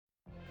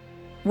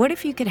What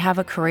if you could have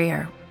a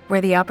career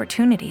where the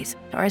opportunities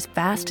are as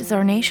vast as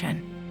our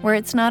nation, where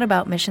it's not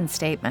about mission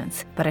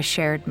statements, but a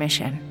shared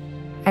mission?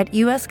 At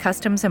U.S.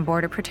 Customs and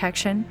Border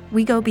Protection,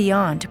 we go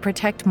beyond to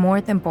protect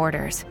more than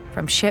borders.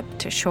 From ship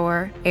to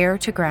shore, air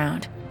to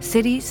ground,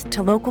 cities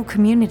to local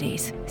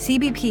communities,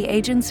 CBP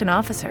agents and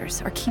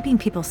officers are keeping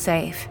people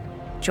safe.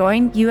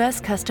 Join U.S.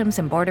 Customs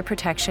and Border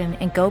Protection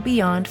and go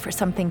beyond for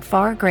something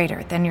far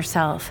greater than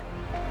yourself.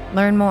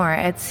 Learn more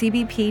at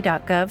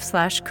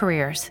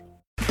cbp.gov/careers.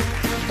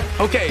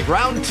 Okay,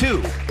 round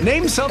two.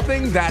 Name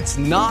something that's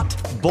not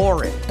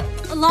boring.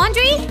 A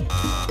laundry?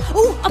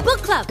 Ooh, a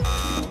book club.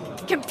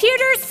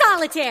 Computer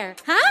solitaire,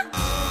 huh?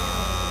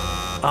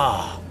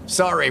 Ah,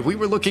 sorry, we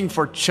were looking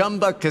for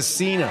Chumba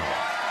Casino.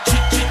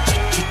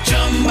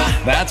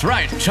 That's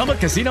right,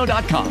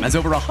 ChumbaCasino.com has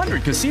over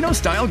 100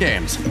 casino-style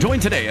games.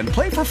 Join today and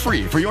play for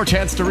free for your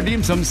chance to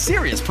redeem some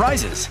serious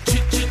prizes.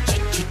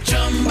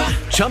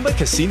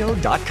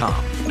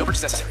 ChumbaCasino.com. No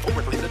purchase necessary. Void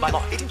where prohibited by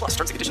law. 18+ terms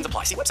and conditions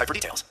apply. See website for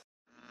details.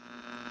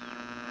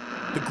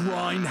 The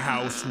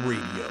Grindhouse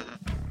Radio.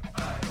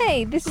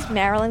 Hey, this is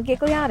Marilyn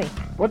Gigliotti.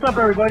 What's up,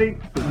 everybody?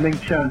 This is Ming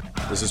Chen.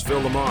 This is Phil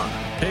Lamar.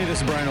 Hey,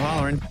 this is Brian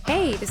O'Halloran.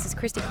 Hey, this is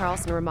Christy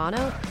Carlson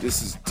Romano.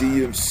 This is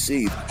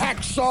DMC.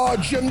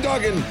 Hacksaw Jim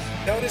Duggan.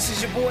 Yo, this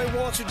is your boy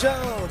Walter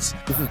Jones.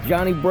 This is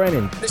Johnny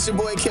Brennan. This is your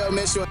boy Kel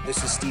Mitchell.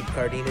 This is Steve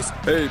Cardenas.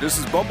 Hey, this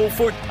is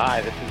Bumblefoot. Hi,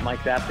 this is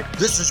Mike Zapsik.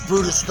 This is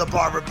Brutus the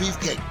Barber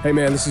Beefcake. Hey,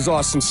 man, this is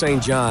Austin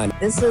St. John.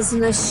 This is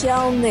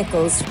Nichelle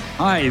Nichols.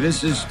 Hi,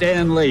 this is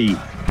Stan Lee.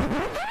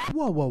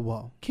 Whoa, whoa,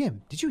 whoa.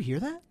 Kim, did you hear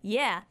that?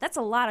 Yeah, that's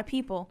a lot of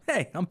people.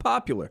 Hey, I'm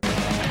popular.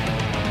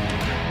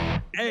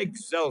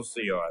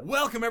 Excelsior.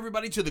 Welcome,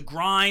 everybody, to the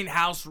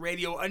Grindhouse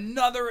Radio,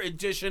 another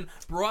edition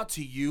brought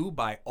to you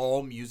by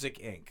All Music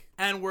Inc.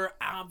 And we're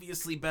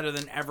obviously better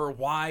than ever.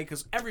 Why?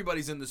 Because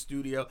everybody's in the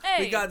studio.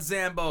 Hey. We got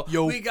Zambo.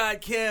 Yo. We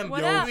got Kim.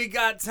 What Yo. up? We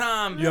got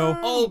Tom. Yo.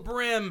 Old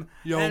Brim.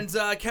 Yo. And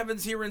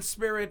Kevin's here in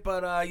spirit,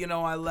 but, I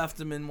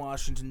left him in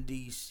Washington,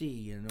 D.C.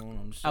 You know what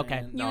I'm saying?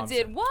 Okay. No, You I'm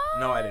did saying. what?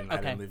 No, I didn't. Okay.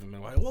 I didn't leave him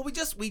in Washington. Well,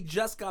 we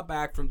just got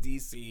back from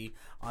D.C.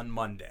 on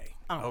Monday.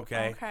 Oh,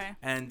 okay.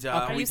 And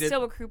Are we you did,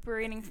 still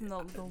recuperating from the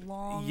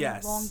long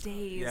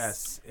days?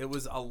 Yes, it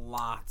was a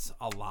lot.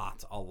 And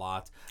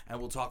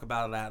we'll talk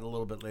about that a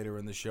little bit later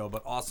in the show.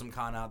 But Awesome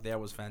Con out there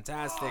was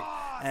fantastic.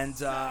 And,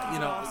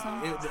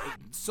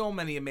 so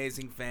many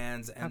amazing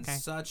fans and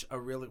such a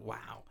really,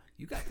 wow.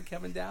 You got the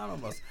Kevin down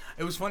almost.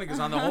 It was funny because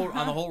on the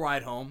whole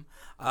ride home,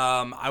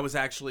 I was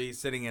actually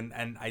sitting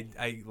and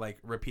I like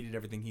repeated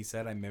everything he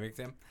said. I mimicked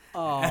him.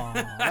 Oh,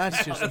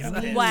 that's just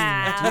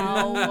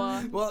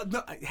wow. Well,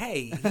 no,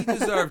 hey, he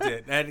deserved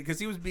it, and because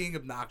he was being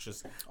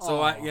obnoxious.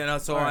 So I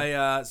was like,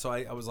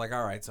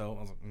 all right. So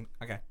I was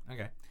like,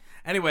 okay.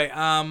 Anyway,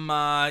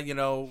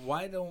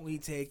 why don't we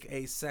take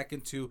a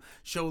second to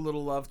show a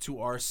little love to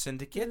our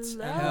syndicate? And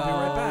we'll be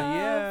right back.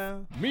 Yeah.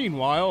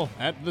 Meanwhile,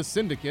 at the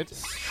Syndicate...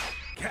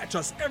 Catch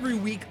us every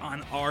week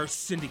on our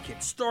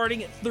syndicate,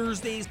 starting at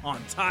Thursdays on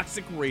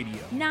Toxic Radio,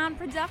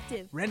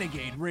 Non-productive.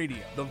 Renegade Radio,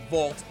 The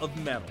Vault of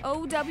Metal,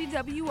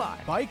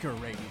 OWWR. Biker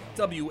Radio.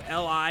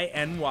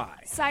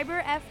 WLINY,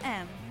 Cyber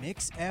FM.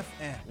 Mix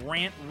FM.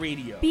 Rant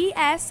Radio,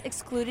 BS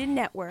Excluded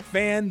Network.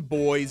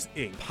 Fanboys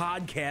Inc.,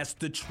 Podcast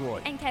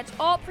Detroit. And catch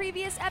all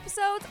previous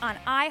episodes on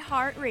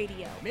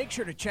iHeartRadio. Make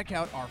sure to check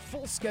out our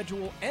full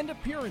schedule and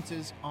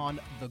appearances on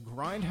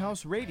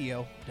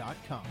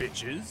thegrindhouseradio.com.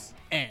 Bitches.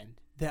 And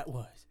that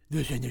was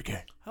the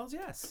Syndicate. Hells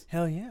yes.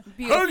 Hell yeah.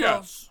 Beautiful. Hell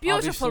yes.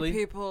 Beautiful obviously,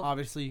 people.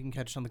 Obviously, you can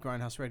catch us on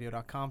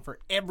thegrindhouseradio.com for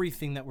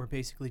everything that we're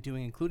basically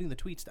doing, including the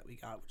tweets that we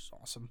got, which is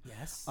awesome.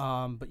 Yes.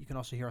 But you can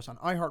also hear us on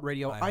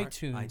iHeartRadio,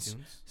 iTunes,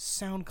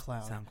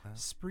 SoundCloud,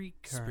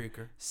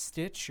 Spreaker,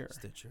 Stitcher,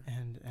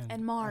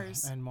 and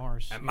Mars. And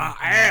my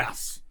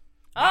ass.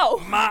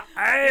 Oh. My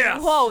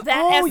ass. Whoa,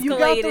 that escalated. You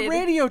got the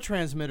radio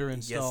transmitter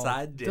installed. Yes,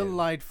 I did.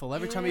 Delightful.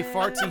 Every time he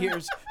farts, he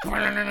hears... That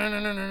would be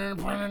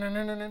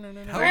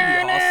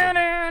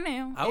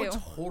awesome. I would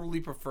totally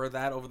prefer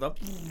that over the...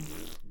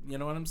 You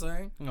know what I'm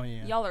saying? Oh,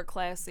 yeah. Y'all are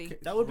classy.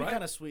 That would be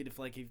kind of sweet if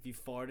you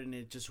farted and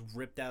it just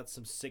ripped out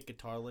some sick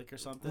guitar lick or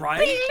something.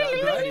 Right?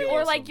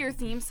 Or like your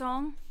theme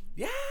song.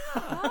 Yeah.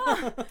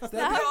 Oh, that'd be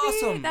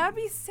awesome. That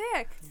would be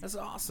sick. That's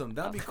awesome.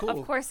 That'd be cool.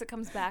 Of course it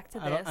comes back to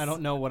this. I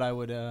don't know what I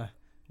would have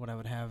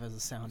as a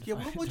sound. Yeah,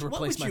 what would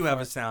you have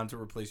a sound to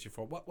replace your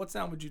fart? What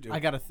sound would you do? I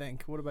gotta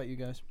think. What about you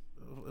guys?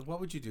 What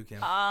would you do, Kim?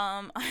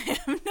 I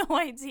have no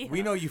idea.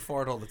 We know you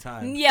fart all the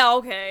time. Yeah,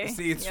 okay.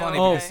 See, it's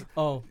funny.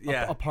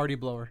 Yeah. A party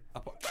blower.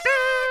 Oh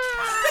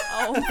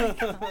my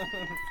God.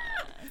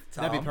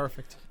 That'd be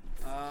perfect.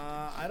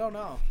 I don't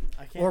know.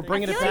 I can't. Or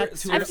bringing it back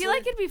to. I feel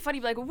like it'd be funny,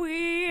 like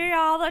we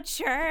are the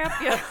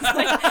champions,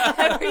 like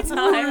every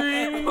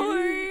time.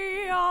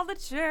 We are the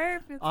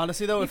champions.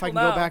 Honestly, though, if I can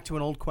go back to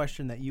an old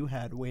question that you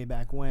had way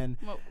back when.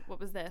 What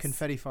was this?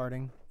 Confetti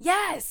farting.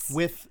 Yes.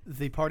 With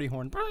the party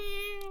horn.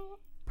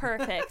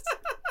 Perfect.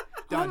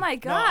 Oh my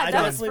God,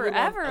 that was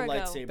forever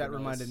ago. That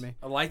reminded me.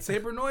 A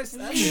lightsaber noise?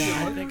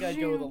 Yeah, I think I'd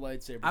go with a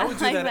lightsaber. I would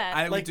do that.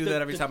 I would do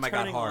that every time I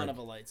got hard. On of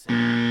a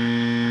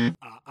lightsaber.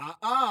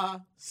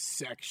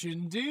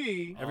 Section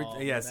D.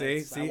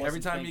 See. Every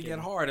time you get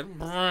hard,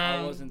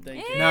 I wasn't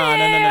thinking. No.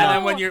 And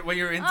then when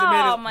you're intimate,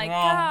 Oh it's my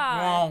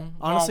God.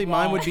 Honestly,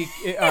 mine would be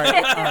all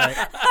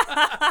right.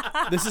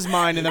 This is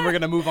mine, and then we're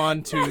gonna move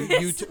on to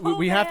you.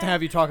 We have to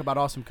have you talk about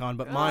Awesome Con,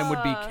 but mine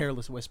would be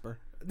Careless Whisper.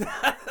 There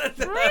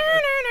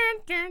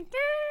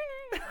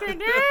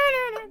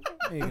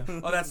you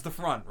go. Oh, that's the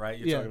front, right?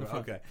 You're talking about.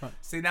 Okay. Front.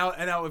 See now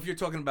if you're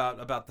talking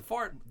about the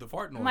fart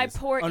noise. My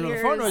poor ears. No, the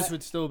fart noise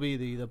would still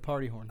be the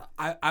party horn.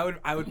 I would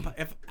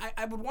if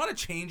I would want to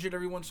change it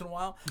every once in a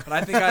while, but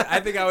I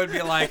think I would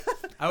be like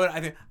I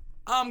think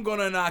I'm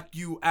gonna knock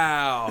you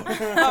out.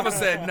 Mama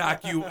said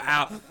knock you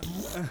out.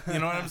 You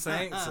know what I'm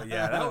saying? So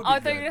yeah, that would be I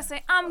thought you were gonna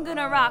say I'm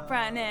gonna rock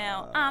right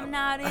now. I'm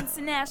not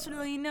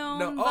internationally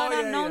known, but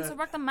I'm known to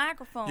rock the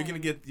microphone. You're gonna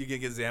get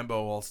Zambo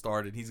all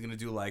started. He's gonna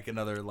do like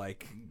another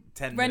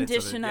 10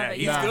 rendition minutes of it.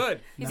 He's good.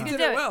 He's He gonna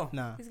did do it well.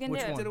 No. He's gonna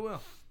Which do it. one? Did it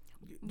well.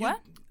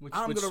 What?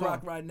 I'm gonna song?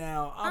 rock right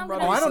now. I'm Oh,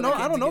 gonna I don't know.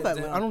 sing I don't know Get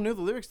that. down. I don't know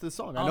the lyrics to the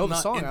song. I know the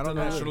song. I don't know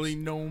the internationally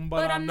lyrics. known,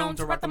 but I'm known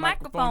to rock the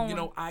microphone. microphone. You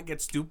know, I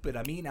get stupid.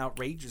 I mean,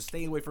 outrageous.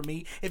 Stay away from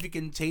me. If you're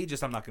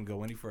contagious, I'm not gonna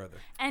go any further.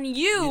 And you.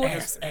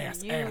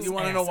 You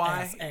want to know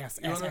why?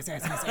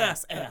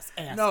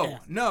 No.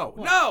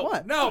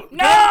 What?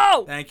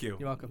 No. Thank you.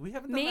 You're welcome. We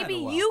haven't done that Maybe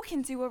in a while. you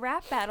can do a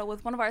rap battle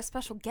with one of our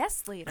special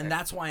guests later. And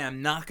that's why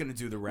I'm not going to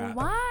do the rap.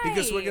 Why?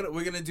 Because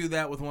we're gonna do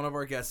that with one of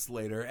our guests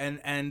later,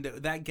 and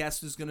that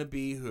guest is gonna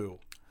be who?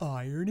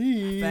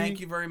 IronE. Thank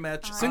you very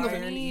much,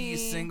 IronE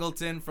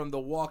Singleton from The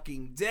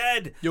Walking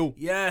Dead. Yo.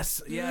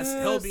 Yes,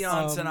 he'll be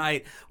on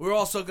tonight. We're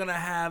also gonna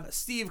have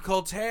Steve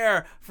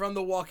Coulter from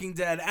The Walking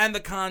Dead and The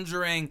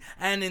Conjuring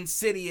and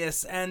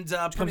Insidious and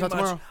pretty comes out much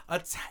tomorrow.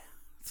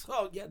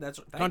 Oh yeah, that's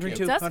right. Conjuring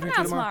 2. Does Conjuring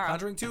come 2 out tomorrow. tomorrow.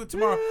 Conjuring 2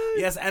 tomorrow.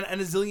 Yes, and a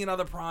zillion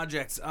other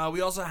projects. We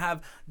also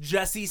have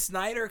Jesse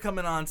Snider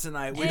coming on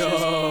tonight, which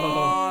is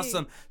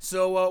awesome.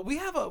 So we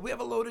have a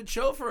loaded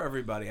show for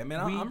everybody. I mean,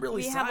 I'm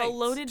really We psyched. have a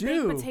loaded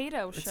Dude. baked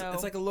potato show.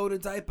 It's like a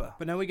loaded diaper.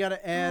 But now we got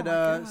to add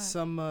God.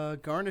 some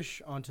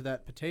garnish onto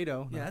that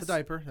potato. Not the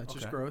diaper. That's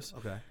just gross.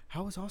 Okay.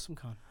 How was Awesome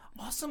Con?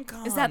 Awesome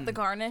Con. Is that the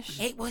garnish?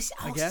 It was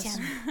awesome. I guess.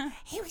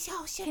 It was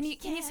awesome. Can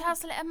you tell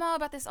us a little more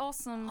about this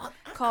awesome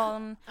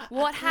con?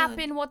 What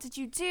happened? What did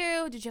you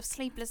do? Did you have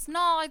sleepless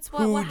nights?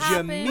 What Who'd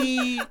happened?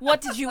 you meet?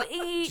 What did you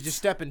eat? Did you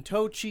step in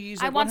toe cheese?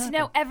 I Like, want what to know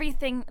happened?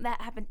 everything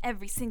that happened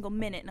every single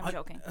minute. No, I'm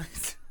joking.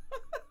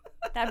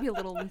 That'd be a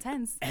little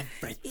intense. It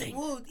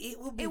would be It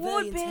very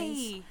would intense.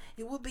 be.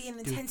 It would be an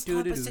intense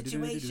type of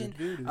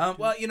situation.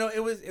 Well, you know,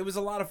 it was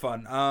a lot of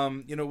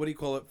fun. You know, what do you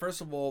call it?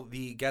 First of all,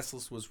 the guest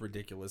list was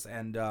ridiculous,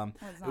 and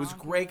it was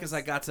great because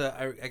I got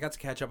to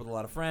catch up with a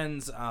lot of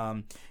friends.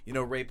 You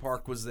know, Ray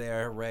Park was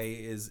there. Ray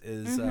is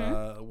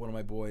one of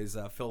my boys.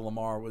 Phil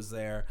Lamar was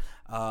there.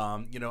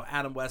 You know,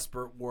 Adam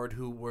Westward,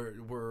 who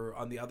were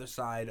on the other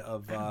side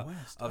of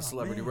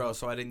Celebrity Row,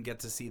 so I didn't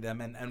get to see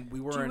them, and we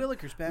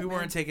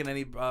weren't taking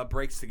any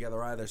breaks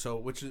together either. So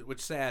which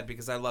sad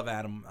because I love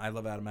Adam. I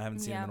haven't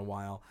seen him in a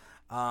while.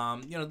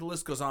 You know, the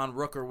list goes on.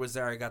 Rooker was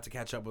there. I got to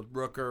catch up with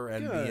Rooker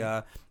and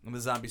the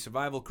Zombie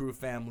Survival Crew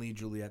family,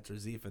 Juliette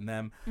Terzif and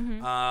them.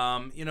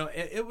 You know,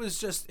 it was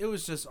just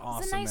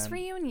awesome. It's a nice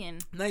reunion.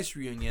 Nice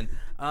reunion.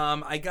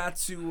 I got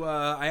to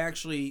I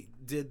actually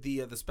did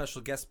the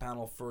special guest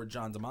panel for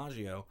John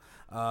DiMaggio.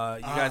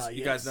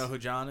 You guys know who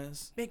John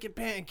is? Bacon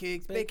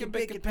pancakes, bacon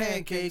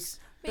pancakes.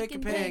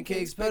 Bacon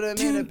pancakes, put them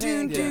in a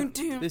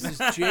pancake. This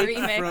is Jake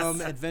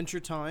from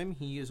Adventure Time.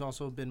 He has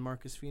also been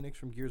Marcus Phoenix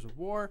from Gears of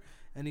War,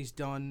 and he's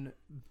done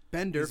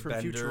Bender from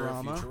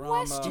Futurama.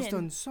 Question. He's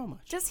done so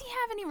much. Does he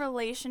have any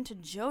relation to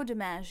Joe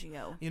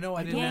DiMaggio? You know,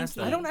 I didn't ask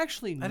that. I don't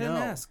actually know. I didn't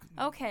ask.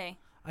 Okay.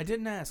 I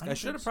didn't ask. I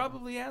should have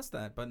probably asked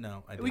that, but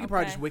no, I didn't. We could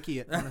probably just wiki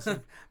it,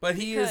 honestly. But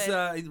he is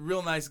a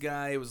real nice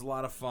guy. It was a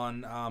lot of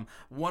fun.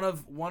 One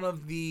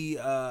of the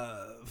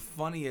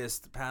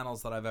funniest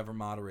panels that I've ever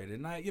moderated.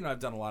 And I've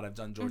done a lot. I've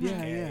done George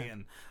Takei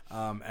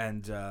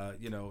and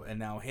you know, and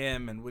now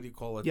him and what do you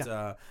call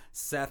it?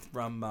 Seth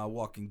from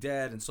Walking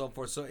Dead and so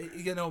forth. So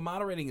you know,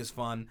 moderating is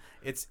fun.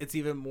 It's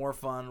even more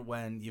fun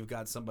when you've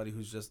got somebody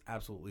who's just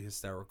absolutely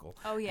hysterical.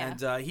 Oh yeah.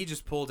 And he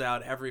just pulled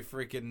out every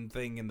freaking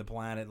thing in the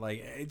planet.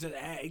 Like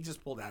he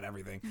just pulled out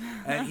everything.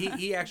 And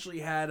he actually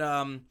had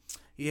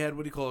he had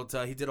what do you call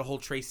it? He did a whole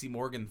Tracy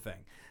Morgan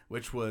thing,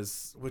 which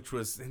was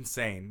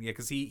insane. Yeah,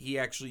 because he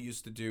actually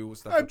used to do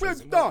stuff with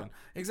Tracy Morgan.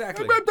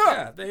 Exactly.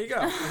 Yeah, there you go.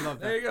 I love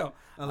that. There you go.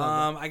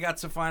 I got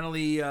to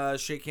finally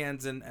shake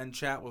hands and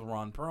chat with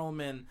Ron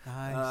Perlman,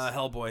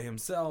 Hellboy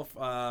himself.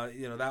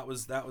 You know, that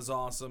was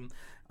awesome.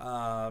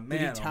 Man,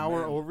 did he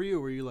tower over you,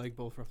 or were you like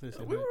both roughly the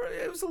same height?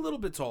 It was a little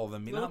bit taller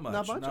than me, not much.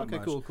 Not much? Okay,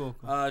 cool.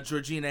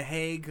 Georgina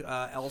Haig,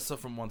 Elsa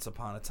from Once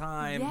Upon a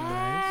Time.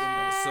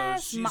 Yes, so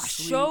she's my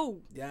sweet. show.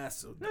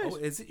 Yes. Nice. Oh,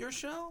 is it your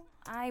show?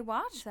 I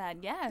watch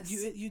that, yes.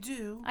 You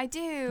do? I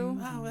do.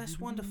 Oh, that's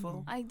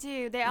wonderful. I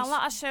do. There are a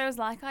lot of shows,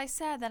 like I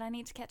said, that I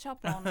need to catch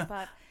up on,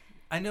 but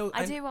I know.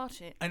 I did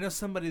watch it. I know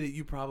somebody that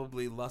you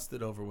probably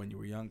lusted over when you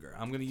were younger.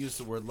 I'm going to use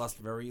the word lust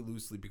very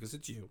loosely because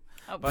it's you.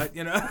 Oh, but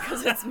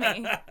because it's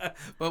me.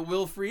 But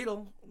Will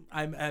Friedle,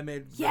 I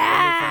made friends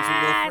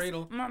with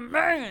Will Friedle. My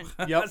man.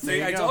 Yep.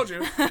 See, I told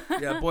you.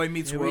 Yeah, Boy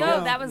Meets World.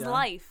 No, that was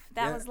life.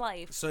 That was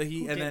life. So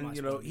he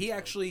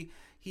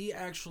he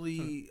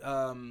actually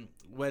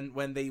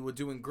when they were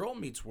doing Girl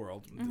Meets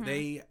World,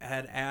 they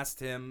had asked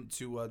him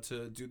to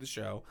do the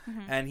show,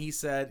 and he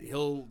said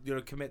he'll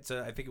commit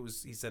to, I think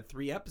he said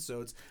 3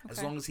 episodes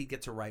as long as he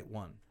gets to write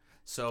one.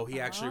 So he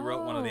actually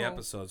wrote one of the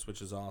episodes,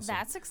 which is awesome.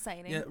 That's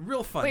exciting. Yeah,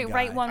 real fun. Wait, guy.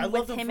 write one I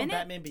with love him in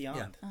Batman it.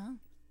 Beyond. Yeah.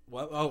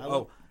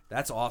 Oh,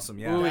 that's awesome.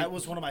 Yeah, that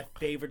was one of my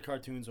favorite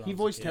cartoons. He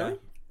voiced Terry.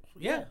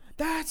 Yeah,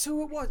 that's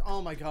who it was.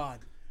 Oh my god.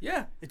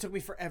 Yeah. It took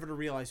me forever to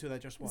realize who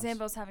that just was.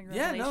 Zambo's having a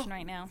revelation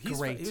right now.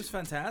 Great. He was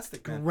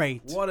fantastic, man.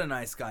 Great. What a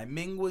nice guy.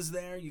 Ming was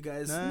there. You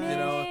guys,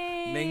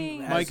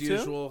 Ming as Mike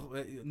usual.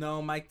 Too?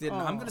 No, Mike didn't.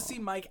 I'm going to see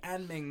Mike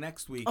and Ming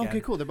next weekend.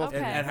 Okay, cool. They're both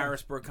at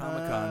Harrisburg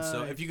Comic Con.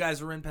 So if you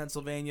guys are in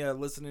Pennsylvania,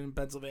 listening in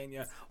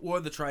Pennsylvania, or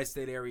the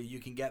tri-state area,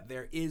 you can get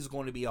there. Is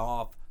going to be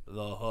off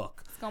the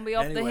hook. It's gonna be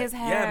off his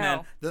hair. Yeah,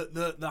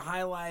 man. The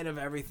highlight of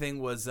everything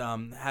was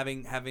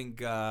having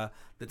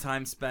the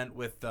time spent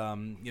with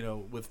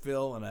with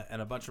Phil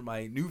and a bunch of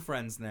my new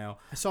friends now.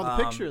 I saw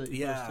the picture that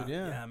you posted.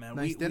 Yeah, man.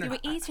 Nice dinner. You were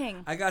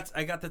eating. I got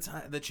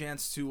the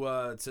chance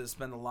to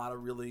spend a lot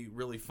of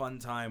really fun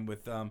time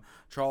with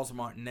Charles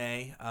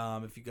Martinet.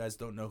 If you guys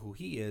don't know who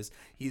he is,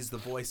 he's the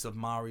voice of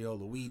Mario,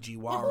 Luigi,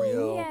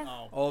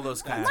 Wario, all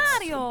those guys.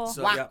 Mario.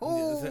 So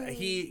yeah,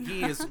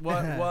 he is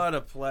what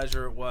a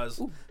pleasure it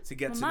was to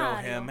get to know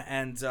him.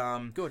 And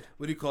good.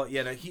 What do you call it?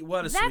 Yeah,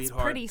 what a That's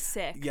sweetheart. pretty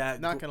sick. Yeah,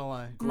 not gonna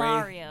lie.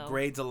 Mario.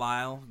 Gray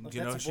Delisle. Do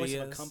you know who she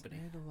is? Company.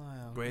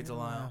 Gray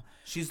Delisle.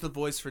 She's the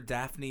voice for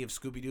Daphne of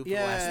Scooby-Doo for the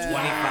last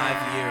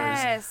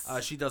 25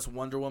 years. She does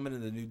Wonder Woman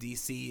in the new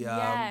DC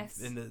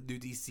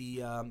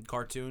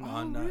cartoon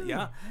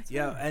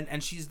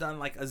and she's done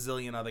like a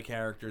zillion other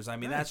characters. I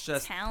mean, that's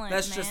just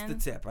the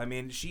tip. I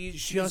mean, she's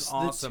just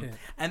awesome.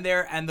 And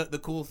the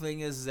cool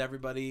thing is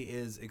everybody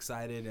is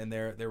excited and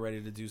they're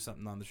ready to do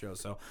something on the show.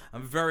 So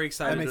I'm very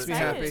excited to be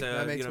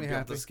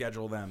able to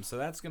schedule them. So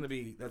that's gonna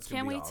be awesome.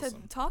 Can't wait to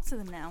talk to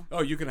them now.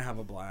 Oh, you're gonna have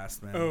a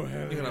blast, man. Oh,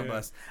 you're gonna have a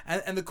blast.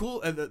 And the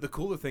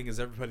cooler thing is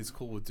everybody's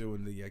cool with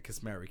doing the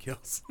Kiss, Marry,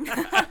 Kills.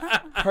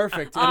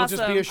 Perfect. Awesome. It'll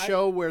just be a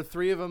show where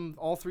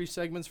all 3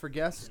 segments for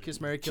guests: Kiss,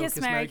 Marry, Kill,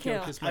 Kiss, Marry,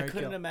 Kill. Kiss, Marry, I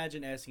couldn't Kill.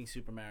 imagine asking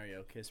Super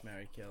Mario, Kiss,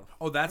 Marry, Kill.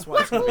 Oh, that's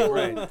why it's gonna be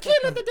great.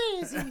 Kill the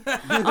daisy.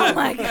 Oh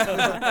my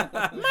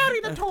god.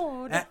 Marry the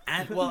toad.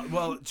 And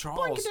well,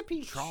 Charles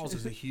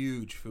is a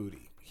huge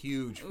foodie.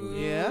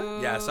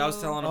 Yeah? Yeah, so I was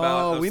telling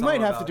about... we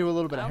might have to do a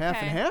little bit of half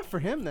and half for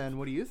him then.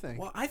 What do you think?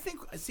 Well, I think...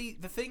 See,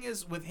 the thing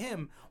is, with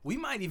him, we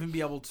might even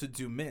be able to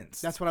do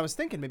mince. That's what I was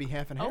thinking. Maybe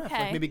half and half.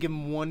 Okay. Like maybe give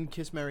him 1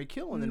 Kiss, Marry,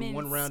 Kill and then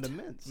 1 round of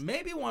mince.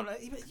 Maybe one...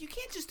 You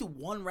can't just do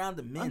 1 round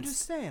of mince. I'm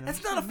just saying.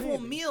 That's not a full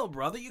meal,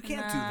 brother. You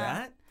can't do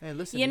that. Hey,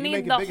 listen, you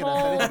make need it big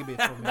enough, anything can be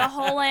a full meal. the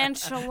whole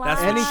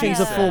enchilada. Anything's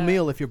a full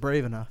meal if you're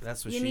brave enough.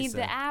 That's what you she need said.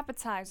 the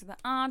appetizer, the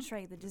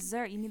entree, the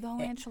dessert. You need the whole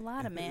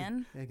enchilada,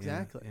 man.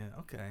 Exactly.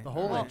 Yeah, okay. The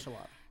whole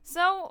enchilada.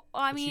 So,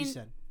 I mean... What she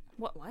said.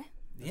 What?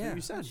 That's what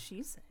you said. What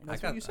she said.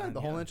 That's what you said. The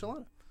whole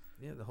enchilada.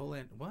 Yeah, the whole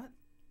what?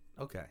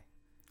 Okay.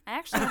 I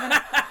actually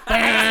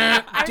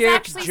I was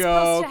actually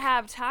supposed to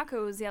have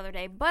tacos the other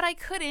day, but I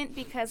couldn't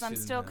because I'm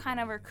still kind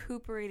of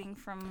recuperating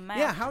from my...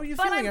 Yeah, how are you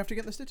feeling after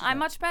getting the stitches I'm out?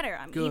 much better.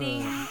 I'm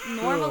eating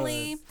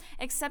normally,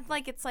 except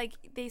like it's like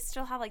they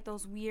still have like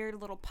those weird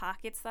little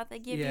pockets that they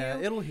give you. Yeah,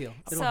 it'll heal.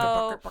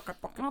 So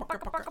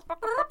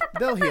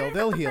They'll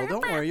heal.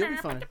 Don't worry, you'll be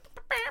fine.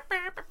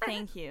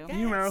 Thank you.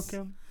 You're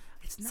welcome.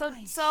 It's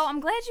nice. So I'm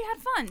glad you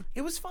had fun.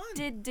 It was fun.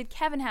 Did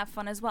Kevin have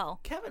fun as well?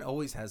 Kevin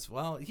always has.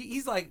 Well,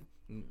 he's like,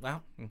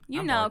 well,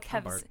 you I'm know, bored.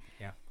 Kevin's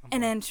yeah,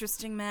 an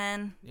interesting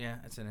man. Yeah,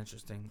 it's an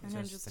interesting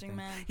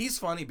man. He's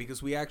funny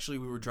because we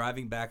were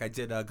driving back. I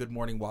did Good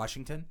Morning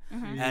Washington,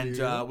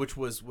 and which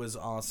was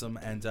awesome.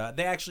 And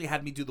they actually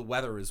had me do the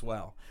weather as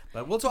well.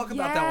 But we'll talk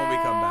about that when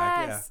we come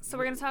back. Yeah. So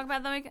we're gonna talk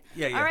about that.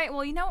 Yeah. All right.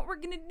 Well, you know what we're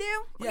gonna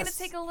do? We're gonna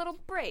take a little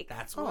break.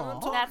 That's what I'm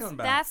talking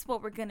about. That's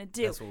what we're gonna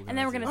do. And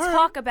then we're gonna do.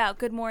 talk about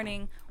Good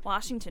Morning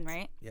Washington,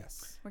 right?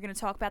 Yes. We're gonna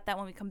talk about that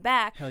when we come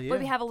back. Hell yeah. Where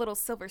we have a little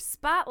silver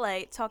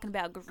spotlight talking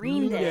about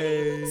Green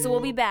Day. So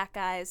we'll be back,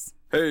 guys.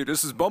 Hey,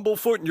 this is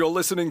Bumblefoot, and you're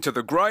listening to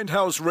the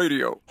Grindhouse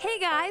Radio. Hey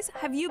guys,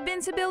 have you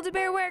been to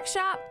Build-A-Bear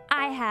Workshop?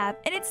 I have,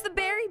 and it's the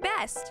very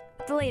best.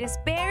 The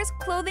latest bears,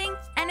 clothing,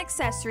 and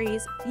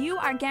accessories. You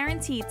are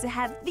guaranteed to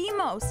have the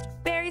most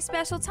very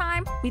special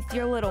time with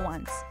your little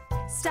ones.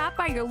 Stop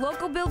by your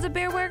local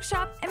Build-A-Bear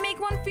Workshop and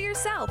make one for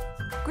yourself.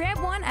 Grab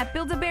one at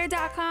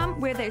buildabear.com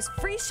where there's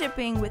free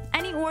shipping with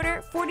any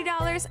order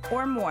 $40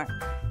 or more.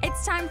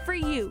 It's time for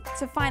you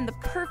to find the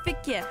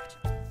perfect gift.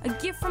 A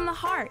gift from the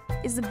heart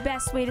is the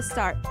best way to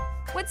start.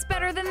 What's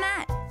better than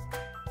that?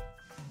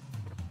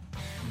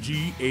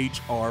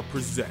 GHR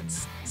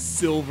presents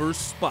Silver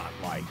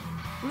Spotlight.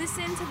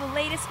 Listen to the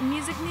latest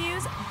music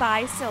news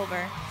by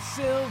Silver.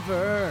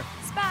 Silver.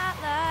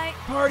 Spotlight.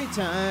 Party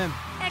time.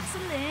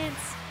 Excellence.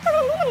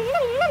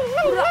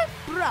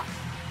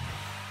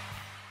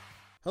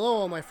 Hello,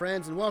 all my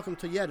friends, and welcome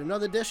to yet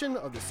another edition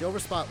of the Silver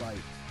Spotlight.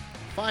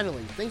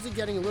 Finally, things are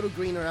getting a little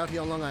greener out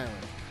here on Long Island.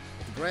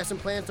 But the grass and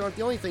plants aren't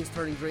the only things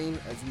turning green,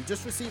 as we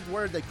just received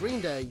word that Green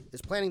Day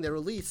is planning their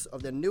release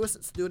of their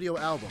newest studio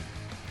album.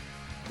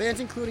 Fans,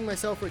 including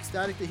myself, were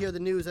ecstatic to hear the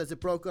news as it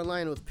broke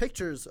online with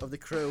pictures of the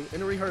crew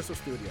in a rehearsal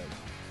studio.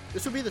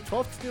 This will be the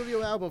 12th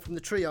studio album from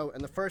the trio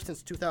and the first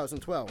since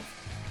 2012.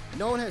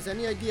 No one has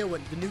any idea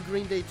what the new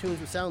Green Day tunes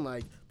would sound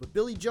like, but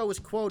Billy Joe is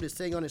quoted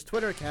saying on his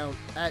Twitter account,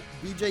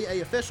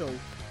 @BJAOfficial,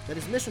 that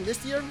his mission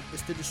this year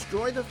is to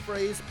destroy the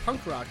phrase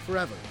punk rock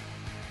forever.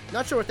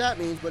 Not sure what that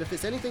means, but if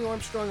it's anything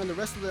Armstrong and the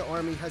rest of the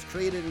Army has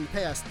created in the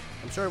past,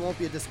 I'm sure it won't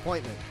be a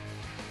disappointment.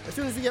 As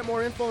soon as we get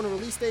more info on a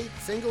release date,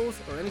 singles,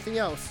 or anything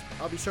else,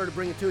 I'll be sure to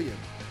bring it to you.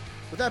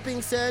 With that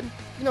being said,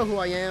 you know who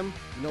I am,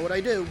 you know what I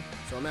do,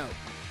 so I'm out.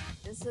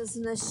 This is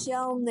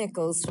Nichelle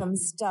Nichols from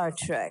Star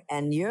Trek,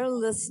 and you're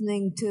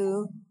listening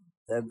to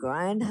the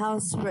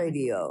Grindhouse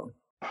Radio.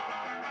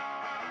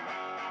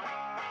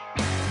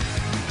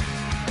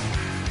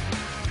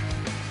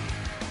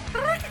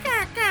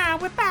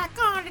 We're back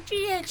on the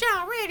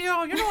GHR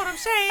radio, you know what I'm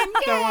saying?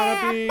 Don't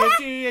want to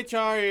be a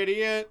GHR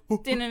idiot.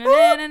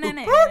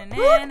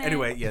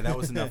 Anyway, yeah, that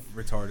was enough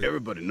retarded.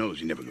 Everybody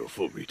knows you never go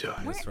full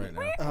retard. That's right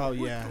now. Oh,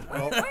 yeah.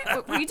 Well,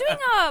 were you doing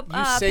a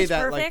you say Pitch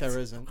that Perfect? like there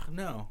isn't.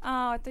 No.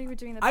 Oh, I thought you were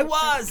doing the I Pitch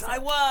was.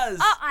 Perfect.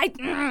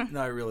 Oh,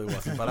 No, I really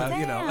wasn't, but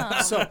you know.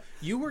 So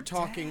you were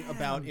talking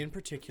about, in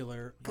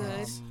particular,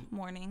 Good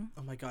morning.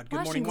 Oh my God!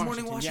 Good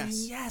morning, Washington.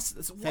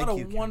 Yes. What a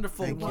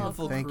wonderful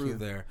crew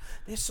there.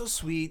 They're so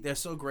sweet. They're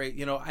so great.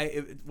 You know,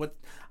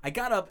 I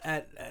got up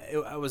at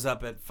I was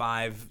up at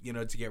 5, you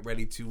know, to get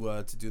ready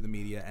to do the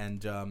media,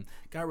 and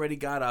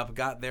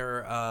got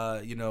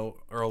there, you know,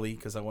 early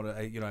because I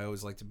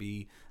always like to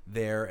be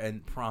there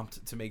and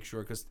prompt to make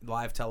sure, because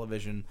live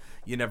television,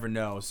 you never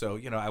know. So,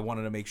 you know, I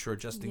wanted to make sure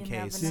just in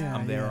case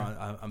I'm there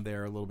I'm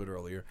there a little bit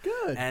earlier.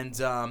 Good.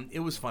 And it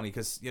was funny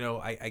because, you know,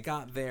 I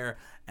got there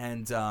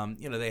and,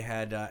 you know, they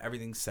had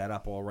everything set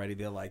up already.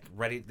 They're like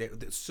ready.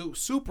 They're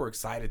super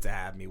excited to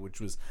have me,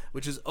 which is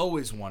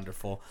always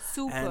wonderful.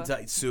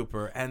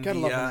 Super. And gotta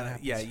love when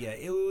that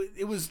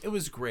happens. It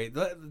was great.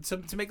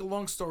 To make a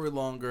long story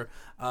longer,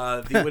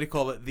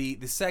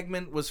 the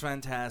segment was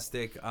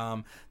fantastic.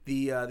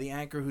 The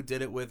anchor who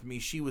did it with me,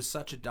 she was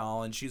such a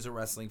doll, and she's a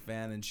wrestling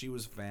fan, and she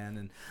was a fan,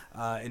 and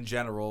in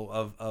general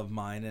of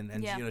mine,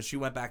 and you know, she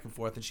went back and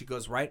forth, and she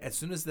goes, right as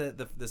soon as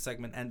the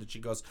segment ended, she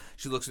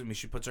looks at me,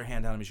 she puts her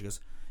hand down on me, she goes,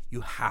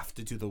 "You have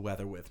to do the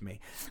weather with me."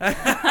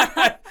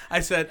 I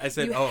said,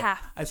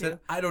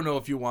 "I don't know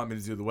if you want me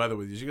to do the weather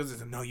with you." She goes,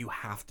 "No, you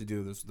have to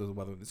do the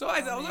weather with me." So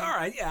I was like, "All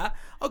right, yeah,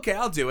 okay,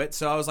 I'll do it."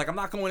 So I was like, "I'm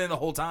not going in the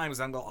whole time because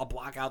I'll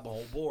block out the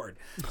whole board."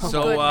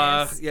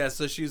 So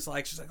she's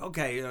like,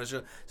 "Okay," you know,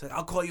 she's like,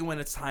 "I'll call you when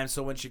it's time."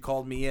 So when she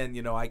called me in,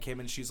 you know, I came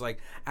in, she's like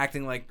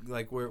acting like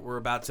we're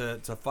about to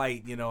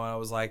fight, you know, and I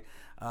was like,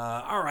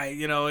 all right,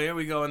 you know, here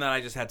we go. And then I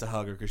just had to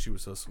hug her because she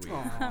was so sweet.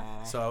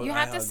 So you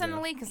have to send a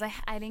link because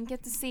I didn't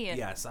get to see it.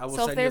 Yes, I will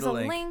send you the link. So if there's a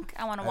link,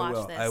 I want to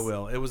watch this. I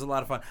will. It was a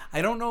lot of fun.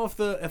 I don't know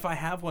if I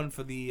have one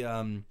for the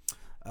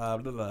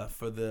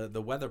for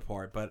the weather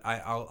part, but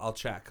I'll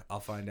check. I'll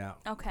find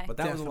out. Okay. But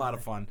that was a lot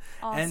of fun.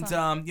 Awesome.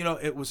 And you know,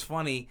 it was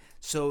funny.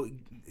 So,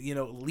 you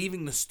know,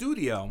 leaving the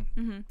studio,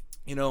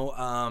 you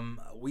know,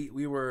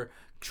 we were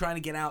trying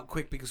to get out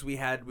quick because we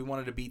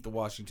wanted to beat the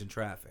Washington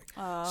traffic.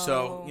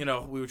 So, you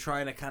know, we were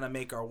trying to kind of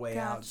make our way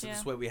out, so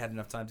this way we had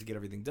enough time to get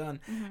everything done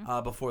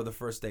before the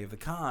first day of the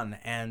con.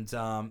 And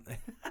I'm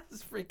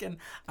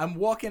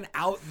walking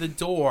out the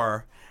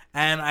door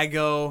and I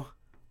go,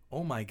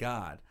 "Oh my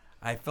God."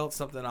 I felt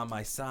something on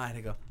my side.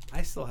 I go,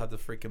 I still have the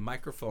freaking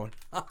microphone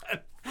on.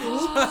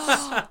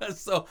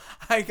 So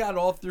I got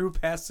all through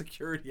past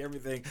security,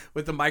 everything,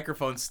 with the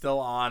microphone still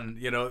on,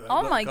 you know.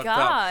 Oh my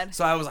God. Up.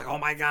 So I was like, oh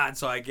my God.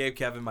 So I gave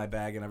Kevin my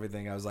bag and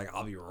everything. I was like,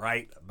 I'll be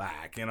right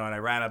back, you know, and I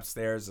ran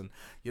upstairs and,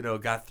 you know,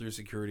 got through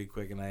security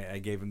quick, and I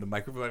gave him the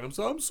microphone.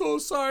 I'm so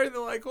sorry. They're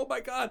like, oh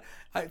my God,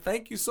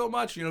 thank you so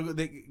much, you know,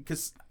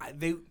 because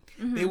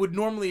they would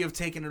normally have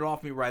taken it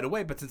off me right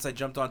away, but since I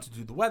jumped on to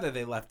do the weather,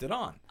 they left it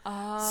on.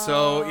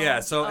 So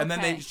yeah, and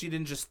then she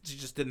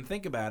just didn't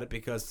think about it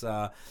because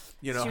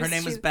you know, her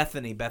name was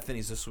Bethany.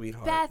 Bethany's a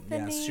sweetheart.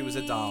 Bethany. Yes, she was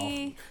a doll.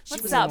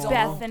 What's up,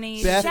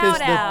 Bethany? Beth Shout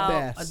is out. the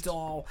best. A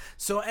doll.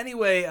 So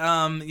anyway, you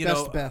Best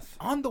know, Beth.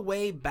 on the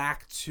way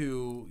back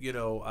to, you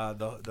know,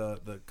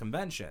 the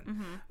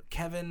convention,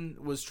 Kevin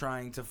was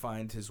trying to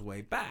find his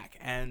way back,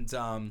 and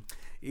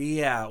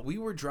yeah, we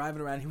were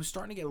driving around. He was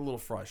starting to get a little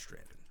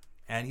frustrated.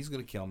 And he's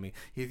gonna kill me.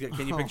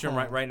 Can you picture him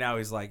right now?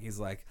 He's like,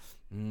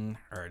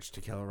 urge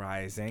to kill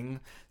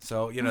rising.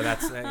 So you know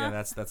that's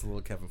that's a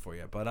little Kevin for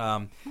you.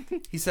 But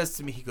he says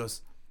to me, he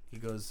goes,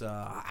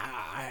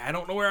 I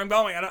don't know where I'm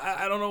going.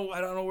 I don't know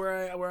where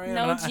I am.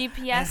 No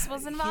GPS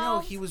was involved. You know,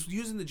 he was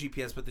using the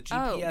GPS, but the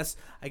GPS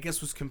I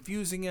guess was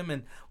confusing him.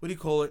 And what do you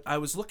call it? I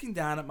was looking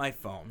down at my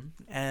phone,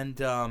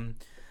 and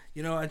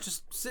you know, and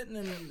just sitting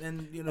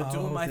and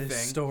doing my thing.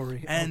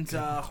 Story. And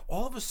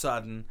all of a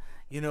sudden,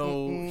 you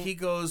know, he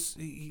goes,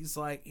 he's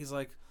like, you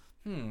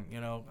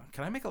know,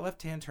 can I make a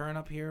left-hand turn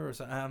up here? Or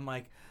something? I'm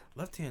like,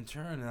 left-hand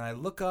turn, and I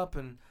look up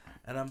and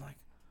I'm like,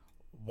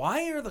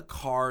 why are the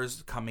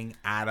cars coming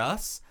at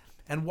us?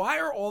 And why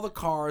are all the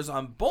cars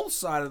on both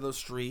sides of the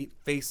street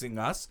facing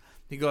us?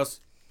 He goes,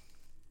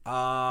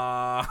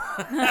 I'm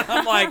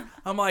like,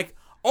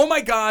 oh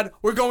my God,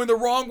 we're going the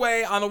wrong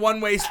way on a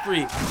one-way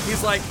street.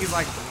 He's like,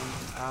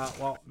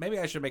 well, maybe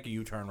I should make a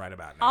U-turn right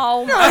about now.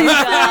 Oh my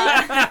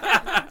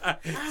God.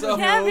 So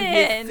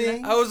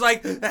Kevin. I was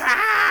like,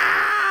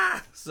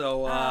 ah!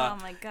 So, oh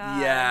my God.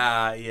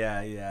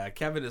 Yeah.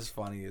 Kevin is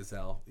funny as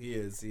hell. He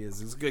is.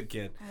 He's a good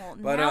kid. Well,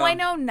 but, now I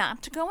know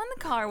not to go in the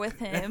car with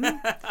him.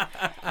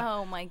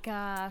 Oh my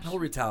gosh. He'll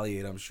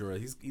retaliate, I'm sure.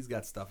 He's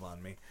got stuff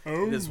on me.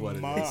 Oh, it is what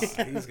it is.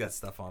 He's got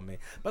stuff on me.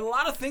 But a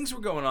lot of things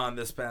were going on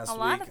this past week. A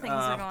lot of things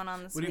were going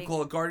on this What week. do you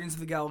call it? Guardians of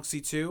the Galaxy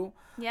 2?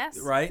 Yes.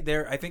 Right?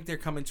 I think they're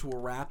coming to a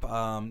wrap.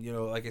 You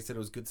know, like I said, it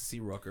was good to see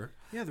Rooker.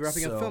 Yeah, they're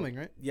wrapping up filming,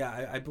 right?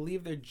 Yeah, I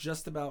believe they're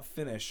just about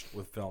finished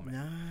with filming.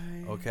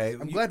 Nice. Okay.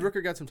 I'm glad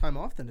Rooker got some time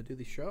off then to do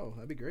the show.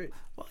 That'd be great.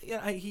 Well,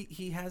 yeah,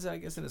 he has it, I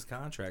guess, in his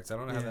contracts. I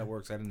don't know how that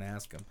works. I didn't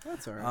ask him.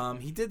 That's all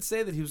right. He did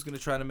say that he was going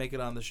to try to make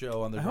it on the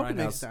show on the I hope he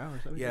makes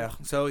Grindhouse. hours. Yeah,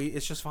 so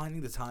it's just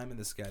finding the time and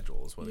the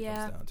schedule is what it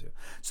comes down to.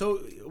 So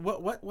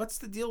what's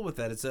the deal with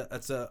that? It's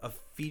a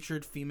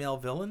featured female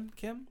villain,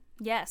 Kim?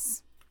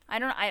 Yes. I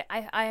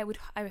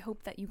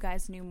hope that you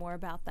guys knew more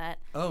about that.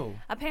 Oh.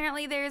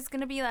 Apparently, there's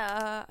gonna be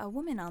a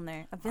woman on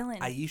there, a villain.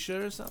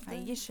 Aisha or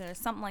something. Aisha or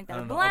something like that. I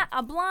don't know.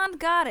 A blonde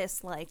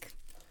goddess, like.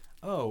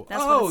 Oh.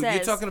 That's what it says.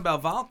 You're talking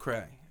about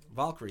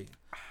Valkyrie.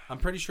 I'm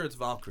pretty sure it's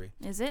Valkyrie.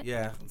 Is it?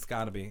 Yeah, it's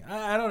got to be.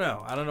 I don't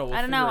know. I don't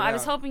know. I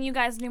was hoping you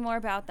guys knew more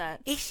about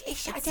that.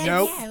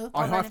 Nope.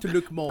 I have to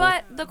look more.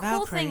 But the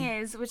cool thing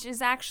is, which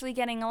is actually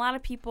getting a lot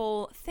of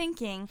people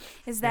thinking,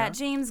 is that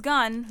James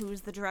Gunn,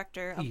 who's the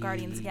director of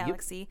Guardians of the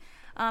Galaxy,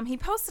 he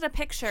posted a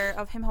picture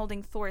of him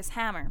holding Thor's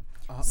hammer.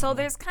 So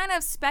there's kind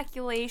of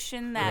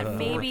speculation that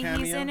maybe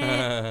he's in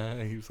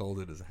it. He's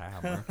holding his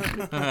hammer.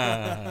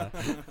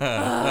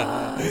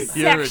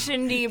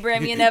 Section D,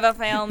 Brim, you never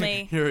fail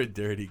me. You're a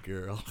dirty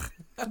girl.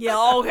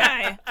 Yeah,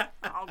 okay.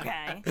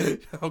 Okay.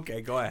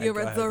 Okay, go ahead. You're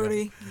a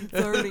 30.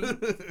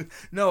 30.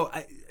 No,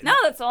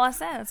 that's all I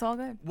said. That's all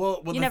good.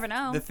 Well, you never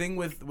know. The thing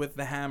with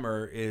the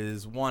hammer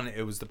is, one,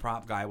 it was the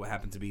prop guy what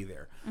happened to be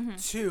there. Mm-hmm.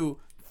 Two,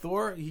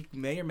 Thor, he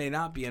may or may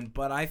not be in,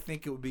 but I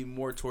think it would be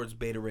more towards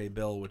Beta Ray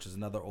Bill, which is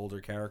another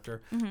older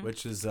character,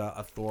 which is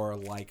a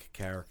Thor-like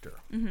character.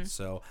 Mm-hmm.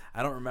 So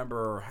I don't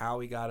remember how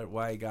he got it,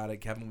 why he got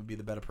it. Kevin would be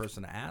the better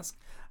person to ask.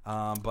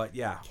 But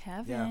yeah,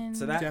 Kevin, yeah.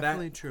 So that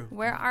definitely true.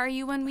 Where are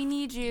you when we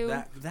need you?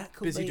 That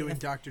could busy be doing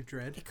Dr.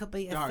 Dredd. It could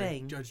be a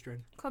thing. Judge Dredd.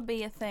 Could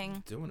be a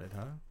thing. Doing it,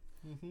 huh?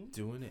 Mm-hmm.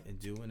 Doing it and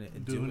doing it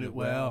and doing it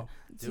well.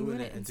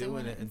 Doing it and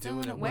doing it and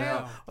doing it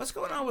well. What's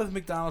going on with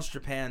McDonald's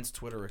Japan's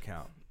Twitter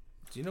account?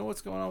 Do you know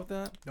what's going on with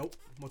that? Nope.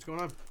 What's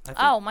going on?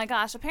 Oh my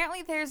gosh!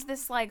 Apparently, there's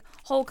this like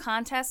whole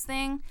contest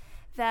thing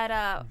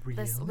that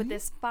with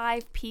this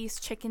 5-piece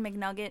chicken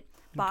McNugget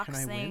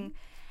box thing,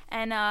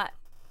 and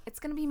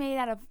it's gonna be made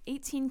out of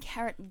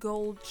 18-karat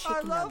gold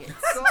chicken nuggets.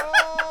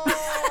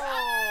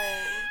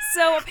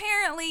 So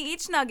apparently,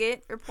 each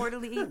nugget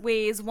reportedly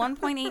weighs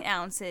 1.8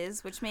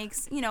 ounces, which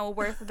makes,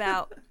 worth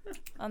about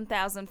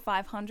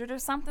 1,500 or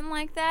something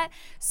like that.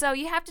 So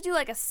you have to do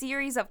like a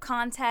series of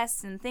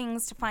contests and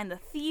things to find the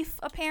thief.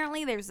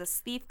 Apparently, there's this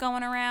thief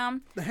going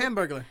around. The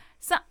Hamburglar.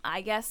 So I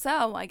guess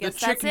so. I guess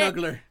the that's chick it.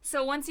 Nuggler.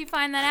 So once you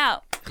find that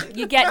out,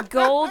 you get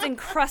gold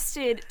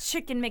encrusted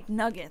chicken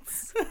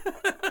McNuggets.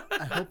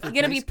 I hope you're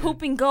gonna be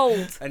pooping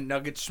gold. A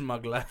nugget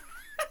smuggler.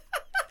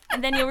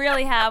 And then you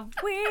really have,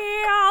 we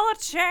are the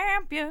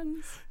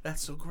champions.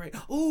 That's so great.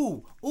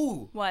 Ooh.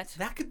 What?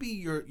 That could be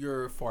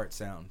your fart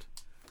sound.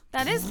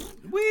 That is.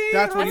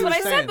 That's what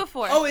I said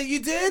before. Oh, you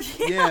did?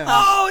 Yeah.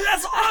 Oh,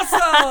 that's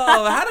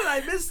awesome. How did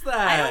I miss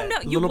that? I don't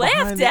know. You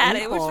laughed at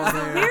it, which was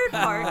the weird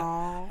part.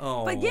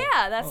 Oh. But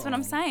yeah, that's what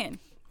I'm saying.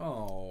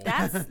 Oh.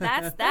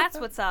 That's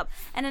what's up.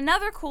 And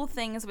another cool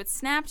thing is with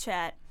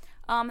Snapchat,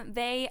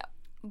 they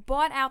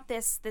bought out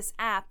this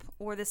app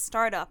or this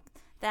startup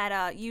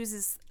that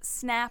uses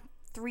Snap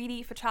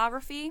 3D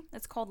photography.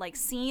 It's called like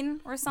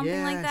Scene or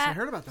something like that. I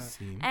heard about that.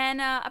 Scene.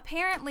 And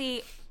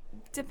apparently,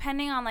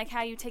 depending on like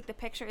how you take the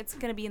picture, it's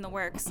gonna be in the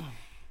works.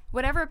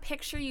 Whatever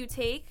picture you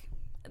take,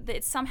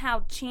 it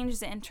somehow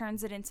changes it and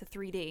turns it into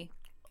 3D.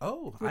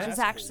 Oh, which is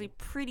actually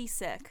pretty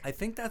sick. I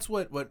think that's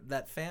what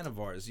that fan of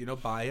ours,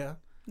 Baya.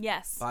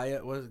 Yes.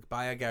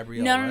 Baya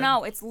Gabrielle.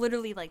 No. It's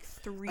literally like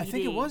 3D. I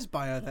think it was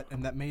Baya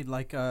that made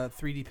like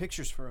 3D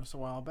pictures for us a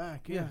while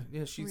back. Yeah.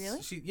 She's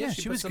really?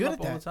 She was good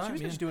at that. She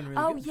was just doing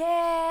really good. Oh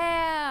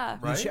yeah.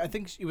 Right? I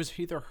think it was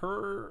either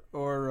her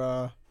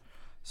or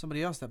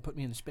somebody else that put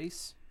me in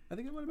space. I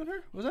think it might have been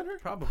her. Was that her?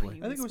 Probably.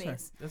 I think it was her.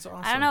 That's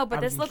awesome. I don't know,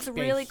 but this looks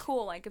really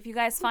cool. Like if you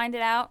guys find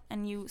it out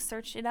and you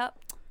search it up,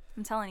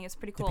 I'm telling you, it's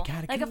pretty cool.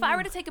 Like if I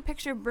were to take a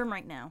picture of Brim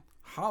right now,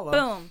 holla.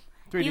 Boom.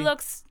 He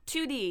looks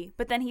 2D,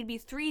 but then he'd be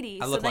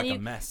 3D. I look like a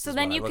mess. So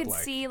then you could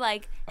see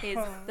like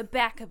the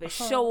back of his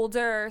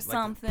shoulder or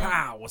something.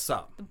 Pow! What's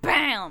up?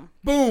 Bam!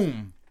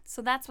 Boom!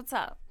 So that's what's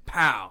up.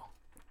 Pow!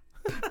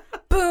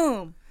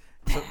 Boom!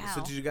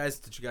 So did you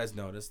guys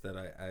notice that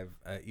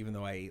I've even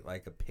though I ate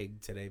like a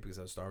pig today because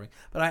I was starving,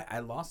 but I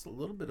lost a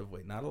little bit of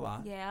weight, not a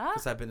lot. Yeah.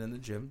 Because I've been in the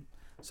gym.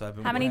 So I've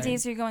been. How many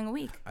days are you going a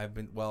week? I've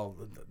been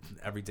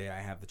every day I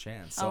have the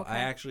chance. So Okay. I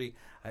actually,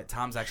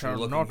 Tom's actually Sure,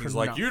 looking. not He's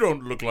enough. like, you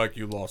don't look like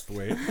you lost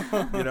weight.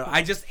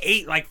 I just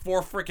ate like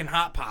 4 freaking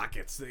Hot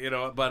Pockets.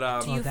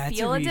 But do you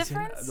feel a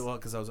difference? Well,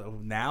 because I was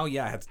now,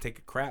 I had to take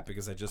a crap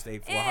because I just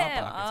ate 4 Hot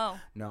Pockets. Oh.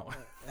 No,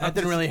 That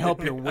didn't really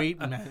help your weight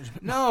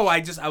management. No, I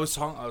was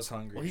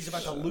hungry. Well, he's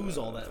about to lose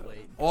all that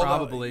weight.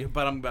 Probably.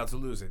 But I'm about to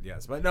lose it.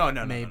 Yes, but no,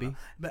 maybe. No.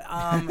 But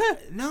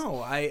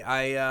no,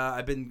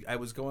 I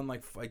was going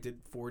like I did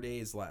 4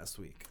 days last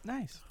week.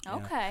 Nice. Yeah.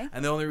 Okay.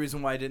 And the only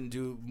reason why I didn't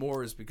do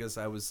more is because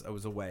I was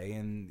away,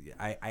 and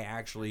I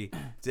actually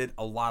did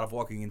a lot of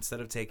walking.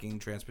 Instead of taking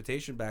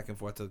transportation back and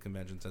forth to the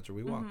convention center,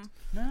 we walked.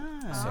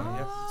 Nice. So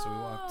we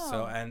walked.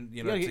 So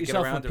you gotta to get get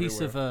yourself around a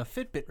piece everywhere. of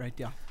Fitbit right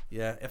there.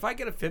 Yeah, if I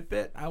get a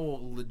Fitbit, I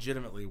will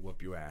legitimately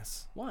whoop your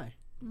ass. Why?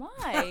 Why?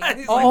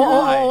 He's like,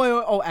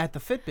 why? Oh, at the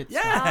Fitbit.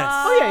 Yes.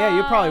 Oh yeah,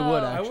 you probably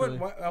would actually.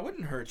 I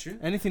wouldn't hurt you.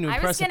 Anything to I was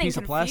impress a getting piece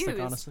of plastic,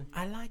 confused. honestly.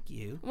 I like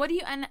you. What do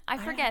you? And I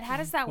forget. How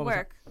does that What was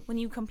work when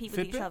you compete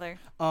with each Fitbit? other?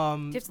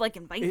 Do you have to like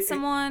invite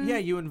someone? Yeah,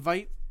 you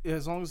invite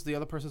as long as the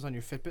other person's on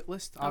your Fitbit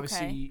list.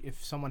 Obviously, Okay.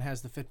 if someone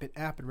has the Fitbit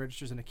app and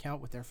registers an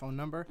account with their phone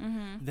number,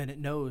 Mm-hmm. then it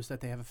knows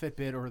that they have a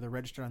Fitbit or they're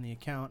registered on the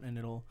account, and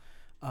it'll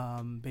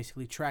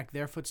basically track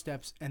their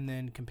footsteps and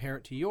then compare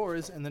it to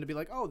yours, and then it'd be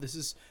like, oh, this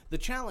is the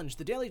challenge,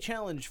 the daily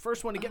challenge.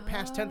 First one to get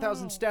past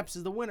 10,000 steps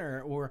is the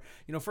winner, or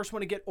first one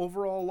to get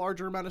overall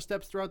larger amount of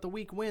steps throughout the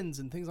week wins,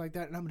 and things like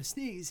that. And I'm gonna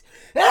sneeze.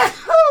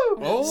 Excuse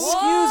me.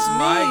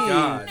 My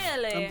God.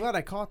 Really? I'm glad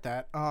I caught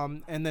that.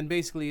 And then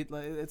basically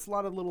it's a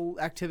lot of little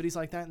activities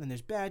like that, and then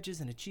there's badges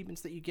and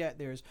achievements that you get.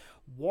 There's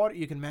water.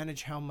 You can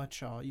manage how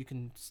much you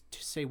can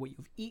say what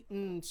you've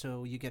eaten,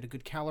 so you get a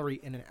good calorie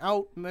in and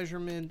out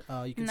measurement.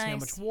 You can see how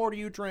much water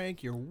you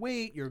drank, your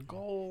weight, your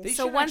goals.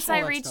 So once I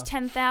reach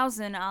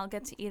 10,000, I'll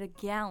get to eat a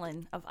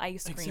gallon of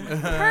ice cream.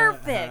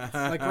 Perfect.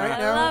 Like right I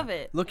now, love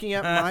it. looking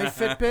at my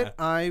Fitbit,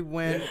 I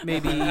went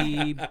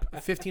maybe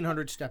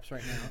 1,500 steps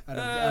right now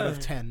out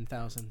of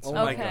 10,000. So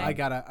Oh my God. I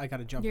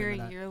gotta jump into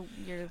that. You're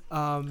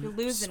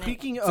losing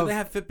Speaking it. of, So they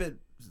have Fitbit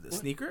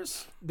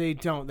sneakers? They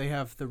don't. They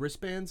have the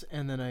wristbands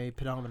and then a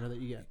pedometer that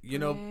you get. You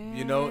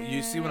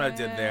see what I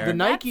did there. The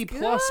Nike That's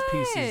Plus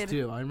good. pieces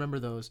too. I remember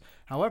those.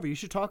 However, you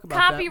should talk about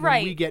that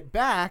Copyright. when we get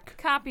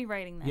back.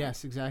 Copywriting that.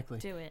 Yes, exactly.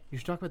 Do it. You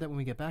should talk about that when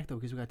we get back though,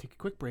 because we got to take a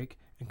quick break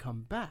and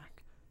come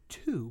back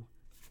to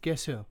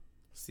guess who?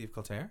 Steve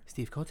Coulter.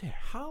 Steve Coulter.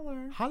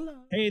 Holler. Hello.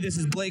 Hey, this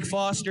is Blake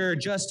Foster.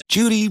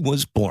 Judy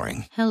was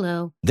boring.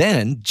 Hello.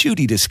 Then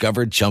Judy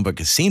discovered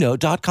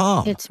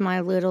ChumbaCasino.com. It's my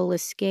little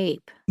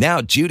escape. Now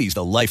Judy's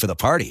the life of the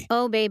party.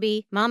 Oh,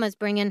 baby, mama's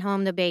bringing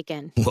home the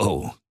bacon.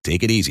 Whoa,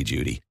 take it easy,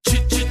 Judy.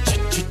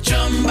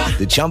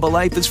 The Chumba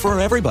life is for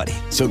everybody.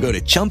 So go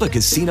to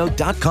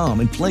ChumbaCasino.com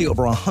and play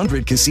over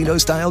 100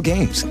 casino-style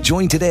games.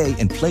 Join today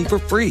and play for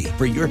free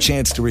for your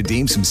chance to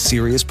redeem some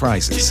serious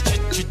prizes.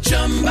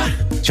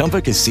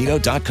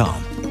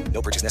 ChumbaCasino.com.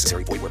 No purchase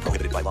necessary. Void where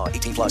prohibited by law.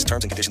 18 plus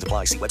terms and conditions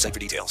apply. See website for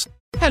details.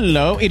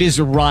 Hello, it is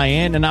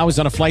Ryan, and I was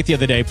on a flight the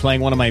other day playing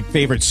one of my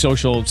favorite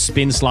social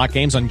spin slot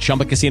games on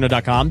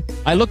ChumbaCasino.com.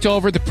 I looked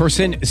over at the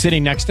person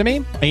sitting next to me,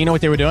 and you know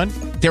what they were doing?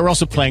 They were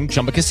also playing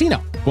Chumba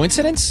Casino.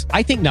 Coincidence?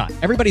 I think not.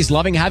 Everybody's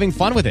loving having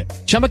fun with it.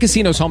 Chumba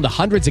Casino is home to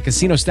hundreds of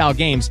casino-style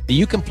games that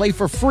you can play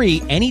for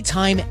free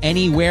anytime,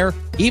 anywhere,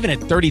 even at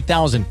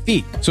 30,000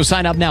 feet. So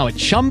sign up now at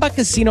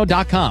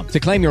ChumbaCasino.com to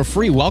claim your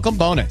free welcome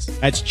bonus.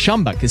 That's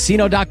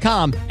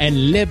ChumbaCasino.com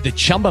and live the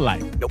Chumba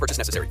life. No purchase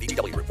necessary.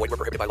 VGW. Void where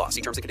prohibited by law.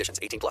 See terms and conditions.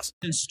 18 plus.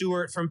 And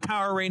Stewart from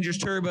Power Rangers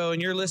Turbo,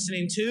 and you're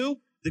listening to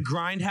the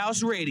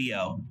Grindhouse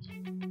Radio.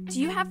 Do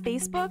you have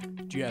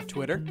Facebook? Do you have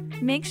Twitter?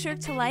 Make sure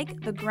to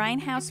like the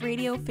Grindhouse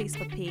Radio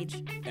Facebook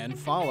page. And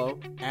follow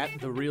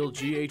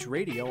 @TheRealGH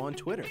Radio on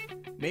Twitter.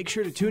 Make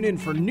sure to tune in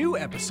for new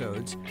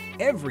episodes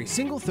every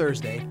single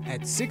Thursday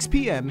at 6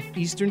 p.m.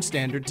 Eastern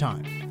Standard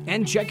Time.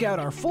 And check out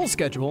our full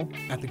schedule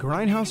at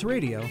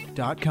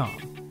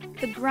thegrindhouseradio.com.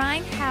 The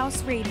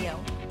Grindhouse Radio.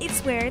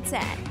 It's where it's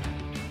at.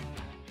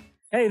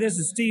 Hey, this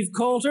is Steve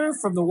Coulter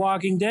from The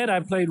Walking Dead. I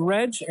played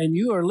Reg, and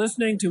you are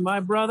listening to my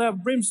brother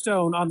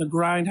Brimstone on the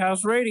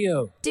Grindhouse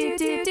Radio.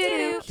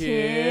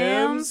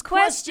 Kim's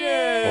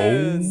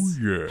Questions.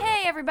 Oh, yeah.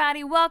 Hey,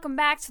 everybody. Welcome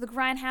back to the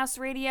Grindhouse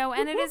Radio,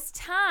 and it is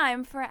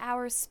time for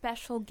our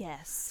special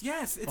guest.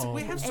 Yes,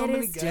 we have so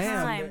many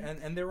guests,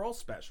 and they're all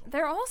special.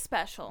 They're all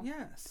special.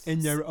 Yes.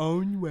 In their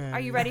own way. Are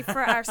you ready for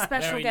our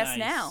special guest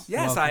now?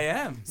 Yes, I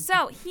am.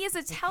 So, he is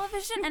a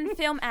television and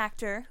film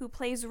actor who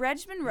plays Reg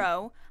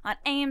Monroe on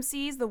AMC's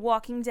franchise, The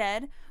Walking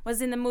Dead,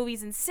 was in the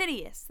movies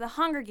Insidious, The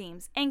Hunger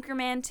Games,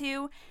 Anchorman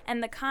 2,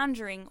 and The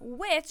Conjuring,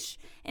 which,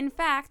 in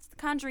fact, The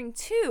Conjuring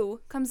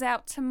 2 comes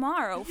out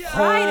tomorrow,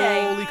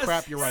 Friday. Holy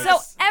crap, you're right. So,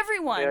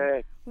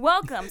 everyone,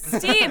 welcome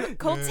Steve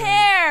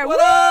Coulter. What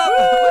up?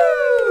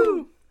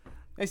 Woo!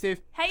 Hey,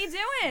 Steve. How you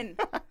doing?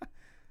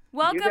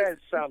 Welcome. You guys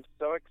sound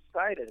so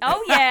excited.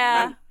 Oh,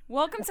 yeah.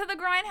 Welcome to the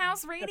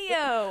Grindhouse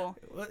Radio.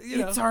 Well,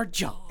 It's our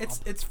job.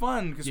 It's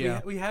fun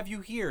because we have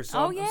you here, so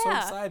Oh, I'm so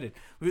yeah. excited.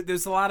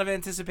 There's a lot of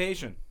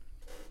anticipation.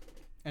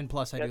 And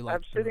plus, I Yes, do like.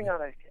 I'm sitting on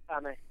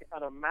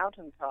a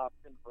mountaintop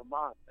in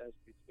Vermont as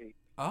we speak.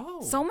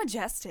 Oh, So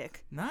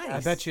majestic. nice. I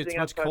bet you it's Sitting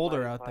much outside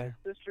colder my out there.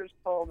 sister's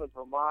home in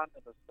Vermont,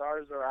 and the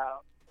stars are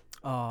out.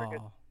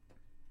 Oh,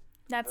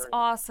 That's I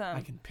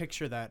awesome. can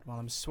picture that while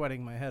I'm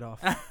sweating my head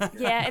off.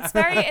 Yeah, it's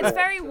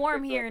very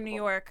warm here in New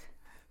York.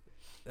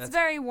 It's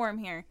very warm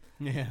here.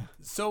 Yeah.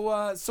 So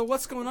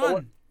what's going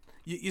on?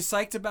 You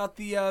psyched about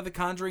the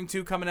Conjuring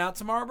 2 coming out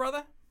tomorrow,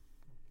 brother?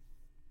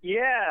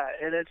 Yeah,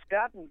 and it's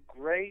gotten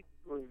great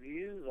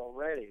reviews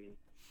already.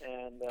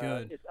 And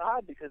Good. it's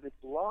odd because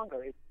it's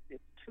longer.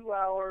 It's 2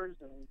 hours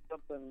and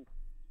something.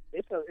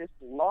 It's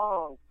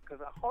long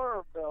because a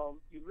horror film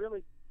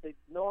they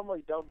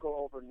normally don't go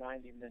over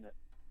 90 minutes.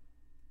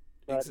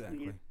 But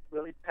Exactly. you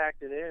really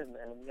packed it in,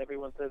 and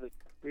everyone says it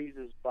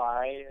breezes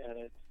by, and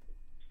it's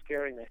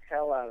scaring the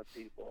hell out of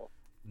people.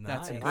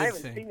 That's a Nice. good I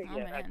haven't thing. seen it Oh,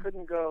 yet. I man.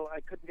 couldn't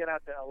get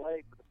out to LA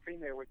for the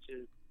premiere, which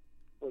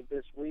was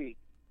this week,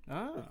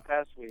 Oh. this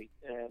past week,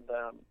 and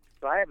so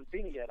I haven't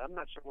seen it yet. I'm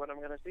not sure when I'm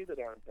going to see the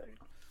darn thing.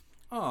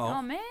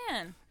 Oh,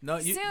 man. No,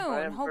 I Soon, am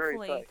very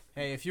hopefully. psyched.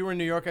 Hey, if you were in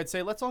New York, I'd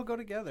say let's all go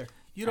together.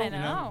 you don't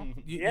I know.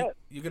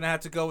 You're gonna have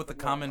to go with the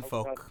common I'm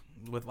folk,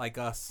 with like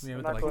us. Yeah, I'm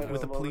with not like going to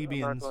with a the movie-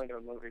 plebeians. I'm not going to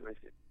a movie with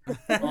you.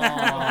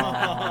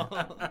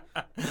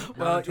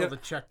 Well, until yeah, the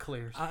check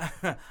clears.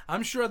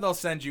 I'm sure they'll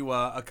send you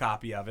a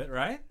copy of it,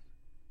 right?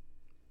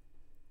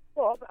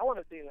 Well, I want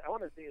to see it. I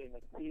want to see it in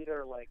the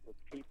theater, like with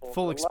people.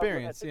 Full I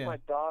experience, took yeah. my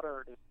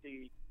daughter to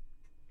see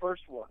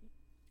first one,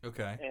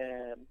 Okay.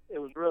 and it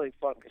was really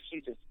fun because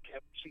she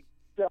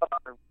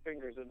stuck her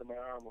fingers into my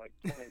arm like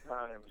 20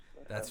 times.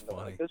 That's And,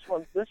 funny. This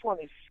one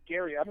is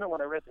scary. I know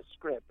when I read the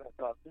script, I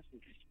thought this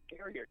is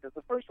scarier because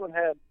the first one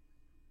had,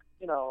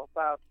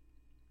 about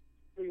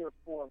 3 or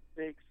 4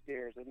 big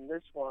scares, and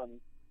this one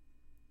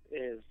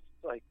is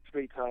like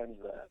 3 times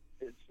that.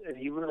 And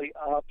he really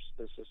ups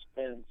the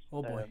suspense.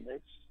 Oh, boy. And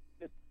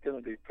it's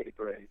going to be pretty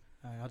great.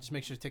 All right, I'll just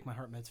make sure to take my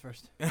heart meds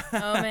first.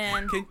 Oh,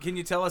 man. Can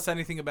you tell us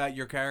anything about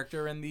your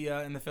character in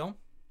the film?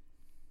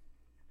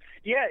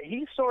 Yeah,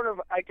 he's sort of.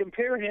 I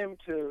compare him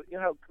to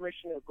how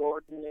Commissioner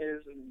Gordon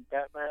is in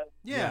Batman.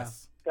 Yeah.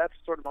 Yes. That's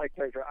sort of my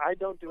character. I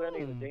don't do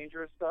any of the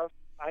dangerous stuff.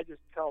 I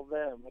just tell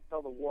them. I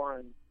tell the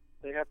Warren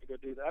they have to go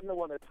do that. I'm the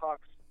one that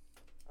talks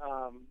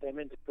them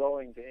into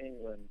going to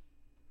England.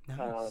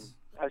 Nice.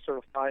 I sort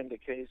of find the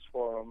case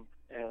for them,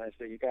 and I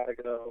say you got to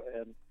go.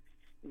 And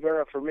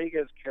Vera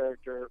Farmiga's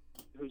character,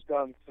 who's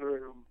gone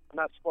through. I'm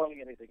not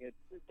spoiling anything.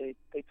 They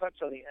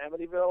touch on the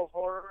Amityville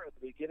horror at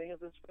the beginning of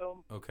this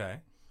film.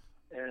 Okay.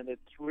 And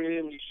it's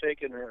really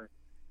shaken her,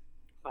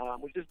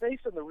 which is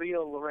based on the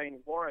real Lorraine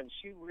Warren.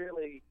 She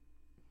really,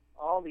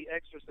 all the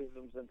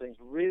exorcisms and things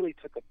really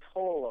took a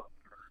toll on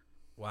her.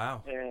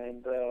 Wow.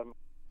 And so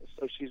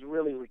she's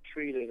really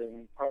retreated,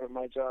 and part of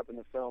my job in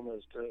the film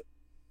is to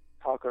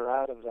talk her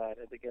out of that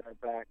and to get her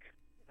back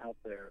out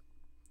there.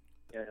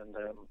 And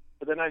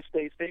but then I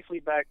stay safely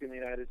back in the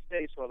United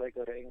States while they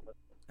go to England.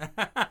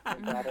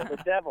 And that is the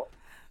devil.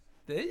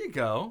 There you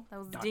go.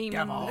 Those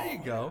demons. There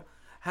you go.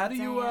 How do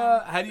you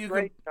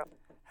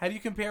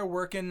compare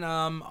working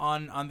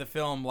on the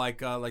film like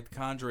The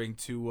Conjuring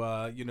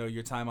to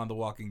your time on The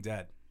Walking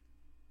Dead?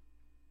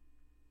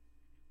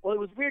 Well, it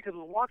was weird because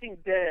with Walking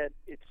Dead,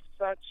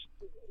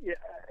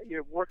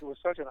 you're working with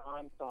such an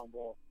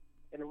ensemble,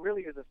 and it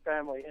really is a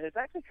family. And it's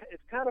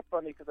kind of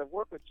funny because I've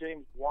worked with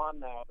James Wan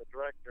now, the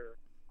director.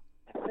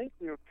 I think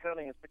we were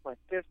counting it's like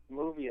my 5th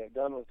movie I've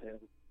done with him,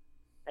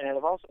 and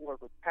I've also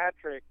worked with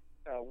Patrick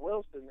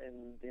Wilson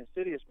in the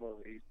Insidious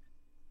movies.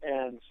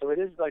 And so it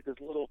is like this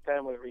little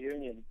family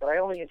reunion, but I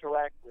only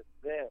interact with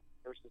them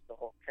versus the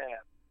whole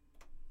cast.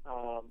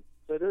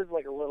 So it is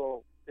like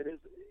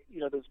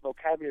this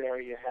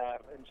vocabulary you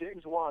have. And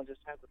James Wan just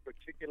has a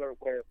particular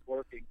way of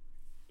working.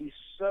 He's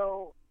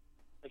so,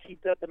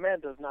 the man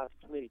does not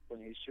sleep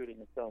when he's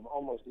shooting a film,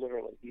 almost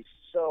literally. He's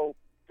so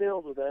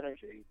filled with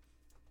energy.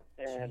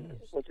 And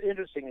what's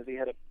interesting is he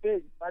had a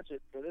big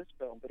budget for this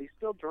film, but he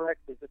still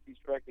directs as if he's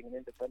directing an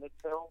independent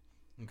film.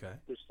 Okay.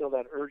 There's still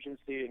that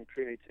urgency and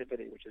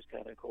creativity, which is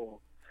kind of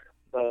cool.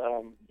 But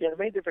the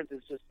main difference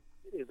is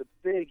a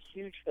big,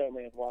 huge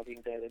family in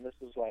Walking Dead, and this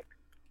is like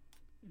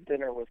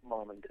dinner with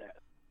mom and dad.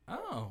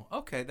 Oh,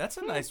 okay. That's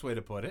a nice way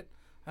to put it.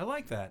 I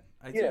like that.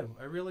 I do.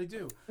 I really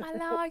do. I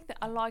like that.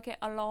 I like it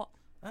a lot.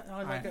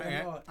 I like it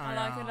a lot. I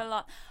like it a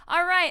lot.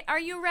 All right. Are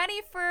you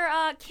ready for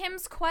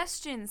Kim's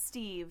question,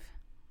 Steve?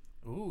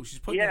 Ooh, she's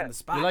putting you on the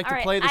spot. We like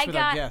to play this with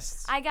our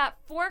guests. I got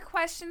 4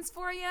 questions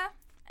for you,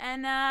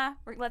 and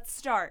let's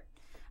start.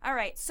 All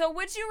right. So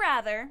would you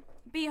rather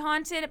be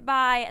haunted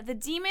by the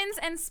demons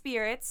and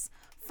spirits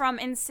from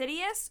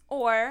Insidious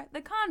or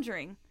The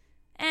Conjuring?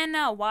 And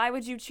why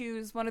would you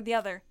choose one or the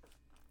other?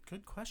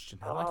 Good question.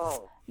 I like this.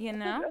 You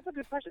know? That's a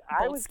good question. Both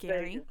I would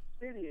scary.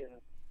 say Insidious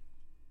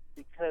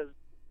because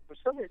for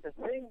some reason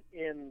the thing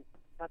in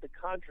not The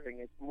Conjuring,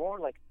 it's more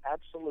like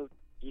absolute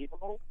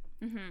evil,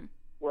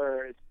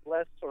 where it's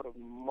less sort of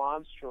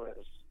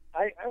monstrous.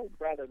 I would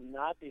rather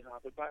not be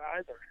haunted by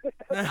either.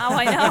 Oh,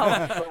 I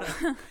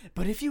know.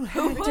 But if you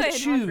had to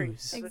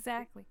choose.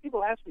 Exactly.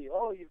 People ask me,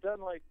 oh, you've done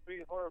like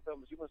 3 horror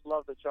films, you must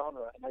love the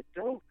genre. And I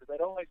don't, because I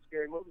don't like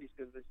scary movies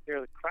because they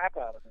scare the crap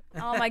out of me.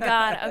 Oh, my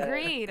God.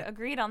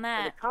 Agreed on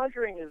that. The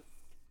Conjuring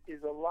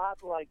is a lot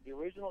like the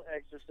original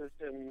Exorcist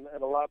and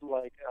a lot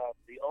like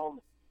The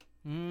Omen.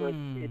 But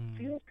it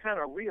feels kind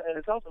of real. And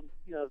it's also,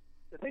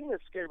 the thing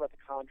that's scary about The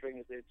Conjuring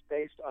is that it's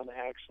based on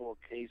actual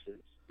cases.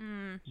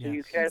 So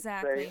you can't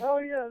say, oh,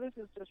 yeah, this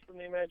is just from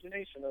the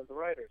imagination of the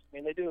writers. I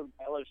mean, they do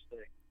embellish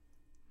things.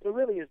 But it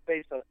really is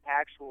based on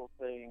actual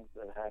things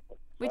that happen.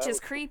 Which is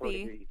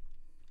creepy,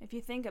 if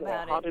you think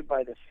about it. Haunted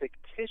by the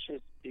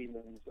fictitious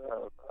demons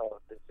of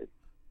the city.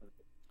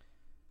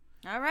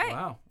 All right.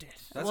 Wow.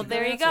 Well,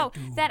 there you go.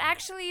 That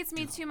actually leads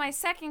me to my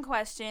second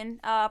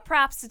question.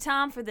 Props to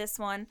Tom for this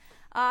one.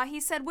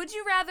 He said, would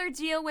you rather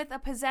deal with a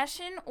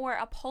possession or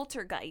a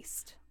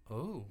poltergeist?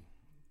 Oh,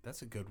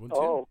 that's a good one, too.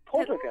 Oh,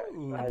 poltergeist.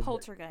 A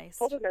poltergeist.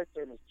 Poltergeist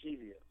are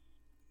mischievous.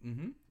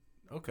 Mm-hmm.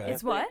 Okay.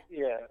 It's what?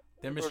 Yeah.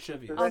 They're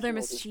mischievous. Oh, they're Possession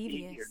will just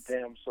eat mischievous.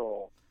 your damn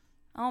soul.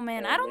 Oh,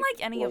 man, I don't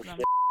like any of them.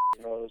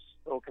 Oh,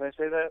 can I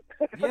say that?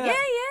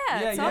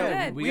 Yeah, it's all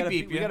good. We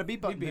got a beep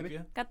button, baby.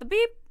 Got the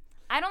beep.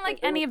 I don't like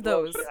any of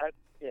those.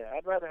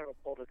 I'd rather have a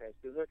poltergeist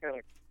because they're kind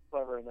of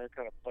clever and they're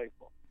kind of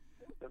playful.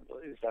 At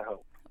least I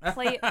hope.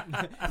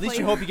 At least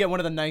you hope you get one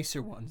of the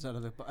nicer ones out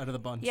of the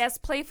bunch. Yes,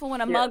 playful when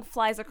a mug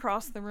flies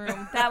across the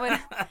room. That would.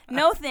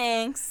 No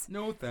thanks.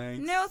 No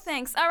thanks. No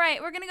thanks. All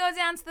right, we're gonna go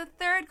down to the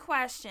third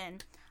question.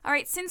 All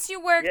right, since you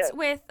worked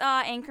with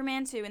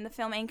Anchorman 2 in the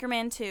film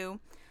Anchorman 2,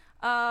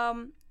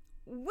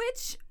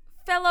 which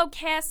fellow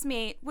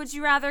castmate would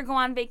you rather go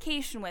on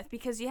vacation with?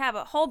 Because you have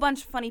a whole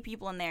bunch of funny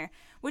people in there.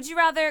 Would you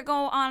rather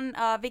go on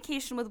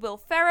vacation with Will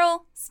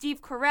Ferrell,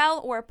 Steve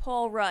Carell, or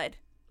Paul Rudd?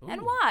 Ooh.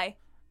 And why?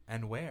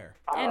 And where?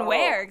 And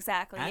where,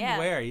 exactly, and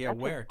where, yeah,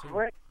 where,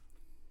 too.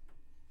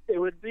 It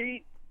would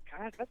be,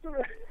 God, that's a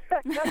hard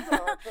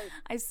place.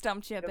 I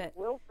stumped you a bit.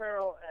 Will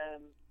Ferrell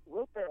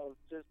is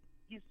just,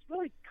 he's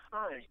really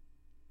kind.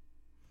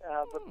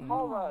 But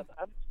Paul Rudd,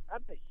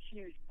 I'm a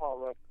huge Paul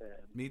Rudd fan.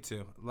 Me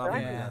too. Love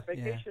him.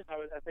 Vacation,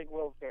 I think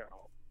Will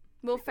Ferrell.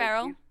 Will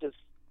Ferrell? He just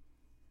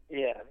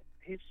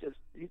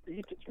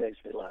makes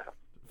me laugh.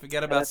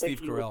 Forget about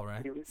Steve Carell,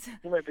 right?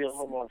 He might be a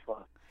little more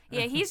fun.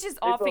 Yeah, he's just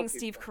offing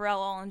Steve Carell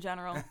all in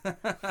general.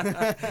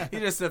 He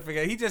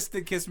just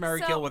did Kiss,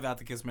 Marry, Kill without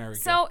the Kiss, Marry,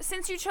 Kill. So,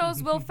 since you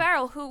chose Will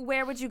Ferrell,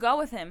 where would you go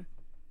with him?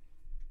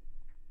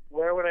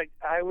 Where would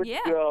I would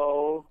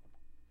go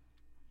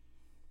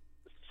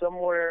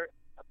somewhere.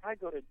 I'd probably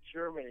go to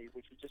Germany,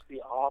 which would just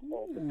be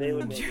awful. But they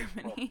would make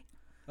Germany.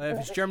 If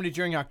it's Germany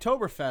during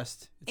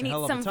Oktoberfest, it's a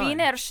hell of a time. And eat some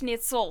Wiener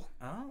Schnitzel.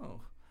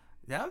 Oh.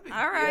 That would be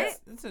all right.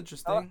 That's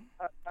interesting.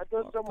 I'd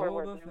go somewhere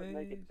where they would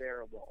make it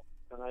bearable.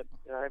 And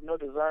I have no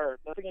desire,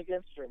 nothing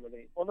against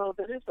Germany. Well, no,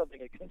 there is something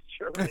against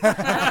Germany.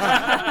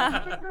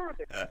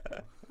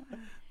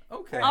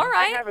 Okay. All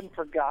right. I haven't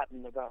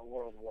forgotten about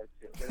World War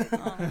II.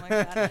 Oh, my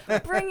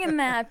God. Bringing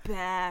that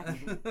back.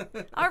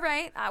 All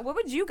right. What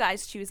would you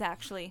guys choose,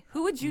 actually?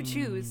 Who would you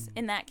choose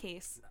in that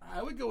case?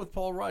 I would go with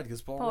Paul Rudd,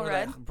 because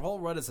Paul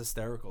Rudd is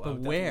hysterical. But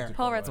where?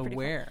 Paul Rudd's pretty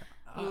where?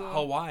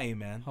 Hawaii,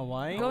 man.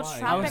 Hawaii? Go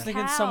Hawaii. I was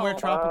thinking somewhere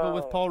tropical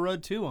with Paul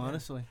Rudd, too,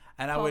 honestly.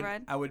 And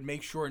I would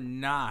make sure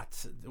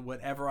not,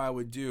 whatever I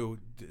would do,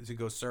 to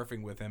go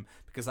surfing with him,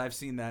 because I've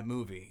seen that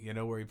movie,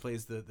 where he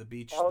plays the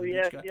beach. Oh, the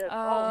yes, beach guy. yes.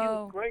 Oh, he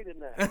was great in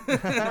that.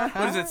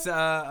 What is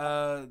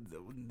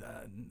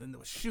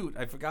it? Shoot,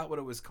 I forgot what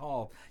it was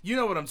called. You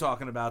know what I'm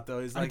talking about, though.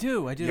 He's like, I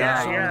do. I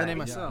Yeah, don't remember the name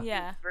myself.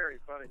 Yeah. Very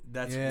funny.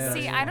 That's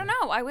See, I don't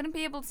know. I wouldn't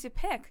be able to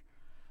pick.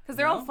 Because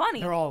they're all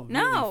funny. They're all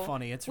really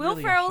funny. It's Will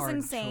really Ferrell's a hard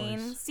insane.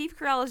 choice. Steve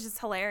Carell is just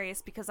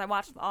hilarious because I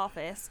watched The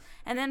Office.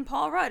 And then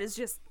Paul Rudd is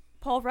just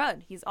Paul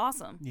Rudd. He's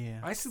awesome. Yeah.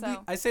 I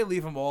say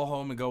leave them all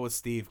home and go with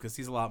Steve, because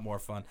he's a lot more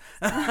fun.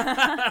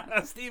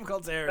 Steve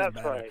Coulter is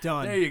better. Right.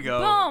 Done. There you go.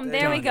 Boom.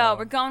 There we go.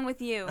 We're going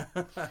with you.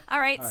 All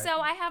right.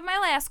 So I have my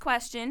last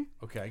question.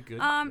 Okay,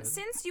 good.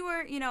 Since you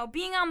were,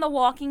 being on The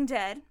Walking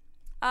Dead,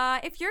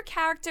 if your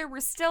character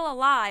were still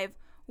alive,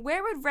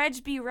 where would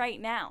Reg be right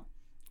now?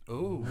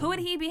 Ooh. Who would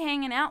he be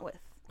hanging out with?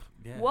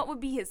 Yeah. What would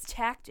be his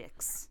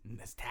tactics? In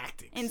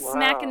Wow.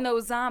 smacking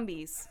those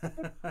zombies.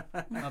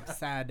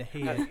 Upside the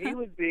head. He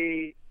would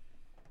be,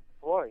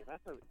 well,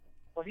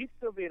 he'd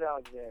still be at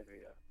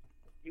Alexandria.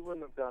 He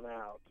wouldn't have gone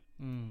out.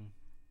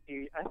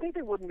 I think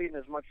they wouldn't be in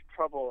as much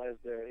trouble as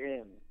they're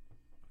in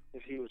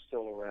if he was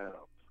still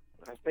around.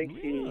 I think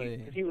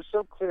he was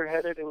so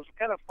clear-headed. It was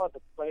kind of fun to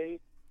play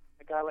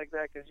a guy like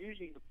that, because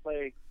usually you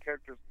play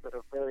characters that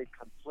are very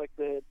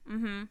conflicted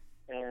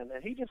and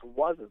he just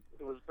wasn't.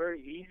 It was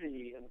very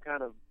easy and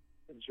kind of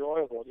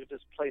enjoyable to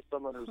just play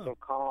someone who's so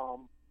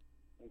calm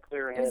and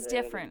clear-headed. It was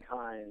different.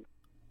 And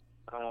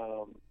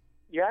kind.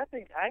 Yeah, I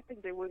think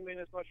they wouldn't be in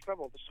as much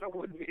trouble. The show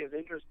wouldn't be as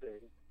interesting.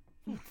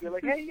 You're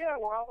like, hey, yeah,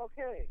 we're all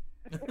okay.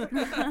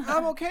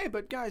 I'm okay,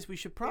 but guys, we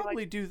should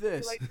probably do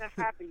this. Like the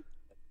happy.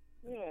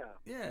 Yeah.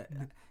 Yeah.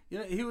 You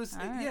know, he was,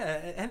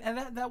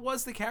 and that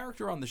was the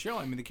character on the show.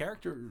 I mean, the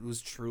character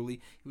was truly,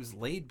 he was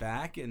laid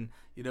back, and,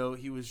 you know,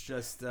 he was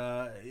just,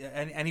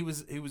 and he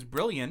was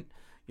brilliant.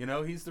 You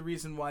know, he's the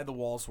reason why the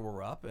walls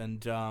were up,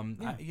 and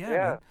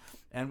man.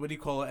 And what do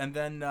you call it? And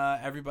then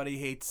everybody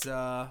hates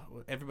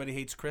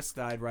Chris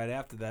died right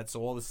after that,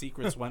 so all the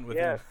secrets went with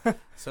him.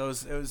 So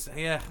it was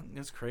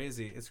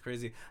crazy. It's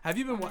crazy. Have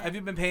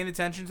you been paying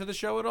attention to the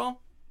show at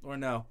all, or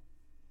no?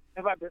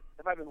 Have I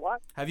been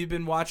what? Have you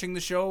been watching the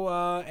show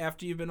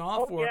after you've been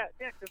off? Oh, yeah.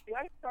 Because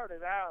I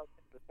started out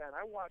as a fan.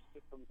 I watched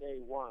it from day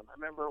one. I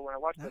remember when I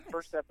watched the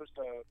first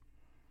episode,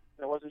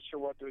 and I wasn't sure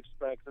what to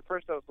expect. The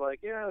first I was like,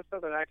 the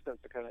southern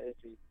accents are kind of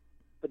iffy.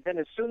 But then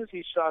as soon as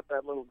he shot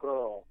that little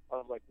girl, I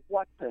was like,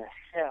 what the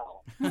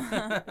hell?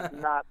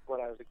 Not what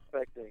I was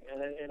expecting.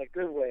 And in a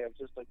good way, of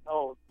just like,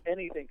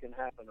 anything can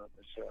happen on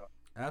this show.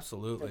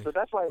 Absolutely. And so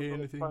that's why it was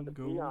really fun to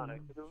be on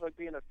it. Because it was like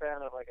being a fan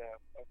of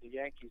of the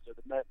Yankees or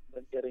the Mets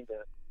and getting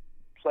to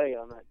play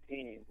on that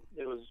team.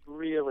 It was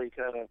really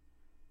kind of,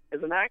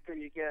 as an actor,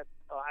 you get,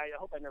 I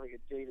hope I never get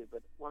jaded,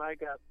 but when I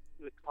got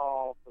the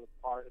call for the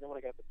part, and then when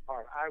I got the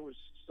part, I was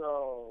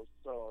so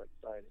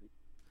excited.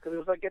 Because it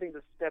was like getting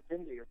to step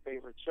into your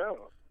favorite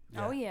show.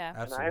 Yeah, oh, yeah.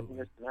 And I hadn't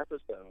missed an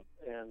episode.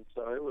 And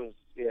so it was,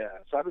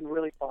 So I've been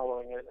really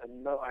following it,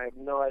 and I have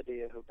no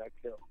idea who got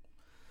killed.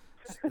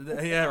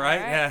 Yeah, right?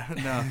 Yeah,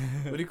 no.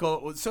 What do you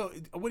call it? So,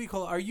 what do you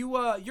call it? Are you,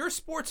 you're a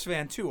sports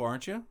fan too,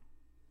 aren't you?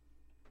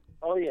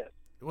 Oh, yes.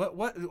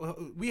 What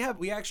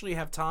we actually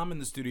have Tom in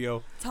the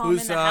studio, Tom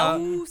in the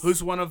house.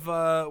 Who's one of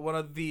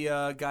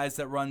the guys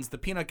that runs the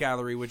Peanut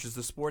Gallery, which is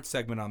the sports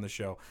segment on the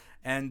show.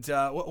 And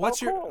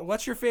what's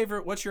your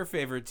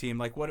favorite team?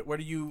 Like, what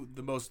are you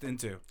the most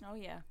into? Oh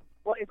yeah.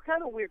 Well, it's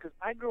kind of weird because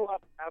I grew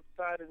up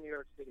outside of New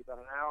York City, about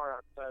an hour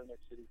outside of New York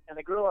City, and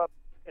I grew up.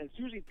 And it's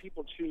usually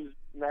people choose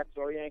Mets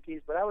or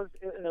Yankees, but it was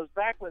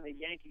back when the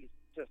Yankees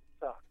just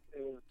sucked.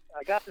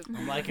 I got this.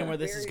 I'm liking where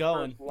this is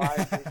going.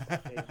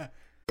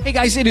 Hey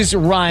guys, it is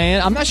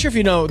Ryan. I'm not sure if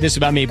you know this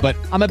about me, but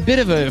I'm a bit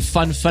of a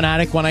fun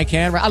fanatic when I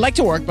can. I like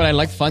to work, but I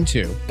like fun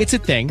too. It's a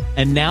thing.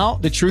 And now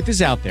the truth is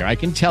out there. I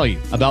can tell you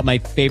about my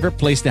favorite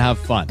place to have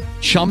fun.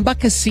 Chumba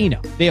Casino.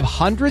 They have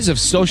hundreds of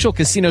social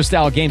casino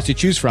style games to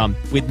choose from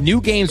with new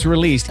games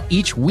released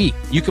each week.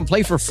 You can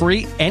play for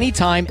free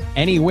anytime,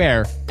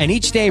 anywhere. And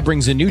each day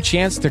brings a new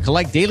chance to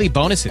collect daily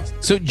bonuses.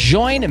 So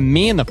join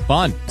me in the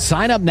fun.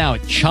 Sign up now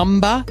at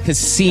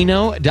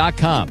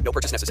ChumbaCasino.com. No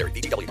purchase necessary.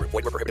 VGW. Void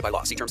where prohibited by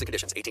law. See terms and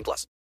conditions.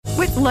 18+.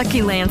 With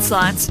Lucky Land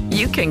Slots,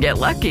 you can get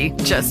lucky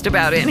just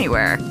about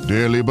anywhere.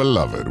 Dearly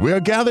beloved, we are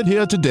gathered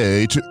here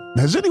today to...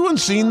 Has anyone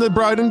seen the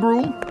bride and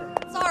groom?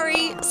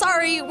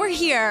 Sorry, we're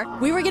here.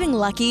 We were getting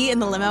lucky in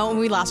the limo and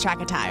we lost track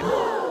of time.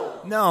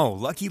 No,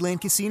 Lucky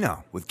Land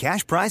Casino, with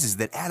cash prizes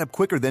that add up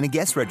quicker than a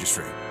guest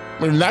registry.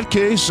 In that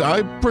case,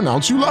 I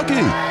pronounce you lucky.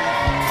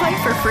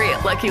 Play for free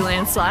at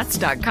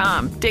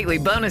LuckyLandSlots.com. Daily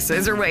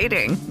bonuses are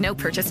waiting. No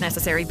purchase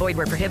necessary. Void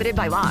where prohibited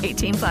by law.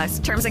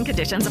 18+. Terms and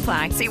conditions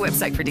apply. See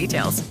website for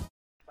details.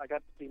 I got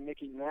to see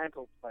Mickey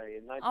Mantle play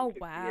in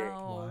 1968. Oh,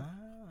 wow.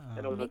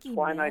 And it was Mickey a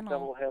Twilight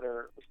Mantle.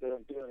 doubleheader, which they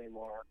don't do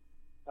anymore,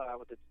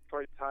 with the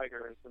Detroit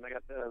Tigers. And I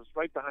was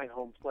right behind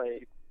home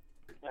plate.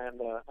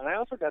 And I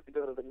also got to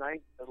go to the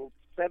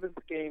seventh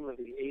game of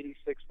the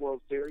 '86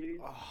 World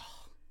Series.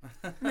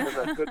 Because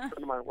a good friend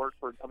of mine worked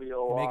for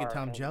WOR. Making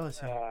Tom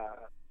jealous.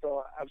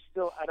 So I'm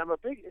still, and I'm a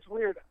big. It's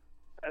weird,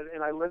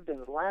 and I lived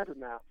in Atlanta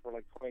now for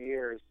like 20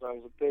 years. So I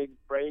was a big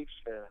Braves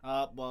fan.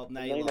 Well,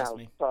 now you lost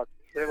me. Suck.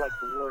 They're like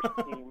the worst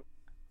team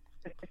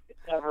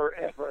ever.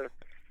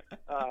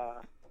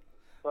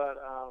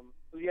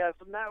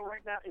 So now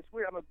right now it's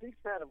weird. I'm a big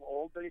fan of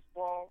old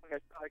baseball.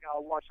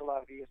 I'll watch a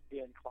lot of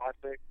ESPN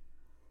Classic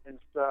and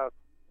stuff.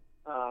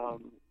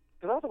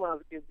 Because also when I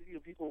was a kid,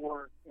 people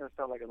weren't,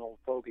 sound like an old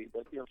fogey,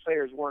 but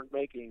players weren't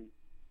making,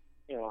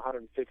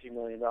 $150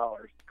 million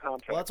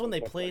contracts. Well, that's when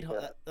they played.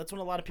 That's when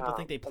a lot of people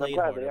think they played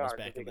hard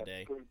back in the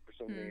day. For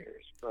so many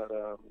years, but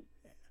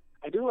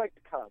I do like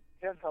the Cubs.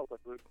 Can't help but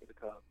root for the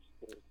Cubs.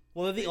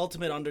 Well, they're the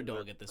ultimate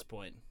underdog at this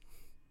point.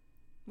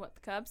 What,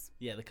 the Cubs?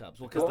 Yeah, the Cubs.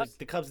 Well, because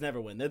the Cubs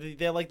never win.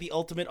 They're like the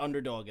ultimate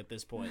underdog at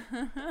this point.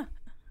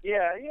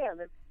 Yeah,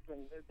 and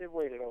they've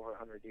waited over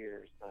 100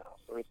 years now,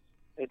 so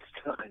it's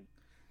time.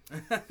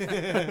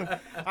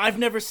 I've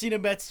never seen a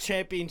Mets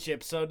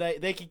championship, so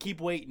they can keep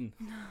waiting.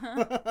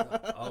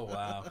 Oh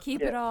wow!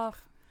 Keep it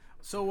off.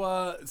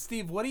 So,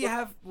 Steve, what do you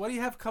have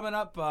coming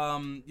up?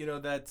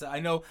 That I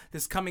know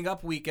this coming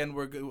up weekend.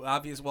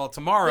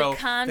 Tomorrow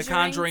The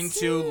Conjuring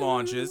 2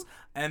 launches,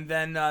 and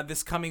then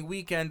this coming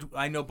weekend,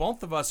 I know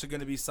both of us are going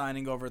to be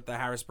signing over at the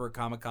Harrisburg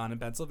Comic Con in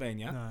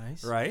Pennsylvania.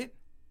 Nice, right?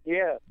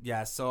 Yeah.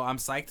 Yeah, so I'm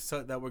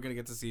psyched that we're going to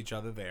get to see each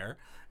other there.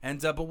 And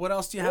but what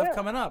else do you have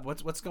coming up?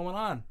 What's going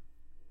on?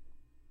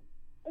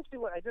 Let's see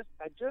what I just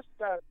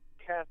got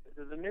cast.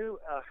 There's a new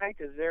Hank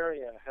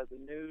Azaria has a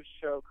new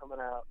show coming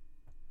out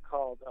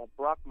called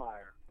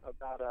Brockmire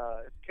about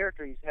a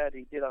character he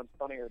did on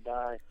Funny or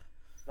Die.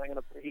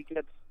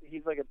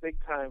 He's like a big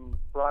time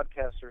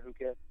broadcaster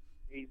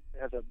he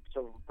has a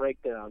sort of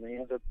breakdown. He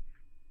ends up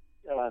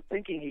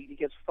thinking he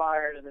gets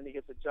fired, and then he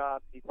gets a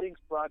job. He thinks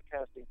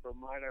broadcasting for a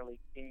minor league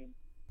team,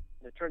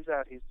 and it turns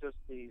out he's just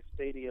the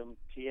stadium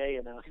PA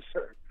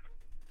announcer.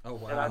 Oh,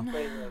 wow. And I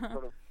play the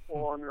sort of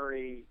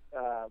ornery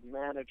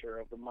manager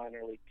of the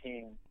minor league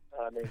team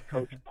named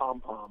Coach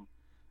Pom Pom,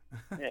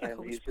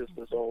 and he's just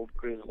this old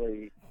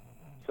grizzly.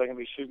 So I'm going to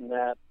be shooting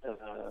that in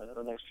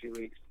the next few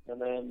weeks.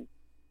 And then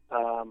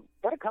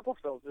got a couple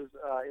films.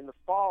 In the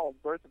fall,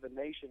 Birth of a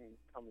Nation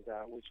comes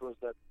out, which was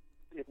that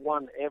it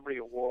won every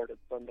award at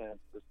Sundance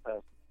this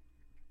past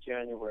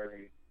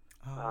January.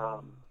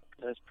 And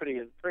it's pretty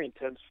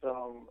intense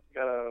film.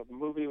 Got a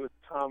movie with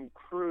Tom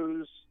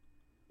Cruise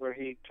where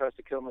he tries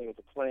to kill me with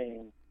a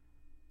plane.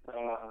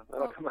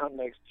 That'll come out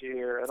next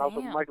year. And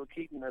also Michael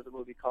Keaton has a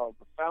movie called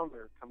The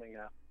Founder coming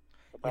out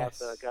about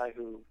the guy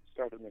who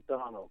started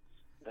McDonald's.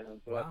 And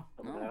so that's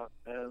coming out.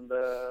 And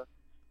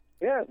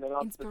and then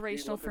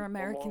inspirational for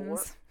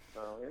Americans.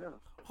 So yeah.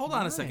 Hold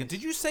on a second.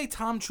 Did you say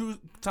Tom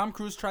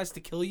Cruise tries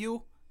to kill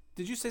you?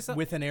 Did you say something?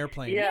 With an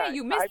airplane. Yeah,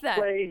 you missed that.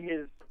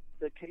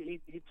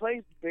 He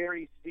plays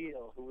Barry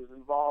Steele, who was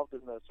involved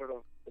in the sort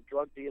of the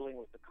drug dealing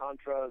with the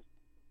Contras,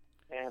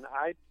 and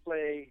I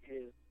play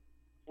his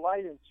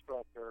flight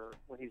instructor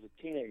when he's a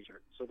teenager.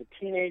 So the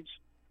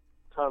teenage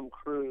Tom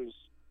Cruise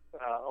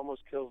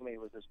almost kills me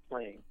with his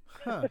plane.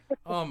 Huh.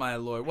 Oh my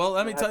Lord! Well,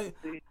 let me tell you.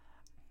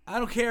 I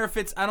don't care if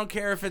it's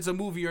a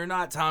movie or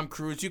not, Tom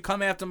Cruise. You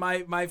come after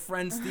my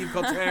friend Steve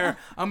Coulter,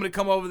 I'm gonna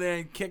come over there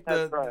and kick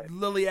the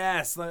lily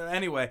ass.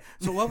 Anyway,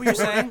 so what were you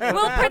saying?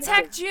 We'll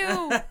protect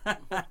you.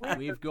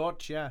 We've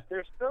got you.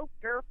 They're so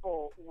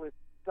careful with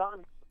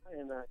stunts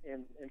in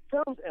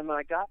films. And when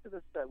I got to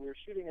the set, we were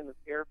shooting in this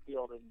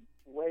airfield in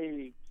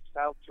way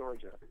South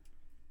Georgia,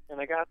 and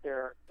I got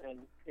there,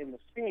 and in the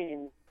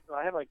scene,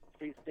 I had like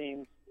 3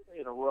 scenes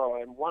in a row,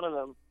 and one of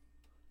them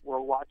we're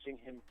watching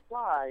him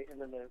fly,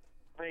 and then the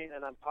plane,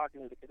 and I'm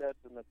talking to the cadets,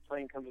 and the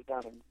plane comes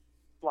down and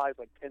flies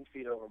like 10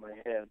 feet over my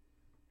head.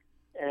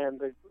 And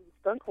the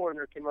stunt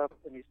coordinator came up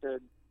and he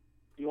said,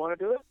 "Do you want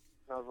to do it?"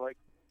 And I was like,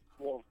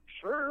 "Well,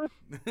 sure."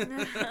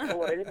 So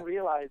what I didn't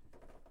realize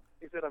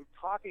is that I'm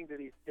talking to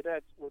these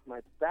cadets with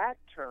my back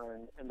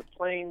turned, and the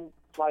plane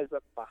flies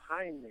up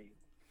behind me.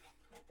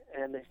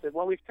 And they said,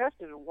 "Well, we've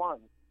tested it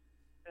once."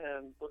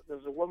 And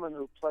there's a woman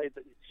who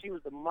she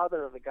was the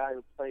mother of the guy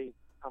who played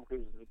Tom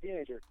Cruise as a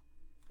teenager.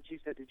 She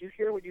said, "Did you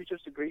hear what you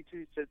just agreed to?"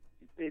 He said,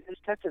 "They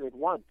just tested it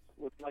once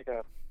with like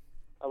a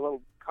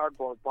little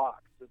cardboard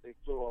box that they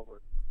flew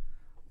over."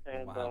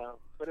 And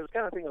but it was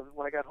kind of thing of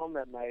when I got home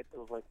that night, it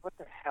was like, what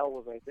the hell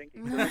was I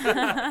thinking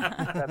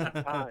at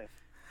the time?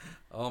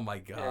 Oh my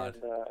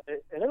God!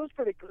 And it was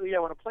pretty cool. Yeah,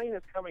 when a plane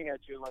is coming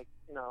at you like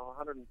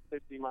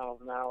 150 miles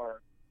an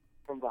hour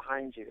from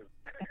behind you.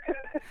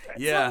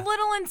 Yeah, it's a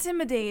little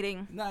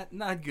intimidating.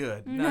 Not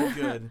good. Not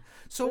good.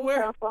 So it was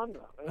kind of fun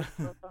though. It was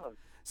kind of fun.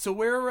 So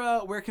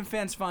where can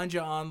fans find you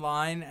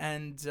online?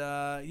 And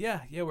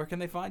where can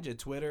they find you?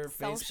 Twitter,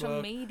 Facebook, social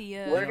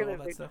media. We're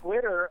gonna say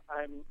Twitter.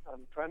 I'm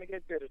trying to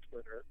get good at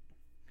Twitter,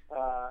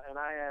 and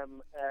I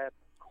am at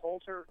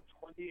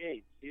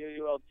Coulter28,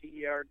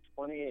 Coulter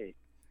 28.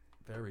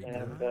 Very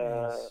and,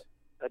 nice.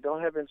 I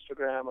don't have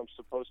Instagram. I'm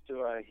supposed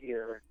to. I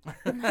hear.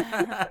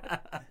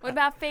 What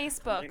about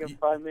Facebook? You can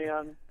find me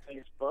on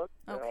Facebook.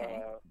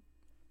 Okay.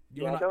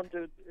 I don't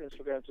do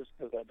Instagram just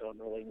because I don't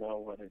really know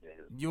what it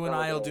is. You and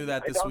I will do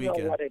that this weekend. I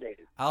don't know what it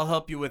is. I'll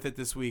help you with it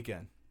this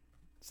weekend.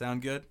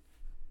 Sound good?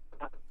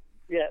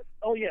 Yeah.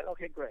 Oh, yeah.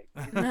 Okay, great.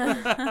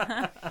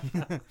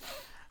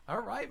 All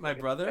right, my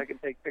brother. I can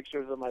take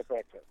pictures of my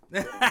breakfast.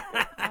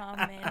 Oh,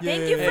 man.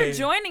 Thank you for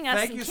joining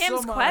us in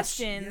Kim's so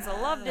questions. Yes.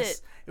 I loved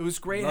it. It was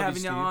great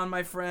having you on,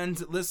 my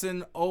friend.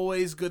 Listen,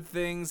 always good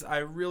things. I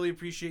really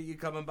appreciate you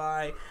coming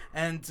by.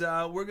 And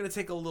we're going to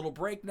take a little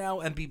break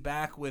now and be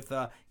back with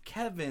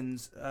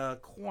Kevin's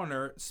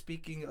Corner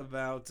speaking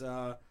about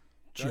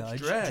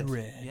Judge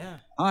Dredd. Yeah.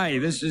 Hi,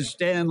 this is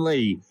Stan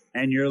Lee,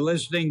 and you're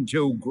listening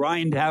to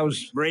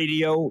Grindhouse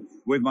Radio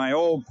with my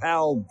old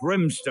pal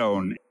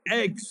Brimstone.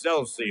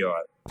 Excelsior.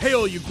 Hey,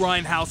 all you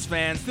Grindhouse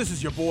fans, this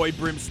is your boy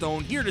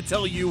Brimstone here to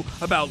tell you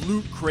about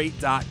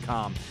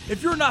LootCrate.com.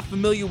 If you're not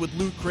familiar with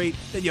Loot Crate,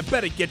 then you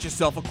better get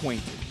yourself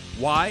acquainted.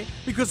 Why?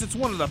 Because it's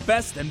one of the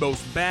best and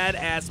most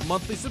badass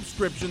monthly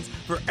subscriptions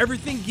for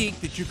everything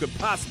geek that you could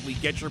possibly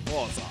get your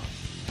paws on.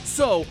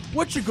 So,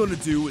 what you're gonna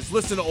do is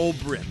listen to old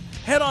Brim.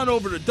 Head on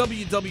over to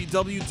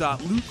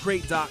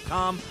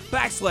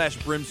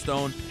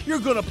www.lootcrate.com/Brimstone. You're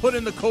gonna put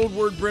in the code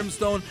word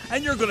Brimstone,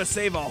 and you're gonna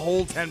save a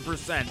whole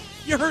 10%.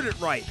 You heard it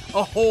right,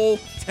 a whole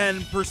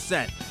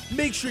 10%.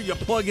 Make sure you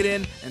plug it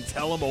in and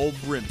tell them old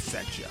Brim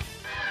sent you.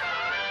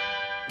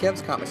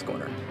 Kev's Comics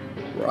Corner.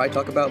 where I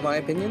talk about my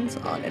opinions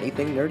on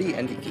anything nerdy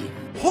and geeky.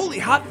 Holy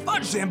hot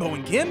fudge, Zambo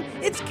and Kim!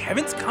 It's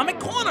Kevin's Comic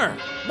Corner!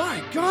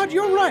 My God,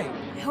 you're right!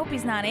 I hope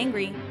he's not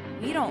angry.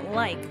 We don't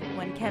like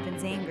when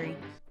Kevin's angry.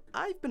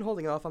 I've been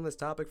holding off on this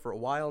topic for a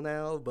while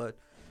now, but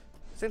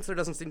since there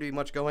doesn't seem to be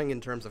much going in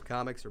terms of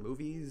comics or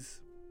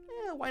movies,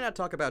 why not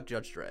talk about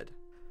Judge Dredd?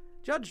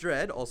 Judge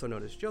Dredd, also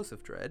known as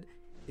Joseph Dredd,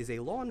 is a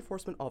law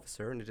enforcement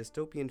officer in a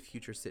dystopian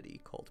future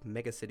city called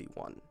Mega City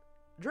 1.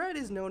 Dredd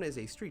is known as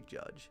a street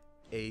judge,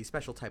 a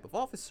special type of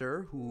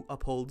officer who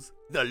upholds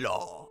the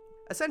law.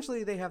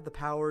 Essentially, they have the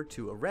power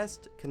to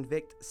arrest,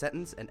 convict,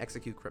 sentence, and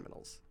execute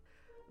criminals.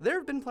 There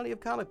have been plenty of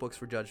comic books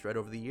for Judge Dredd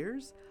over the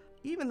years.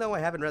 Even though I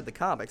haven't read the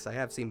comics, I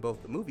have seen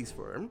both the movies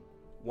for him.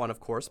 One, of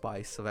course,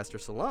 by Sylvester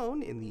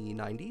Stallone in the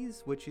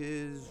 90s, which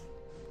is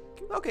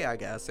okay, I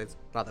guess. It's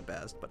not the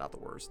best, but not the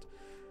worst.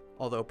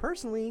 Although,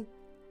 personally,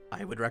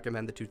 I would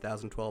recommend the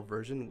 2012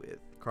 version with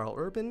Carl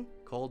Urban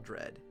called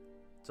Dredd.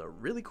 It's a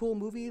really cool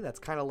movie that's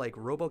kind of like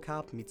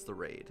RoboCop meets The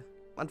Raid.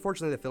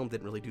 Unfortunately, the film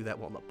didn't really do that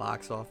well in the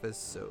box office,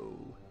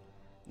 so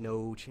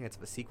no chance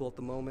of a sequel at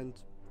the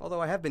moment.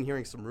 Although I have been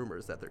hearing some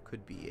rumors that there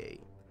could be a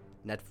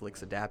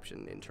Netflix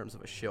adaptation in terms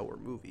of a show or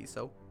movie,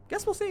 so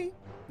guess we'll see.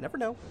 Never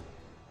know.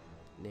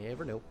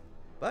 Never know.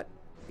 But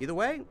either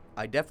way,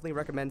 I definitely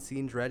recommend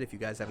seeing Dredd if you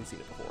guys haven't seen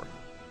it before.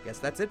 Guess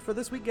that's it for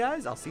this week,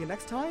 guys. I'll see you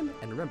next time,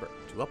 and remember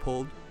to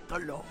uphold the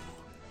law.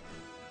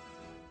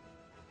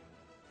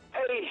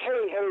 Hey,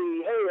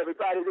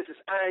 everybody, this is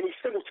IronE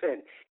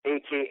Singleton,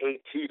 a.k.a.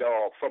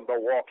 T-Dog from The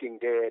Walking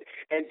Dead,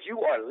 and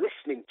you are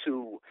listening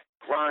to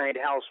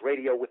Grindhouse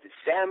Radio with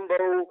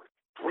Zambo,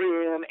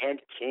 Brim, and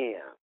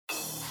Kim.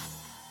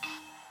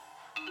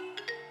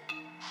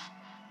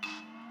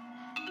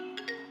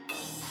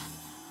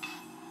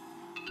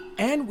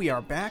 And we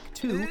are back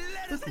to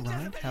the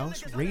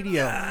Grindhouse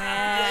Radio.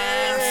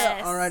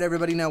 Yes. All right,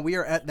 everybody. Now we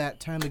are at that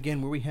time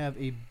again where we have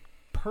a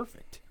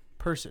perfect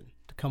person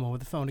to come over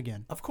the phone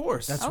again. Of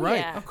course. That's Oh, right.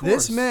 yeah. Of course.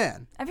 This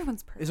man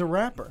Everyone's perfect. is a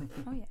rapper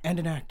Oh, yeah. and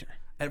an actor.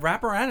 A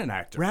rapper and an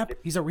actor.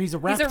 He's a raptor. He's a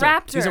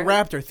raptor. He's a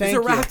raptor. Thank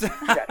you. He's a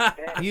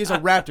raptor. He is a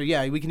raptor.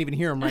 Yeah, we can even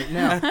hear him right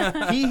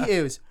now. He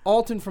is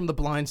Alton from The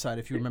Blind Side,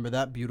 if you remember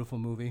that beautiful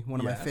movie, one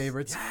of my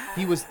favorites.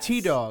 He was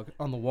T-Dog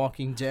on The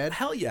Walking Dead.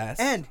 Hell yes.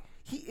 And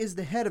he is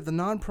the head of the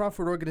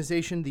nonprofit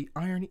organization, the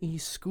IronE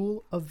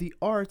School of the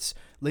Arts.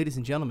 Ladies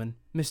and gentlemen,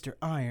 Mr.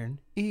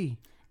 IronE.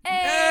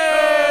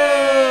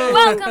 Hey!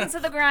 Welcome to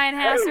the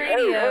Grindhouse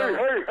Radio.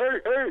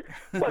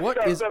 Hey. What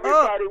What's is up,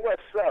 up? everybody?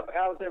 What's up?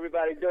 How's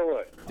everybody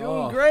doing?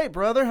 Doing great,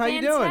 brother. How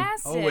you doing?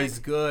 Fantastic. Always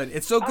good.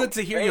 It's so good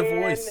to hear your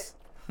voice.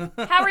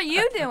 How are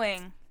you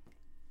doing?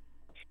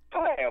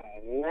 I am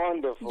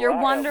wonderful. You're I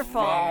am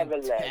wonderful.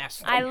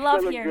 marvelous. I I'm love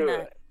feeling hearing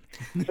good.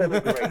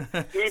 Feeling great.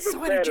 Even So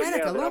better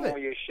energetic. now I that love I'm it.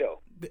 on your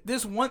show.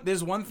 There's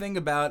one thing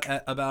about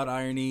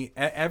IronE.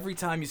 Every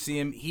time you see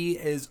him, he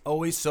is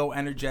always so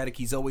energetic.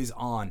 He's always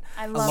on.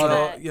 I love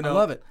that. You know, I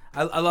love it.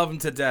 I love him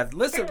to death.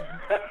 Listen,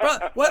 bro,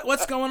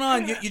 what's going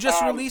on? You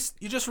just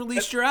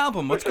released your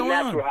album. What's It's a going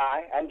on? natural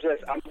high. I'm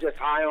just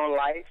high on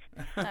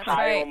life, That's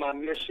high right. on my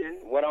mission,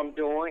 what I'm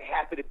doing.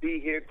 Happy to be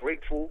here.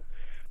 Grateful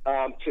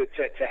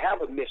to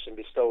have a mission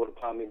bestowed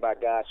upon me by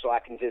God, so I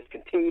can just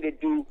continue to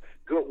do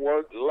good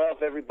work,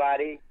 love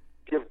everybody,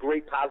 give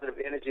great positive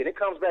energy, and it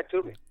comes back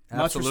to me.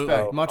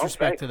 Absolutely. Much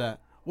respect to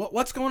that.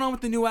 What's going on with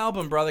the new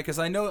album, brother? Because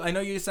I know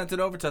you sent it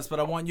over to us, but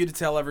I want you to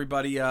tell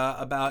everybody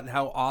about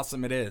how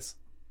awesome it is.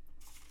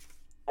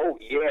 Oh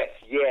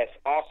yes,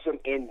 awesome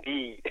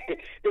indeed.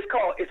 It's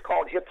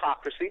called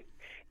Hypocrisy,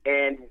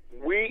 and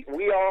we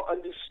all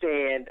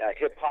understand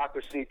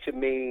hypocrisy to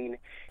mean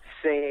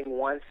saying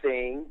one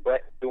thing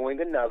but doing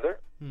another.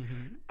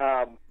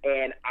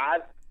 And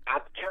I've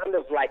kind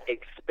of like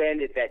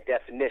expanded that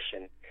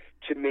definition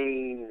to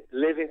mean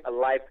living a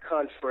life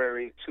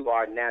contrary to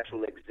our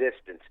natural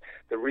existence.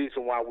 The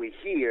reason why we're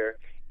here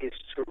is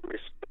to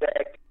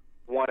respect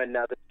one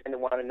another and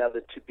one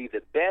another to be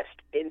the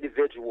best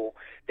individual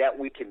that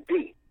we can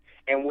be.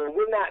 And when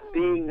we're not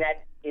being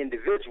that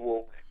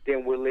individual,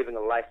 then we're living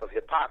a life of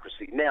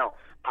hypocrisy. Now,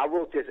 I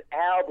wrote this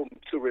album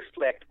to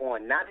reflect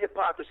on not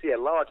hypocrisy at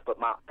large, but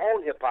my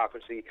own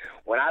hypocrisy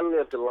when I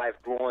lived a life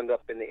growing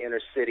up in the inner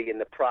city, in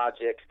the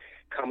projects,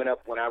 coming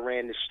up when I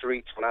ran the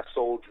streets, when I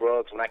sold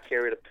drugs, when I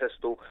carried a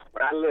pistol,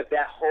 when I lived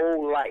that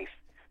whole life,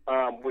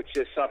 which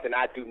is something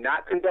I do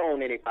not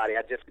condone anybody.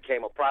 I just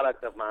became a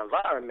product of my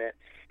environment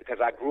because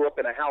I grew up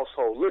in a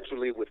household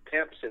literally with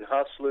pimps and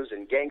hustlers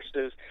and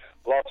gangsters.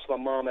 Lost my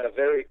mom at a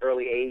very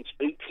early age,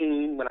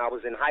 18, when I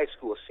was in high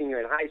school, a senior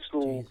in high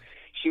school.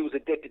 She was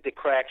addicted to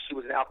crack. She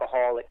was an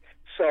alcoholic.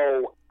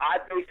 So I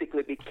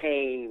basically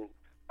became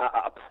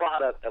a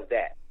product of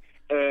that.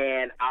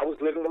 And I was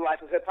living a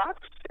life of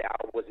hypocrisy.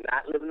 I was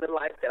not living the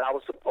life that I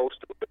was supposed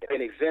to.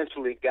 And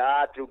eventually,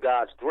 God, through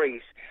God's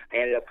grace, I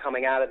ended up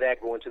coming out of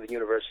that, going to the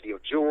University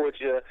of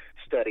Georgia,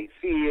 studied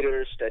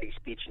theater, studied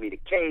speech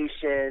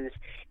communications.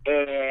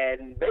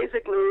 And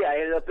basically, I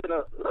ended up in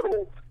a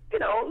little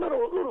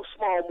little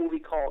small movie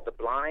called The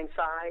Blind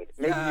Side.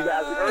 Maybe you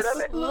guys have heard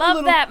of it.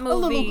 Love that A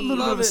movie.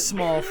 little bit of a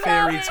small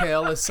fairy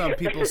tale, as some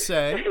people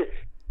say.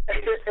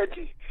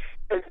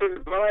 And The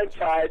Blind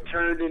Side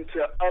turned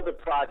into other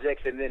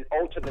projects, and then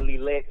ultimately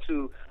led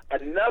to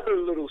another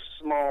little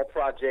small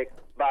project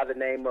by the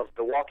name of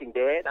The Walking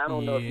Dead. I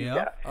don't know if you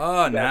guys,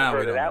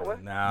 heard of that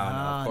one. No,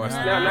 of course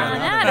not.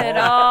 Not at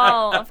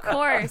all. Of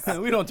course.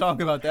 We don't talk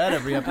about that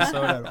every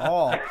episode at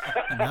all.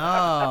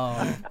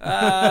 No.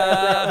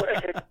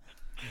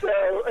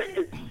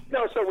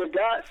 So when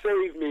God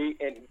saved me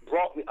and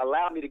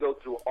allowed me to go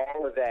through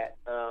all of that,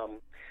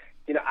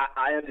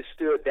 I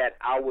understood that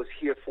I was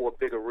here for a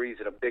bigger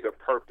reason, a bigger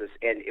purpose,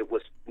 and it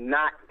was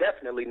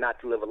definitely not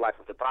to live a life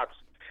of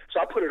hypocrisy. So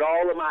I put it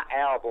all in my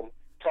album,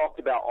 talked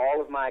about all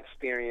of my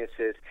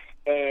experiences,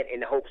 and in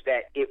the hopes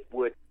that it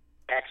would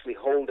actually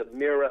hold a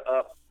mirror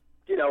up,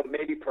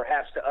 maybe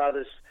perhaps to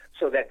others,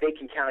 so that they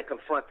can kind of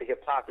confront the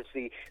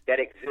hypocrisy that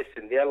exists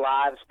in their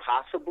lives,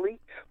 possibly.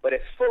 But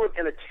it's full of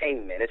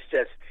entertainment. It's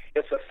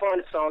a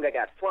fun song. I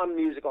got fun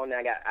music on there.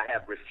 I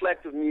have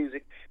reflective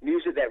music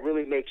that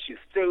really makes you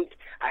think.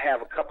 I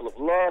have a couple of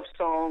love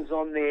songs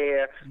on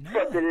there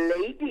for the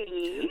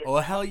ladies. Oh,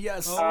 hell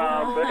yes.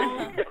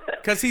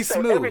 Because he's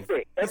so smooth.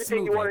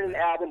 Everything you want in an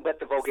album, but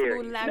the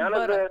vulgarities. Like None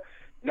of the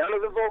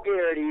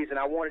vulgarities, and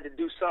I wanted to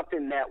do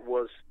something that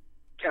was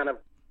kind of,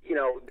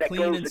 that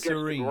Clean goes and against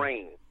serene. the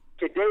grain.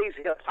 Today's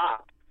hip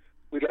hop,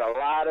 we get a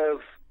lot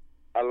of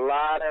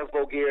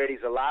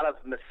vulgarities, a lot of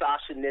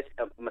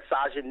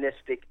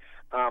misogynistic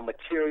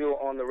material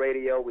on the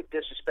radio. We're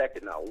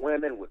disrespecting our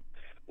women.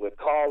 We're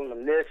calling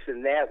them this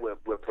and that.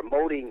 We're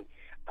promoting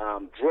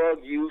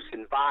drug use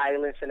and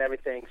violence and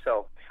everything.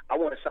 So I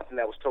wanted something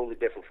that was totally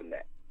different from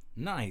that.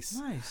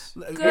 Nice.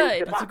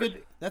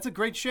 Good. That's a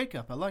great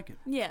shakeup. I like it.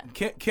 Yeah.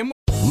 Kim.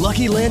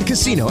 Lucky Land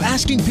Casino,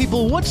 asking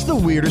people, what's the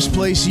weirdest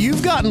place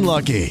you've gotten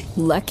lucky?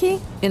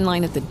 Lucky? In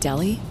line at the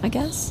deli, I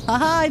guess?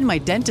 Aha, in my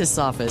dentist's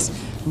office.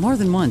 More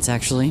than once,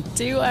 actually.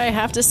 Do I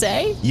have to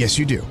say? Yes,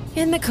 you do.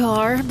 In the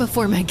car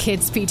before my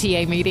kids'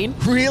 PTA meeting.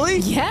 Really?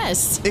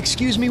 Yes.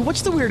 Excuse me,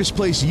 what's the weirdest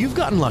place you've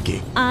gotten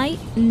lucky? I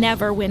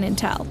never win and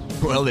tell.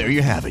 Well, there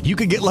you have it. You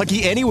can get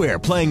lucky anywhere,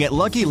 playing at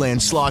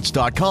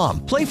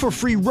LuckyLandSlots.com. Play for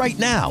free right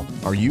now.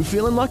 Are you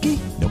feeling lucky?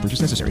 No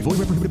purchase necessary. Void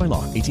where prohibited by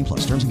law.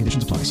 18+. Terms and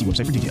conditions apply. See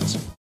website for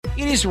details.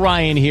 It is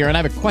Ryan here, and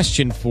I have a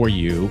question for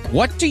you.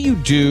 What do you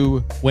do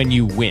when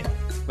you win?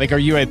 Like, are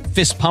you a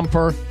fist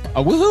pumper,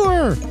 a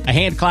woohooer, a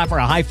hand clapper,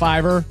 a high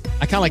fiver?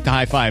 I kind of like the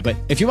high five, but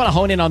if you want to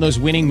hone in on those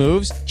winning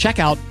moves, check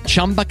out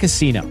Chumba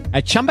Casino.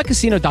 At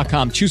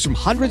ChumbaCasino.com, choose from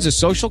hundreds of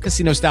social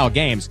casino-style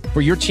games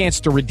for your chance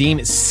to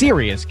redeem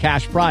serious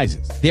cash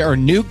prizes. There are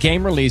new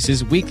game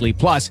releases weekly,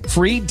 plus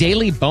free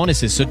daily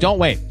bonuses. So don't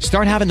wait.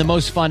 Start having the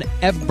most fun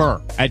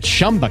ever at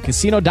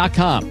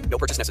ChumbaCasino.com. No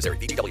purchase necessary.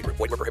 VGW. Void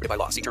where prohibited by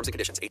law. See terms and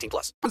conditions. 18+.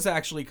 It was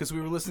actually because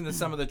we were listening to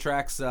some of the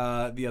tracks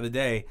the other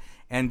day,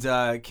 and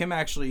Kim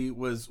actually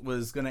was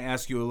going to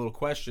ask you a little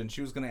question.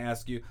 She was going to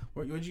ask you,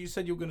 you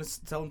said you were going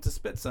to tell him to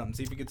spit something,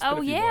 see if you could spit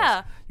a few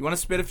bars. You want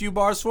to spit a few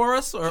bars for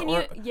us? Can you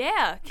like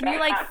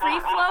free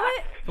flow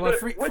it? Come on,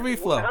 free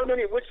flow.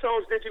 Which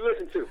songs did you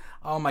listen to?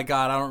 Oh my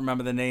God, I don't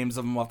remember the names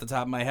of them off the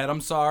top of my head.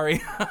 I'm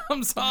sorry.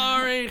 I'm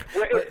sorry.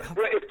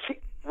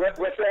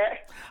 What's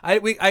that?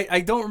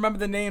 I don't remember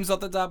the names off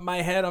the top of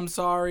my head. I'm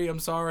sorry.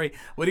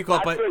 What do you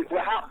call it?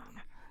 But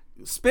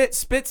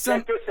spit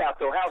some. Check this out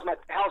though.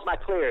 How's my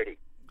clarity?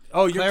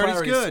 Oh, your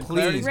clarity's good.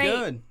 Please. Clarity's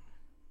good.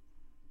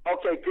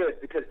 Okay,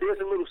 good, because there's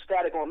a little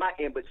static on my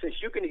end, but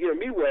since you can hear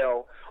me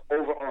well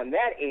over on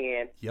that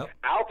end,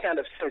 I'll kind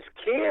of, since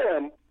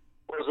Kim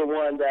was the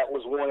one that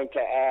was wanting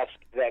to ask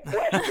that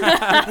question,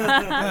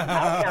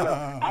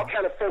 I'll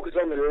kind of focus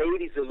on the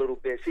ladies a little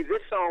bit. See,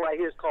 this song right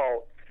here is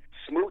called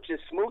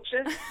Smooches,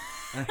 Smooches,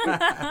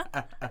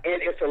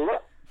 and it's a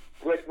look.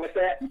 What's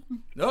that?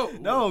 No,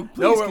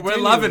 we're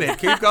loving it.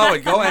 Keep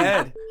going. Go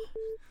ahead.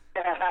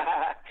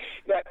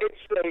 Now,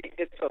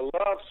 it's a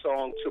love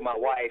song to my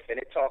wife, and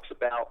it talks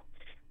about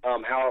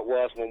how it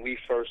was when we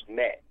first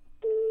met.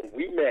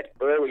 We met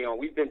early on.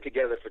 We've been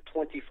together for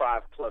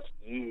 25 plus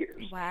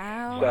years.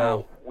 Wow.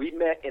 So we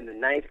met in the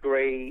 9th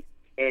grade,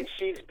 and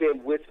she's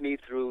been with me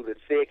through the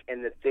thick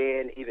and the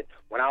thin, even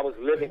when I was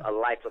living a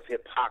life of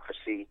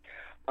hypocrisy,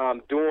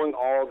 doing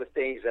all the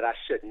things that I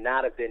should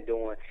not have been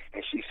doing,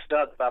 and she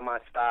stuck by my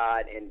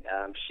side, and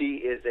she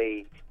is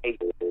a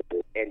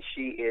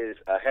she is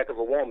a heck of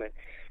a woman.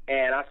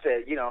 And I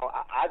said,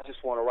 I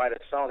just want to write a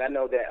song. I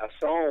know that a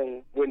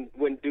song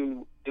wouldn't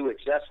do it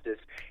justice,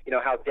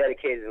 how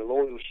dedicated and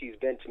loyal she's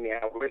been to me,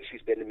 how great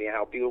she's been to me,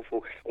 how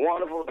beautiful,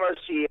 wonderful person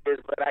she is,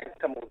 but I can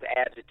come up with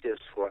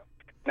adjectives for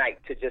night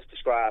to just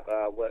describe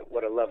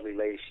what a lovely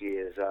lady she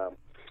is.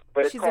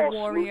 But it's called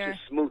Smooches,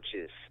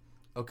 Smooches.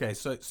 Okay,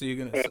 so you're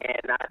going to...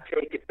 And I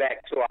take it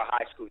back to our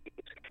high school years.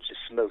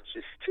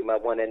 Smooches to my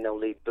one and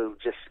only boo.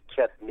 Just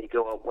kept me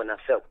going when I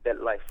felt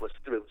that life was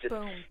through. Just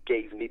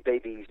gave me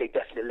babies. They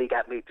definitely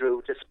got me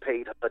through. Just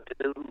paid her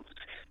dues.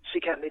 She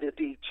got me to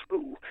be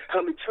true.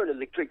 I'm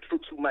eternally grateful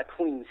to my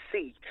queen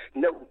C.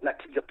 No, not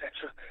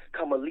Cleopatra.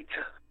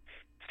 Carmelita.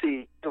 See,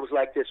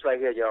 like this right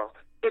here, y'all.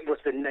 It was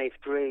the 9th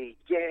grade.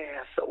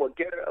 Yeah, so a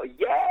girl.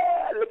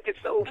 Yeah, looking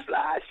so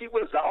fly. She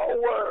was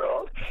all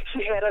world.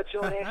 She had her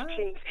Jordan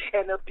jeans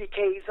and her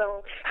PKs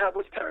on. I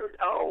was turned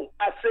on.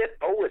 I said,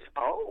 oh, it's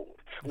on.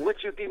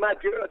 Would you be my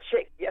girl?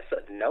 Check yes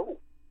or no.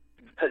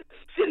 Her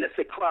je ne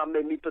sais quoi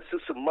made me pursue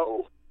some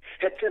more.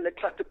 At 10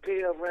 o'clock the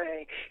bell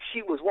rang.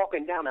 She was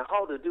walking down the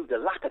hall to do the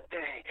locker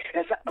thing.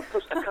 As I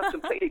approached, I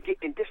contemplated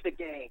getting this the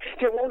game.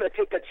 Didn't want to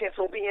take a chance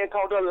on being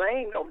called a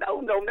lame.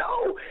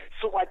 No.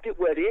 So I did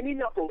what any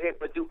knucklehead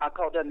would do. I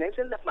called her names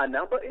and left my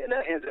number in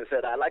her hands and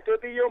said, I'd like to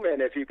be your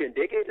man. If you can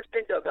dig it, it's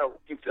been dug out.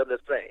 You feel the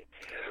same.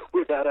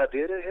 Without a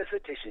bit of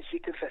hesitation, she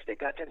confessed it,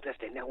 got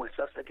invested. Now it's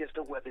us against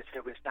the weather,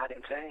 so it's not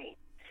in vain.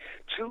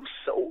 Two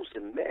souls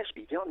enmeshed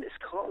beyond this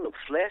carnal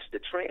flesh to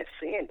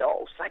transcend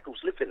all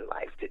cycles, living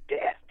life to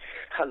death.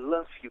 I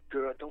love you,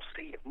 girl. Don't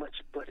say it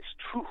much, but it's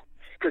true.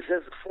 Because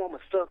there's a form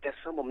of stuff that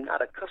some of them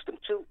not accustomed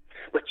to.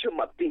 But you're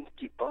my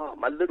binky bar,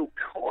 my little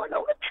corn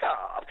on the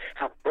cob.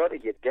 I'll butter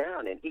you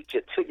down and eat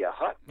you till your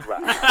heart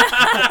throb.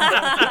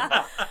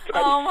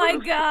 Oh, my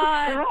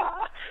God.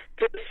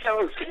 This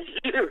sounds to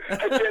you.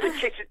 I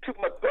dedicate it to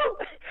my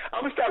brother.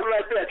 I'm going to stop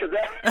right there because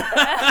that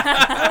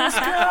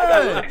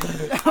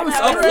was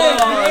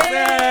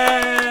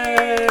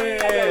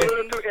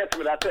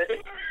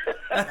good.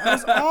 That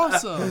was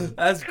awesome.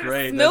 That's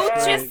great.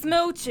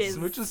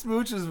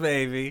 Smooches,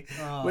 baby.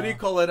 What do you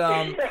call it?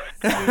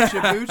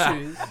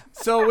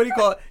 So what do you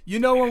call it? You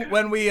know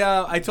when we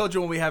I told you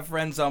when we have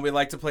friends on, we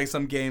like to play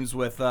some games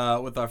with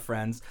our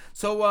friends.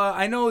 So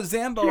I know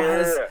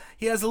Zambo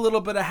has a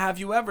little bit of Have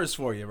You Evers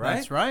for you, right?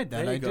 That's right.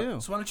 That I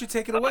do. So why don't you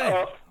take it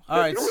away? All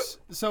right.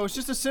 So it's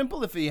just as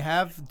simple. If you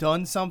have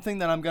done something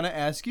that I'm going to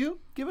ask you,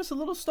 give us a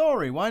little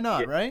story. Why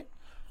not? Right?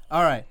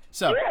 All right.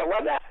 So. Yeah, why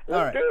not?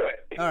 Let's do it.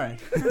 All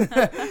right.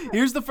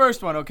 Here's the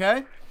first one,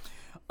 okay?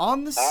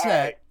 On the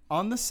set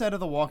of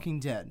The Walking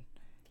Dead,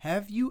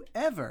 have you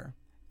ever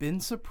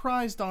been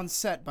surprised on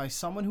set by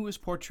someone who is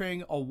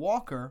portraying a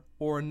walker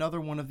or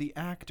another one of the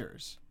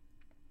actors?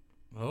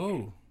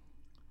 Oh.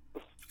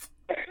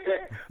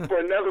 For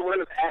another one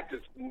of the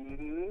actors?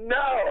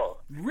 No.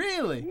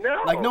 Really?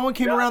 No. Like no one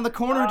came around the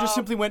corner and just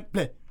simply went,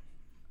 bleh.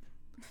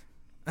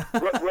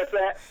 What's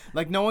that?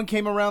 Like no one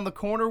came around the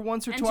corner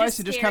once or twice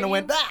and just kind of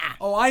went, bah!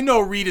 Oh, I know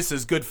Reedus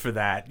is good for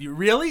that. You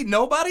really?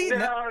 Nobody?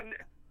 No.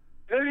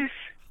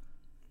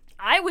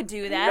 I would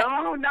do that.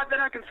 No, not that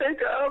I can think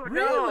of.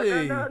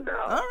 Really? No.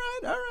 All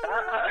right.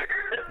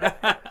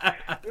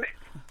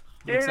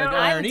 Looks like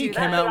I IronE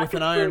came out with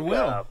an iron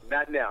will.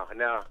 Not now,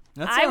 no.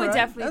 I would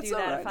definitely do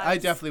that. I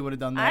definitely would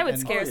have done that. I would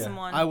scare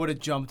someone. I would have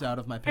jumped out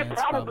of my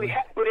pants. Probably.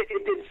 But it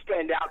didn't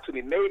stand out to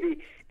me. Maybe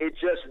it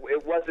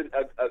wasn't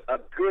a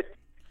good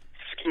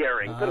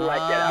scaring. Put it like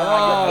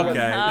that.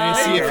 Okay.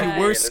 See, if you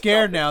were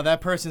scared now,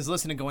 that person's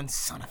listening going,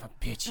 son of a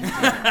bitch.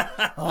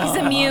 He's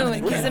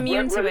immune. He's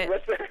immune to it.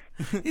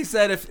 He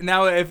said if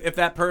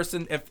that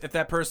person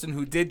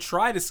who did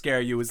try to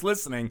scare you is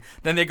listening,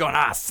 then they're going,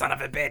 son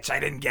of a bitch, I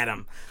didn't get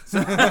him.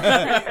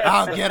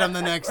 I'll get him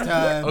the next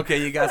time.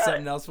 Okay, you got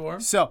something else for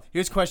him? So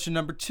here's question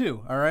number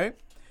 2, all right?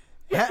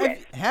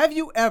 Have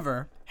you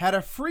ever had a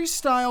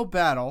freestyle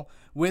battle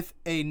with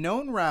a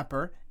known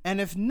rapper, and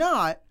if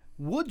not,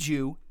 would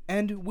you,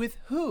 and with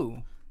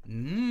who?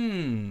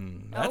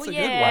 That's a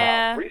good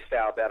one.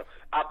 Freestyle battle.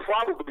 I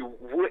probably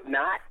would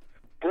not.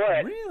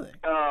 But, really?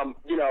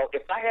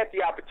 If I had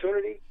the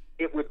opportunity,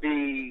 it would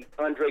be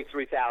Andre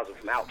 3000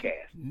 from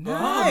Outkast.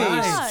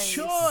 Nice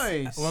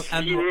choice. Well,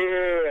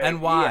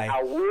 and why? Yeah,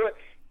 I would.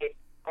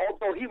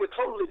 Although he would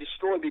totally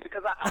destroy me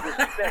because I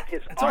respect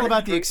his It's all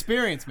about the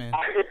experience, man.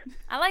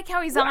 I like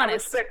how he's I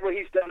honest. respect what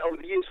he's done over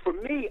the years. For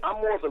me, I'm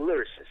more of a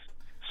lyricist.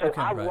 So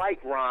I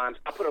write rhymes.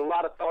 I put a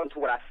lot of thought into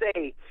what I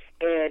say.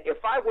 And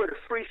if I were to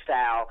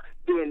freestyle,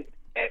 then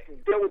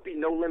there would be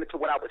no limit to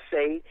what I would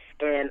say.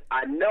 And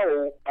I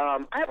know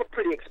I have a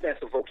pretty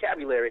expensive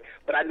vocabulary,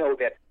 but I know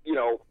that,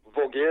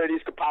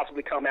 vulgarities could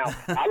possibly come out.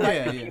 I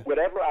like to keep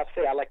whatever I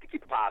say, I like to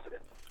keep it positive.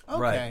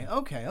 Okay.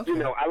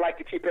 I like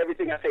to keep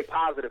everything I say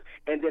positive.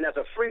 And then as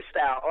a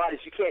freestyle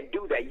artist, you can't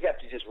do that. You have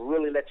to just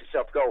really let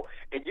yourself go.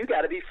 And you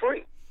got to be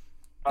free.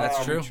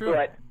 That's true.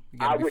 But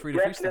I would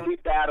definitely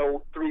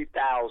battle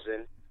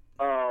 3000.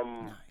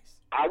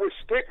 I would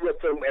stick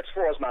with him as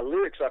far as my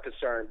lyrics are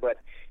concerned. But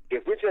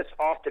if we're just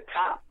off the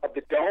top of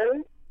the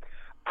dome,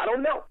 I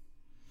don't know.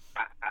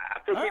 I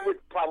think he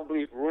would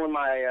probably ruin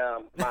my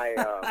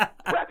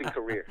rapping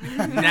career.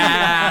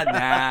 Nah.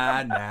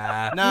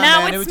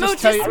 Now it's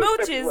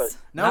smooches.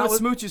 Now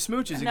it's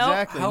smooches.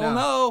 Exactly. Hell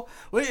no.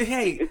 Wait,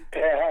 hey,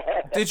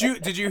 did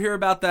you hear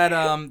about that?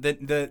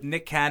 The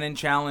Nick Cannon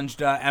challenged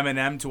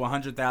Eminem to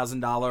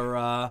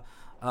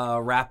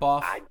 $100,000 rap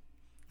off. I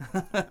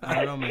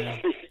don't know,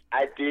 man.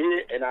 I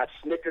did, and I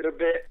snickered a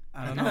bit.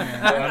 I don't know,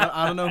 man.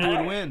 I don't know who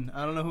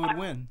would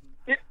win.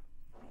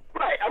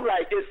 Right, I'm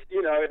like,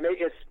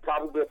 it's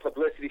probably a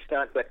publicity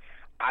stunt, but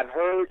I've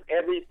heard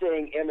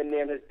everything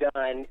Eminem has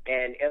done,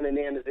 and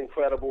Eminem is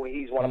incredible.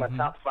 He's one of my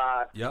top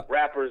 5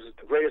 rappers,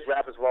 the greatest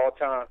rappers of all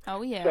time.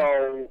 Oh, yeah.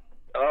 So,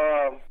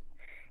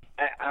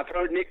 I've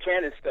heard Nick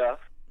Cannon stuff.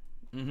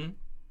 Mm-hmm.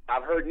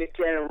 I've heard Nick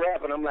Cannon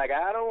rap, and I'm like,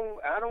 I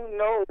don't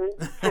know.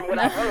 From what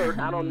I've heard,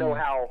 I don't know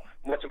how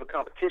much of a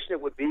competition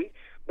it would be.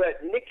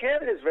 But Nick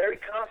Cannon is very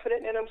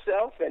confident in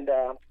himself, and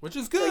which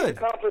is good. He's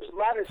accomplished a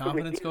lot.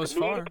 Confidence goes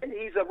far.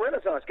 He's a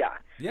Renaissance guy.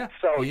 Yeah.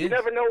 So He you is.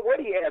 never know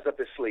what he has up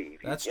his sleeve.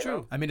 That's you true.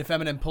 know? I mean, if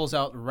Eminem pulls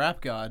out Rap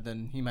God,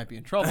 then he might be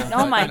in trouble. Oh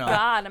but, my you know.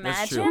 God!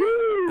 That's Imagine.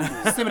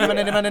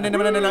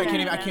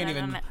 I can't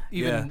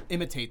even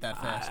imitate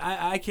that fast.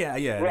 I can't.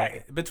 Yeah.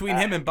 Right. Between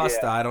him and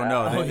Busta, I don't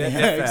know. Oh, They're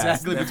yeah,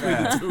 fast. exactly. They're Between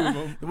fast. the two of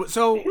them.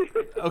 So,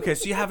 okay.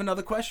 So you have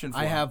another question for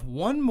I him. have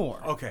one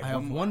more. Okay, I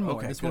have one more.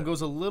 Okay, This good. one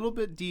goes a little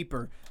bit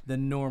deeper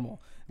than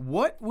normal.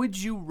 What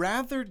would you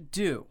rather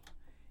do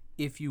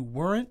if you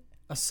weren't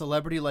a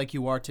celebrity like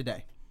you are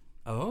today?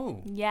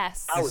 Oh.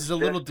 Yes. I This was is a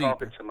little just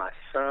talking deeper. to my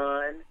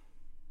son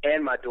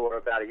and my daughter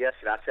about it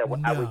yesterday. I said,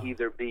 well, I would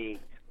either be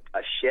a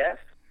chef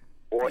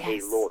or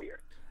Yes. a lawyer.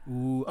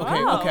 Ooh,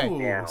 okay, Oh. okay.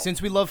 Yeah.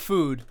 Since we love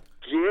food,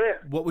 Yeah.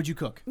 what would you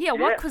cook? Yeah.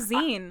 What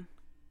cuisine?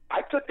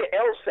 I took the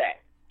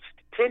LSAT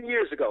 10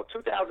 years ago,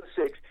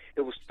 2006.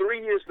 It was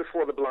 3 years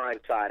before the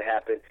blind side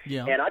happened.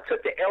 Yeah. And I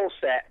took the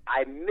LSAT.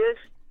 I missed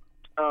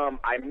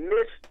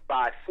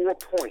by 4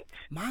 points.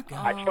 My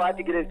God. I tried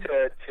to get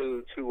into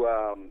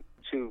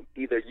to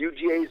either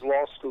UGA's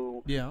law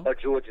school Yeah. or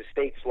Georgia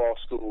State's law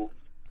school,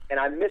 and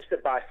I missed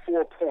it by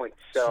 4 points.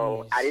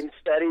 So I didn't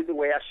study the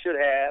way I should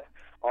have,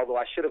 although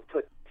I should have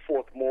put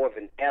forth more of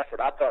an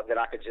effort. I thought that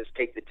I could just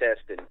take the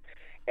test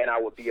and I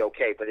would be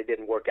okay, but it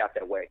didn't work out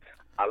that way.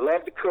 I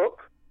love to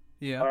cook.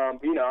 Yeah.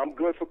 You know, I'm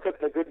good for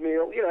cooking a good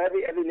meal. You know,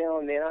 every now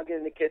and then I'll get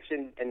in the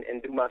kitchen and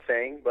do my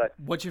thing. But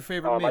What's your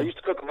favorite meal? I used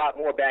to cook a lot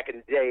more back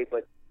in the day,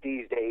 but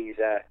these days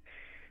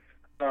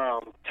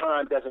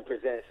time doesn't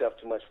present itself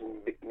too much for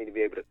me to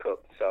be able to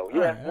cook. So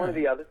yeah, one or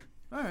the other.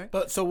 All right.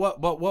 But so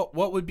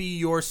what would be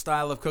your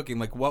style of cooking?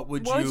 Like what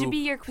would What you would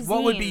be your cuisine?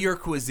 What would be your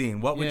cuisine?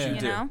 What would you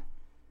do? know?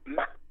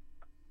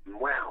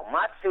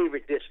 My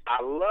favorite dish.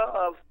 I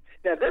love.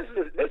 Now this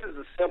is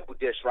a simple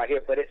dish right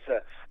here, but it's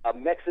a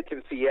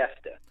Mexican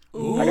fiesta.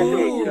 Ooh. Like I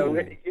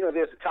said, you know,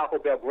 there's a Taco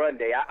Bell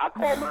Grande. I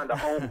call mine the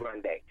home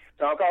Grande,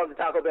 so I call it the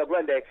Taco Bell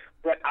Grande.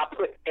 But I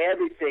put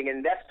everything,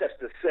 and that's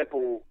just a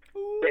simple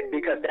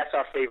because that's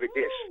our favorite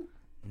dish.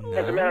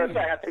 As a matter of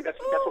fact, I think that's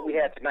what we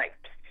had tonight.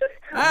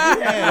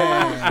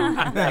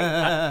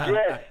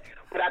 Yes.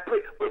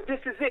 But this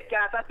is it,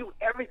 guys. I do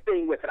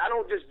everything with it. I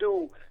don't just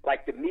do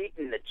like the meat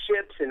and the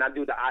chips, and I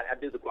do the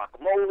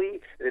guacamole,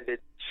 the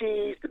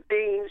cheese, the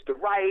beans, the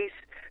rice,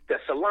 the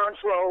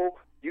cilantro,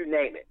 you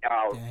name it.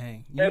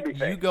 Dang.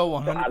 Everything. You go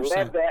So 100%. I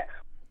love that.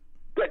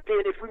 But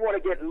then if we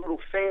want to get a little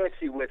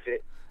fancy with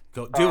it,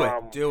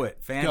 Do it.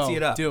 Fancy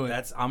it up. do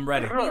it. I'm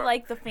ready. We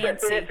like the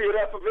fancy. fancy it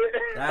up a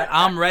bit.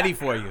 I'm ready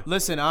for you.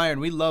 Listen, Iron,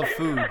 we love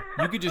food.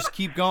 You could just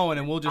keep going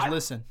and we'll just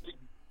listen.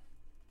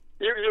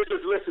 You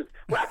just listen.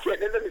 Well, let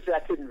me say I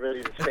couldn't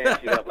really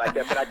fancy it up like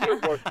that, but I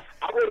did work.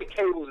 I waited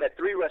tables at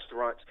 3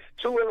 restaurants,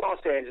 2 in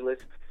Los Angeles,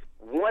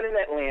 1 in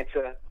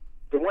Atlanta.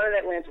 The one in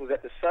Atlanta was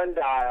at the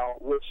Sundial,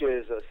 which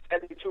is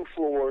 72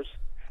 floors.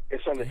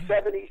 It's on the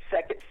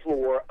 72nd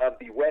floor of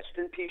the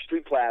Westin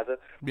Peachtree Plaza,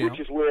 which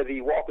is where the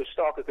Walker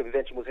Stalker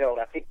convention was held,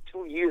 I think,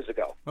 2 years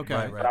ago. Okay.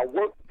 Right. But I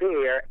worked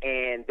there,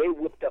 and they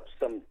whipped up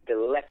some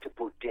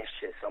delectable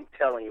dishes. I'm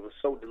telling you, it was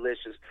so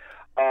delicious.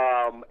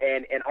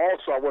 And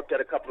also I worked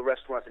at a couple of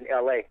restaurants in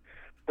L.A.,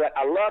 but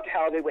I loved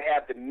how they would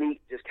have the meat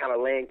just kind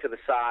of laying to the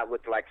side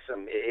with like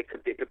some. It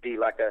could be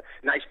like a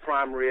nice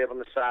prime rib on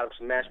the side with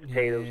some mashed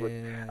potatoes with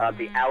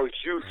the au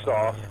jus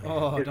sauce.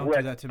 Oh, is don't what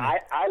do that to me.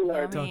 I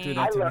learned. Don't do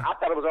that to me. I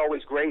thought it was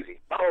always gravy.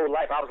 My whole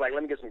life I was like,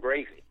 let me get some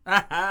gravy.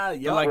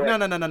 You're like,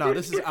 no.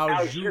 This is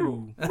au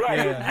jus. Right,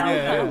 it's au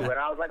jus. And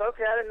I was like,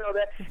 okay, I didn't know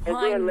that. And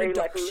then lay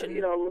like a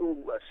little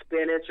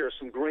spinach or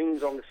some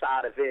greens on the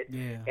side of it,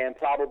 and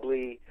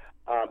probably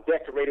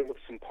decorate it with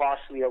some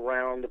parsley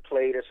around the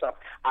plate or something.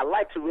 I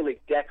like to really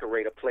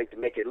decorate a plate to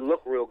make it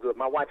look real good.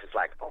 My wife is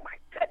like, oh my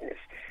goodness,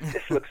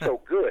 this looks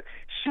so good.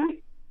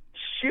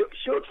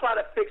 She'll try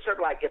to fix her,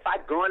 like if I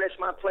garnish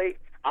my plate,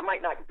 I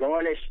might not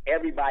garnish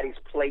everybody's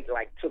plate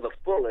like to the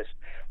fullest,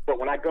 but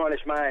when I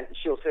garnish mine,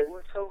 she'll say,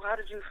 well, so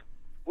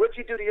what'd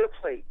you do to your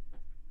plate?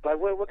 Like,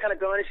 what kind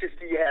of garnishes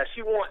do you have?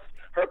 She wants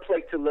her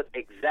plate to look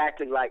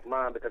exactly like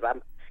mine because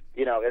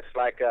it's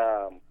like,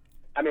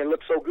 it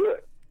looks so good.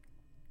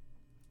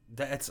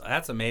 That's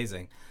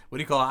amazing. What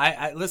do you call it?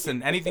 I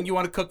listen. Anything you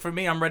want to cook for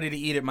me, I'm ready to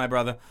eat it, my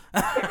brother.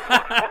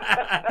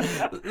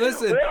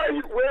 Listen. Where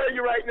are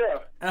you right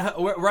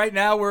now? Right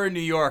now we're in New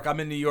York. I'm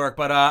in New York,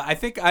 but I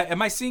think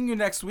am I seeing you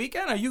next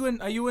weekend? Are you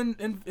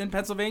in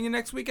Pennsylvania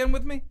next weekend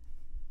with me?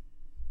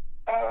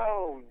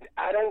 Oh,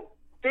 I don't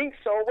think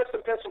so. What's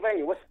in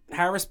Pennsylvania?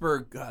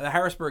 Harrisburg, the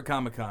Harrisburg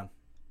Comic Con.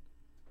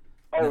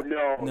 Oh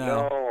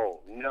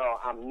no,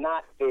 I'm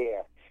not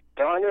there.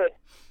 Darn it!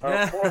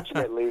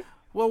 Unfortunately.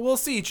 Well, we'll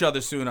see each other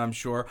soon, I'm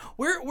sure.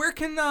 Where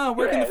can the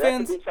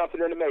fans? That could be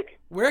something in the making.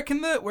 Where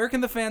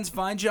can the fans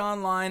find you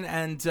online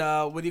and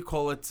what do you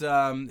call it?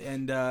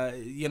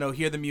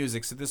 Hear the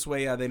music. So this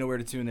way they know where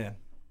to tune in.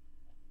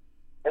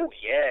 Oh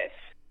yes.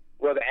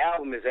 Well, the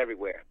album is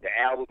everywhere. The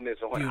album is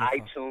on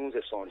iTunes.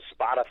 It's on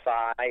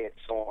Spotify.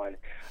 It's on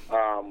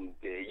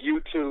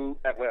YouTube.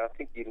 Well, I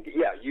think you can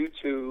get,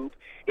 YouTube.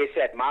 It's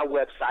at my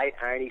website,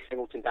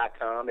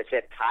 IronESingleton.com. It's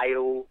at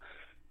Tidal.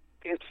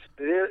 It's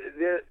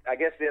I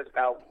guess there's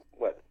about,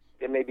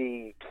 there may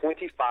be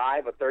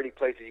 25 or 30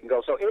 places you can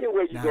go. So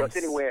anywhere you go, it's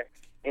anywhere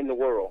in the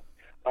world.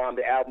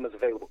 The album is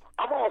available.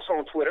 I'm also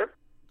on Twitter.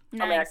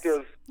 Nice. I'm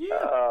active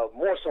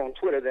more so on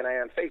Twitter than I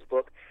am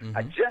Facebook. Mm-hmm.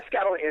 I just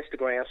got on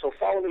Instagram, so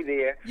follow me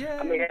there.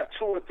 I may have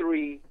 2 or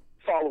 3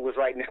 followers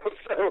right now.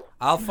 So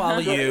I'll follow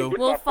you.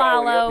 We'll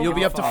follow. You'll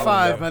be up to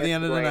 5 by the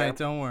end of the night.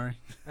 Don't worry.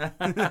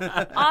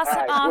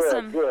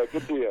 Awesome.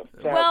 Good deal.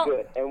 Sounds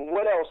good. And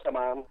what else am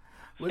I?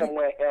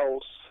 Somewhere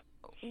else.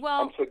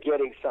 Well, I'm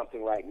forgetting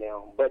something right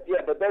now. But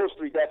those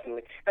 3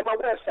 definitely. And my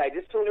website,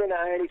 just tune in to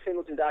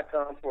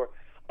IronESingleton.com for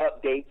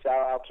updates.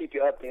 I'll keep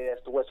you updated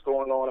as to what's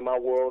going on in my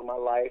world, my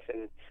life,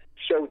 and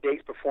show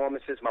dates,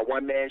 performances. My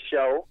one-man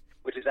show,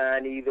 which is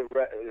IronE, the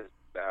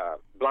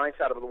Blind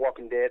Side of the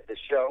Walking Dead, the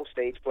show,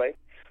 stage play.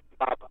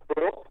 My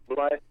book,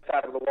 Blind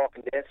Side of the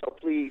Walking Dead. So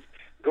please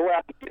go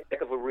out and get a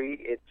heck of a read.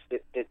 It's.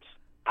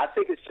 I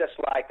think it's just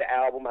like the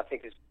album. I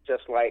think it's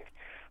just like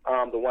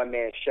the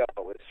one-man show.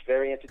 It's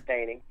very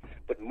entertaining,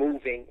 but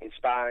moving,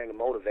 inspiring, and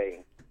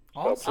motivating.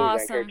 So please,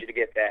 I encourage you to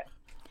get that.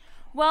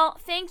 Well,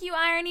 thank you,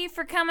 IronE,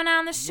 for coming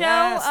on the show.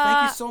 Yes,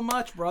 thank you so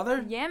much,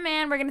 brother. Yeah,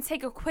 man. We're going to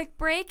take a quick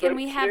break, Thank and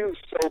we have... you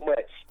so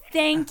much.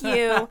 Thank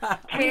you.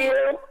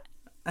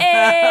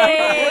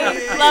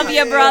 Hey! Love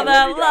you,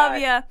 brother.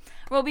 Love you.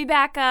 We'll be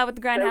back with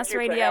the Grindhouse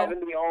Radio. Thank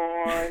you for having me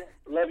on.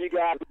 Love you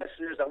guys,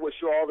 listeners. I wish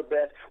you all the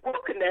best. We'll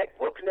connect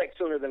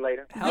sooner than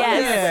later.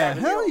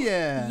 Hell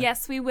yeah.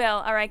 Yes, we will.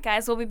 All right,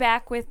 guys. We'll be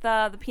back with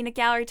the Peanut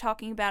Gallery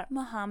talking about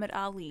Muhammad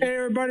Ali. Hey,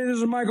 everybody. This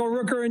is Michael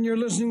Rooker, and you're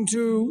listening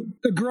to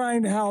the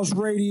Grindhouse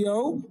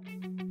Radio.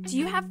 Do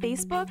you have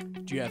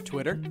Facebook? Do you have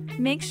Twitter?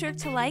 Make sure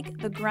to like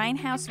the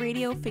Grindhouse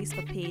Radio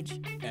Facebook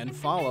page. And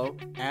follow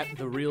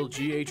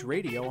 @TheRealGH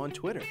Radio on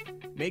Twitter.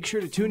 Make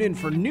sure to tune in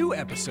for new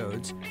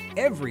episodes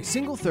every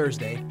single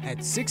Thursday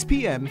at 6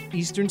 p.m.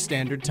 Eastern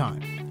Standard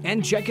Time.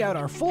 And check out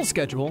our full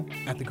schedule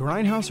at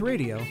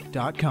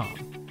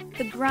thegrindhouseradio.com.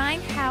 The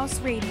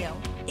Grindhouse Radio.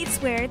 It's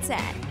where it's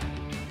at.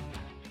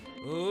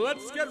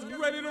 Let's get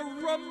ready to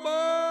rumble!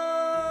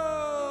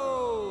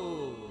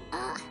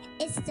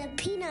 It's the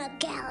Peanut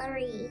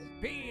Gallery.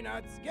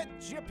 Peanuts, get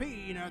your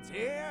peanuts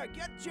here.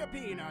 Get your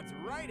peanuts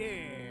right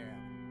here.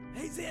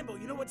 Hey, Zambo,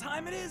 you know what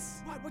time it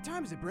is? What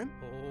time is it, Brim?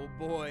 Oh,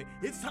 boy.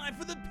 It's time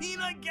for the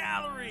Peanut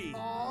Gallery.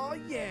 Oh,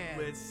 yeah.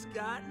 With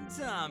Scott and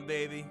Tom,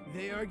 baby.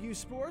 They argue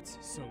sports,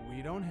 so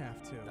we don't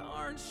have to.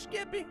 Darn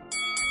Skippy.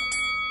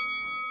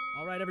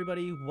 All right,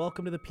 everybody.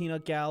 Welcome to the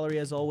Peanut Gallery.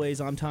 As always,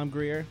 I'm Tom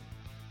Greer.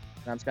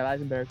 I'm Scott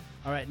Eisenberg.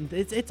 All right, and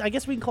it's I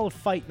guess we can call it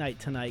Fight Night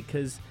tonight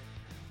because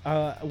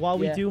while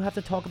we do have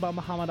to talk about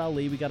Muhammad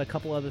Ali, we got a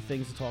couple other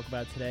things to talk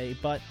about today.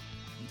 But,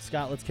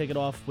 Scott, let's kick it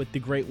off with the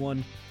great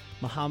one.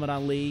 Muhammad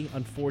Ali,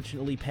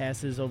 unfortunately,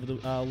 passes over the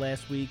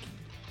last week,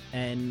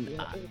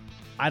 and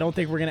I don't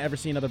think we're going to ever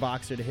see another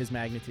boxer to his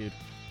magnitude.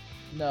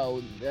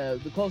 No,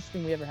 the closest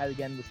thing we ever had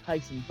again was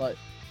Tyson, but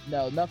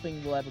no,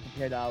 nothing will ever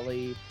compare to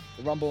Ali.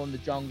 The Rumble in the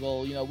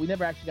Jungle, you know, we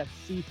never actually got to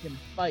see him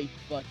fight,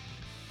 but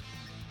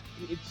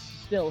it's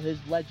still, his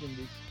legend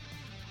is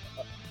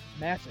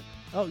massive.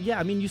 Oh yeah,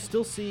 I mean you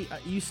still see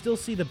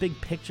the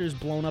big pictures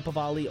blown up of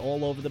Ali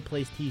all over the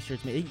place.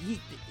 T-shirts made.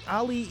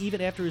 Ali,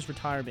 even after his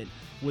retirement,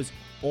 was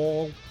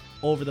all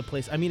over the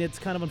place. I mean, it's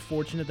kind of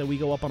unfortunate that we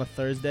go up on a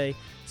Thursday,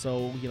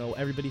 so you know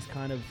everybody's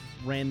kind of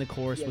ran the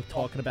course with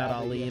talking about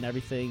Ali and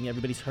everything.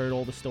 Everybody's heard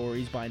all the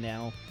stories by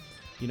now.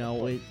 You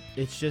know,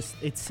 it's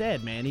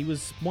sad, man. He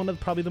was one of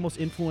probably the most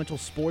influential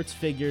sports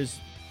figures.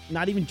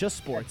 Not even just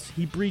sports.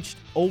 He breached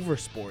over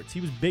sports.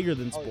 He was bigger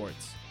than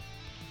sports.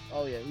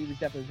 Oh yeah, he was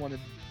definitely one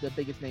of the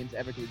biggest names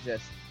ever to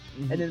exist.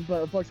 Mm-hmm. And then,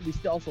 but unfortunately, we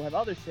still also have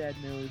other sad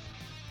news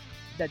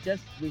that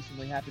just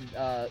recently happened.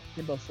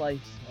 Kimbo Slice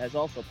has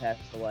also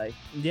passed away.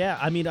 Yeah,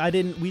 I mean, I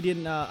didn't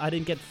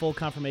get full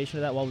confirmation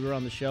of that while we were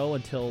on the show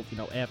until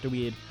after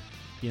we had,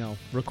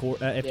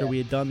 we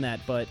had done that.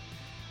 But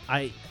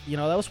that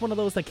was one of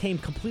those that came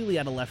completely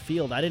out of left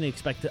field. I didn't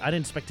expect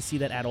to see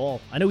that at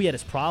all. I know he had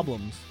his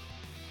problems.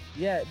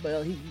 Yeah,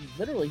 but he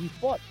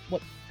fought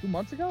 2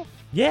 months ago.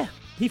 Yeah,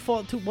 he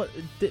fought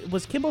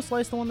was Kimbo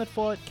Slice the one that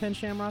fought Ken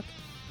Shamrock?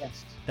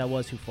 Yes. That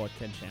was who fought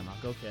Ken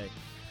Shamrock. Okay.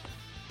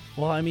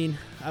 Well, I mean,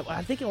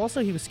 I think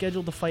also he was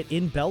scheduled to fight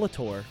in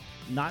Bellator,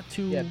 not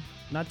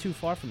too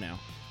far from now.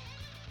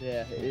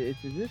 Yeah,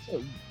 it's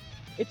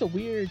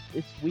weird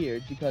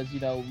because he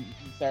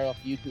started off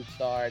a YouTube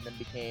star and then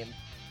became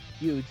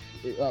huge.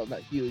 Well,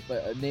 not huge,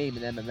 but a name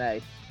in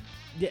MMA.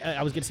 Yeah,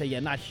 I was gonna say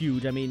not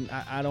huge. I mean,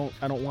 I don't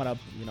want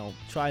to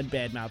try and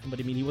badmouth him, but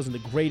I mean he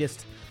wasn't the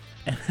greatest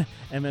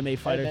MMA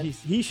fighter.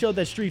 He showed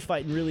that street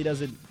fighting really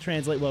doesn't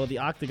translate well to the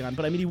octagon,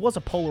 but I mean he was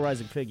a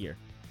polarizing figure.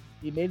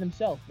 He made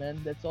himself, man.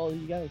 That's all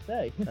you gotta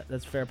say.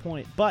 That's a fair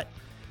point. But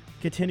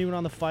continuing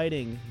on the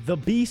fighting, the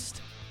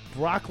Beast,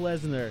 Brock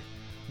Lesnar,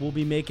 will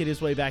be making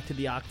his way back to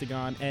the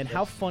Octagon. And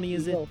how funny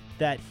is it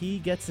that he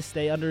gets to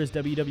stay under his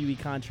WWE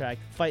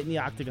contract, fight in the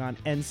Octagon,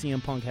 and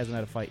CM Punk hasn't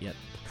had a fight yet?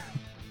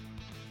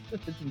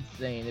 It's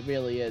insane. It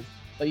really is.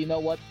 But you know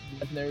what?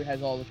 Lesnar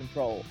has all the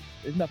control.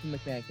 There's nothing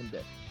McMahon can do.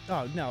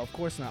 Oh, no, of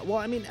course not. Well,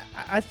 I mean,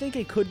 I think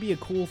it could be a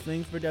cool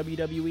thing for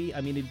WWE.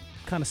 I mean, it'd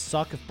kind of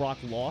suck if Brock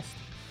lost.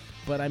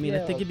 But, I mean, I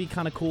think it'd be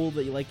kind of cool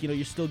that, like, you know,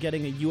 you're still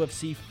getting a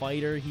UFC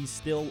fighter. He's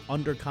still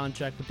under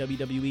contract with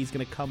WWE. He's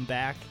going to come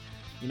back,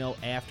 you know,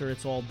 after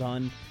it's all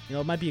done. You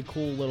know, it might be a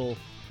cool little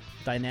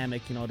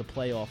dynamic, you know, to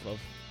play off of.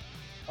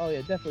 Oh, yeah,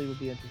 definitely would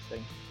be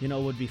interesting. You know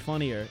what would be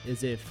funnier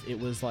is if it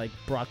was like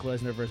Brock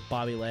Lesnar versus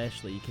Bobby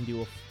Lashley. You can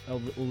do a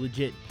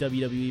legit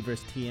WWE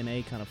versus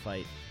TNA kind of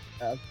fight.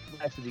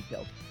 Lashley be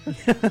killed.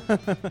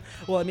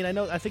 Well, I mean,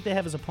 I think they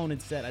have his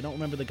opponent set. I don't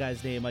remember the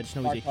guy's name. I just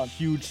know he's a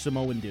huge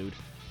Samoan dude.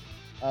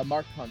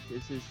 Mark Hunt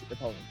is his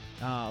opponent.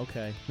 Ah,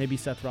 okay. Maybe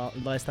Seth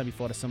Rollins. Last time he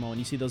fought a Samoan.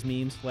 You see those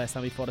memes? Last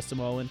time he fought a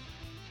Samoan,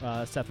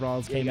 Seth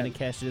Rollins came in and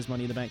cashed in his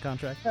Money in the Bank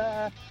contract.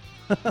 No,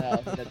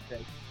 that's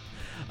great.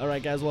 All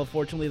right, guys. Well,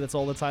 unfortunately, that's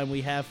all the time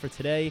we have for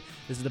today.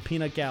 This is the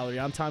Peanut Gallery.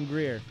 I'm Tom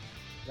Greer.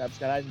 I'm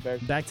Scott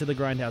Eisenberg. Back to the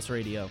Grindhouse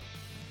Radio.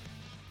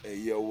 Hey,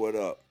 yo, what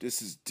up?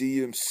 This is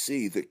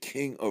DMC, the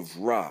king of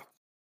rock.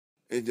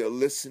 And you're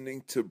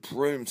listening to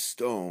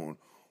Brimstone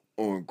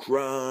on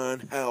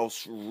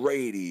Grindhouse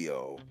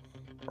Radio.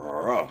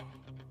 Rah.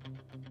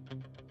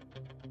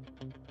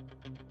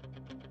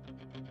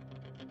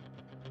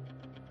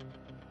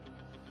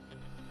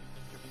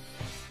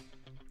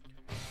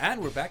 And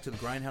we're back to the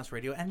Grindhouse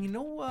Radio. And you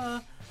know,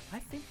 I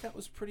think that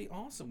was pretty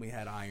awesome. We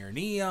had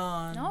IronE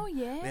on. Oh,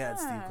 yeah. We had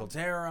Steve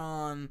Coulter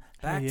on.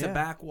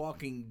 Back-to-back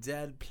Walking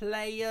Dead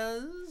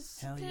players.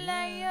 Hell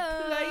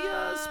yeah.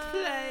 Players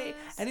play.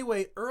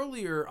 Anyway,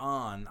 earlier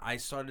on,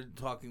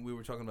 we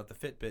were talking about the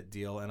Fitbit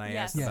deal, and I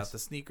asked about the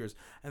sneakers.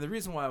 And the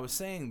reason why I was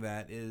saying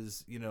that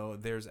is, you know,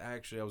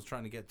 I was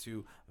trying to get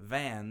to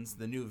Vans,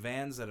 the new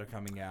Vans that are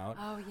coming out.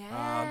 Oh,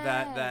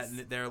 yeah.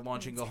 That they're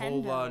launching a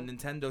whole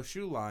Nintendo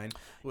shoe line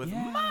with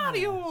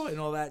Mario and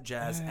all that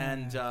jazz.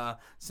 And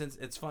since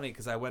it's funny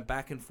because I went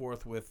back and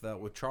forth with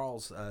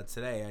Charles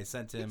today. I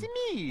sent him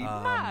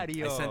Mario.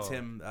 I sent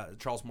him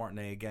Charles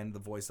Martinet again, the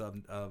voice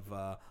of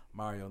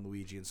Mario and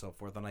Luigi and so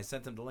forth. And I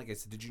sent him the link. I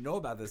said, "Did you know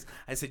about this?"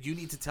 I said, "You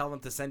need to tell them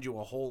to send you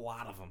a whole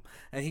lot of them."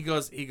 And he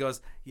goes,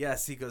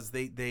 "Yes." He goes,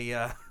 "They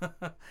I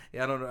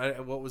don't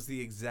know what was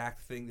the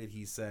exact thing that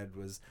he said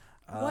was."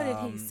 What did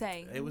he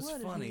say? It was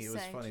funny. It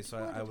was funny. So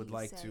I would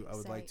like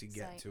to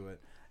get to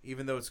it,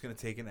 even though it's going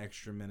to take an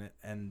extra minute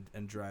and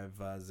drive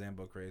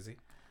Zambo crazy.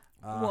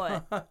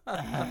 What?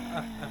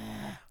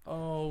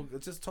 Oh,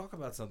 just talk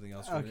about something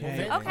else.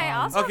 Okay,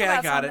 I'll talk Okay, about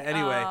I got it. something.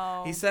 Anyway,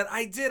 Oh. he said,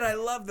 I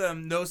love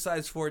them. No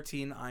size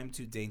 14. I'm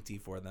too dainty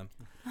for them.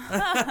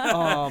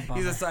 Oh,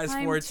 he's a size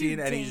I'm 14,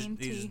 too and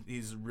dainty.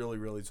 he's really,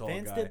 really tall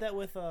Vans guy. did that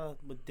with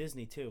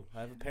Disney too.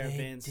 I have a pair of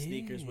Vans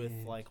sneakers with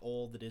like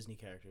all the Disney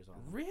characters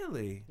on them.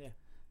 Really? Yeah.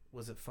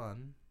 Was it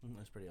fun?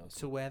 That's pretty awesome.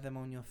 To wear them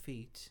on your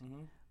feet?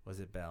 Mm-hmm. Was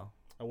it Belle?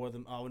 I wore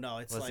them. Oh no,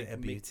 it's Was like it a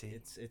beauty?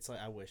 It's like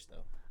I wish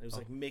though. It was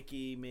like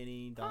Mickey,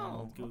 Minnie,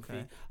 Donald, Goofy.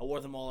 okay. I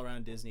wore them all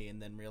around Disney,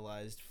 and then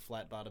realized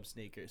flat bottom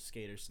skater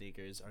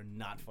sneakers are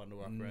not fun to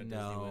walk around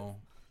Disney with.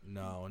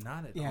 No,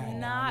 not at Yeah, all.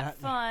 Not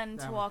fun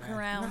to walk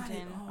around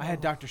in. I had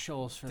Dr.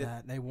 Scholl's for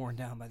that. They worn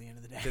down by the end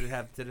of the day. Did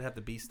it have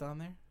the Beast on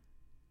there?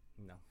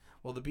 No.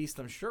 Well, the Beast,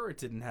 I'm sure it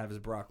didn't have his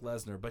Brock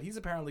Lesnar, but he's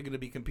apparently going to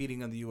be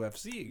competing on the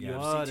UFC again.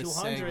 UFC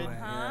 200.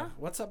 Huh?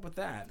 What's up with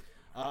that?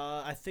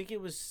 I think it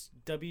was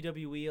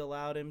WWE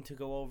allowed him to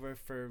go over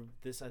for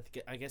this.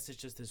 I guess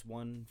it's just this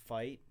one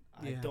fight.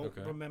 I Yeah. don't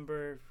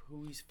remember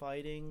who he's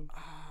fighting.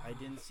 I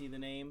didn't see the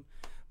name.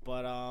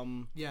 But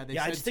Yeah, they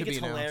I said just think to it's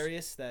be announced.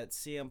 hilarious that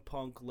CM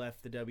Punk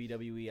left the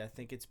WWE. I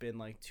think it's been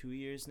like 2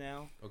 years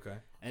now. Okay.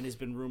 And has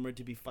been rumored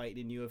to be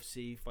fighting in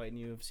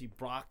UFC.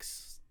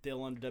 Brock's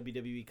still under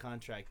WWE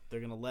contract. They're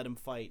gonna let him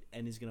fight,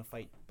 and he's gonna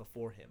fight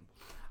before him.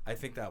 I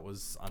think that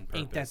was on purpose.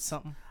 Ain't that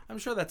something? I'm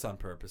sure that's on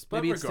purpose. But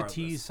Maybe it's to regardless,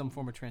 tease some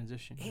form of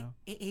transition. You know?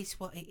 It is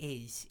what it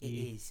is. It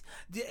is.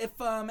 If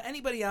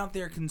anybody out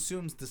there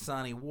consumes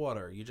Dasani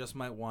water, you just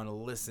might want to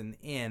listen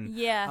in.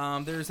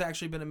 Yeah. There's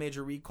actually been a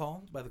major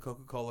recall by the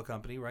Coca-Cola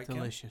company, right, Kim?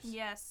 Delicious.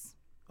 Yes.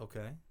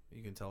 Okay.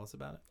 You can tell us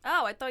about it.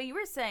 Oh, I thought you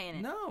were saying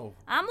it. No.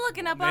 I'm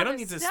looking up They all don't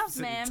this need to stuff,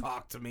 man.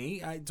 talk to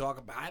me. I talk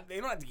about. They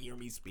don't have to hear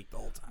me speak the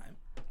whole time.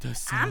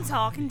 I'm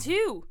talking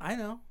too. I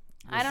know.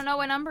 I don't know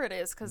what number it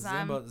is because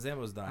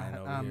Zambo's dying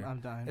over here.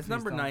 I'm dying. It's Please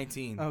number don't.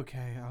 19.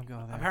 Okay, I'll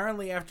go there.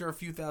 Apparently, after a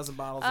few thousand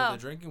bottles of the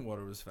drinking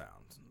water was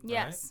found.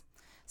 Yes.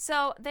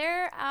 So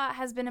there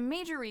has been a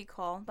major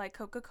recall by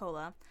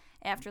Coca-Cola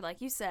after,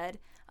 like you said,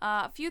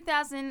 a few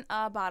thousand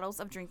bottles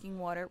of drinking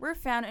water were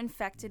found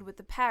infected with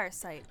the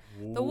parasite.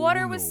 The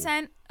water was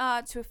sent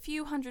to a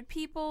few hundred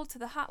people to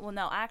the Well,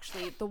 no,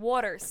 actually, the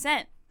water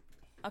sent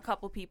a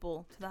couple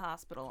people to the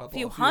hospital. A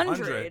few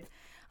hundred.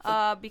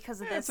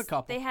 Because of this,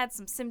 they had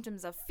some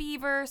symptoms of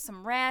fever,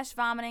 some rash,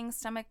 vomiting,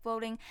 stomach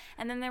bloating,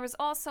 and then there was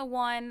also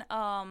one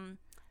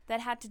that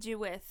had to do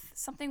with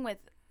something with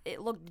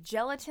it looked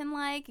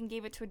gelatin-like and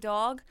gave it to a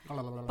dog,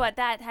 but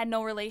that had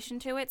no relation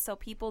to it, so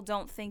people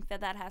don't think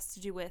that has to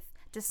do with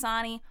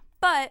Dasani.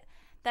 But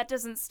that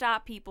doesn't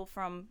stop people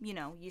from,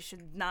 you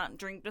should not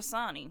drink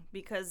Dasani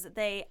because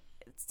they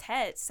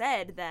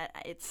said that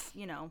it's,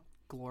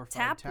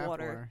 glorified tap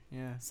water.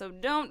 Yeah. So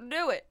don't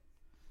do it.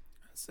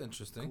 That's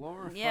interesting.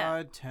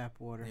 Glorified tap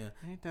water.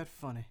 Yeah. Ain't that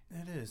funny?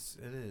 It is.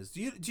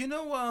 Do you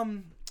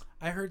know?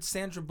 I heard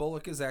Sandra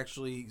Bullock is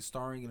actually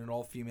starring in an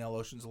all-female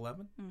Ocean's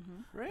 11.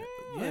 Mm-hmm.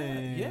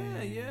 Really?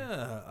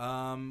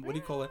 Yeah. What do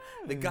you call it?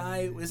 The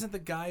guy isn't the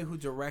guy who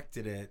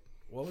directed it.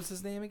 What was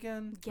his name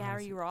again?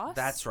 Gary Ross?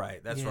 That's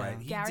right.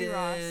 He Gary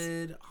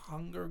did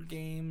Hunger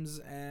Games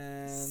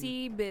and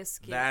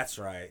Seabiscuit. That's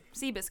right.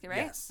 Seabiscuit, right?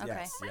 Yes,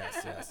 okay.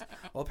 yes.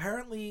 Well,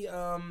 apparently,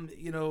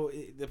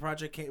 the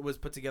project was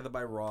put together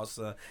by Ross.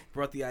 He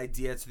brought the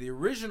idea to the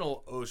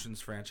original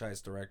Ocean's franchise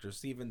director,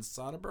 Steven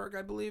Soderbergh,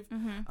 I believe.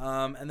 Mm-hmm.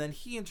 And then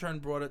he, in turn,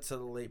 brought it to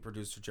the late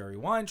producer, Jerry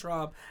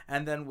Weintraub.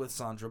 And then with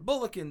Sandra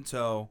Bullock in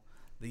tow,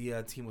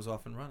 the team was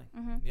off and running.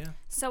 Mm-hmm. Yeah.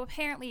 So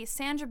apparently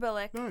Sandra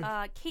Bullock,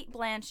 Kate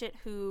Blanchett,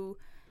 who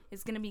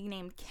is going to be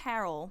named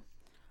Carol,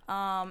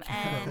 and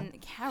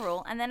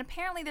then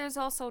apparently there's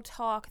also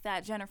talk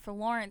that Jennifer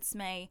Lawrence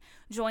may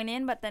join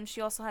in, but then she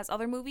also has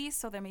other movies,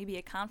 so there may be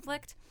a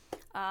conflict.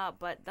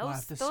 But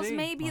those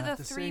may be the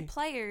three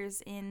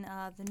players in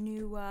the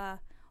new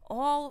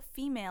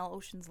all-female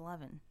Ocean's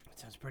 11. That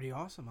sounds pretty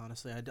awesome,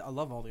 honestly. I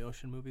love all the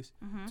ocean movies.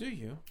 Mm-hmm. Do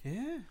you?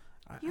 Yeah.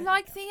 You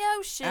like the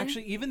ocean?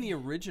 Actually, even the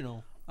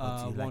original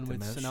one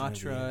with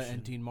Sinatra and ocean?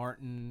 Dean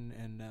Martin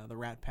and the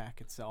Rat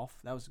Pack itself.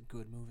 That was a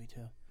good movie,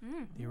 too.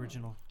 The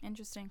original.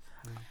 Interesting.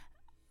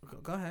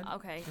 Go ahead.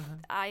 Okay. Go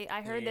ahead.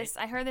 I heard this.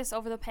 I heard this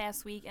over the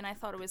past week, and I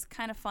thought it was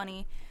kind of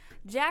funny.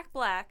 Jack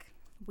Black,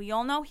 we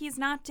all know he's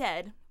not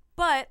dead,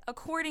 but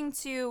according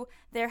to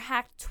their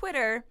hacked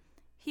Twitter,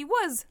 he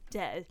was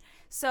dead.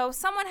 So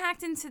someone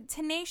hacked into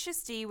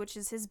Tenacious D, which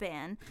is his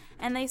band,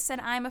 and they said,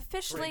 I'm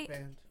officially... Great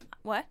band.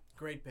 What?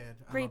 Great band.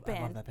 Great I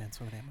band. love that band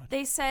so damn much.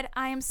 They said,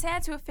 I am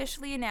sad to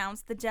officially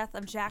announce the death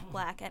of Jack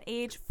Black at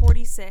age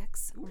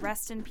 46.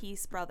 Rest in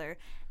peace, brother.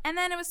 And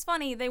then it was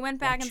funny. They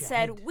went back and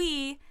said,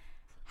 we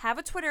have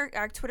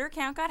our Twitter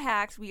account got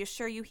hacked. We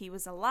assure you he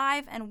was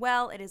alive and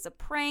well. It is a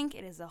prank.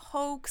 It is a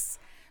hoax.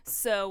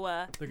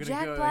 So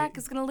Jack Black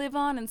is going to live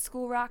on, and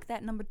School Rock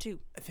that number 2.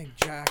 I think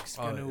Jack's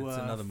going to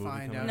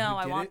find out No, who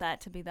I did want it.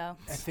 that to be, though.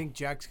 I think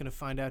Jack's going to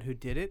find out who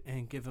did it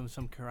and give him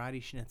some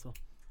karate schnitzel.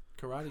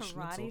 Karate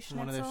Schnitzel.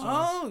 One of their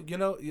songs.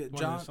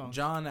 Oh,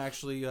 John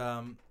actually,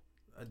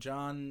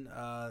 John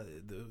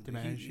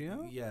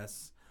DiMaggio?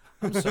 Yes.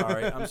 I'm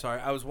sorry.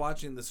 I was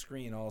watching the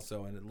screen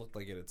also, and it looked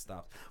like it had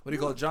stopped. What do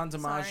you call it? John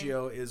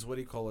DiMaggio is, what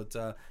do you call it?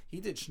 He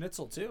did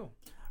Schnitzel, too.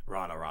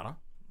 Rada.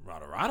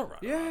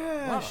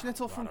 Yeah,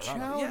 Schnitzel from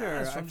Chowder.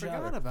 Yes, I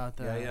forgot about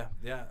that.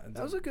 Yeah.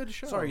 That was a good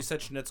show. Sorry, you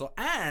said Schnitzel.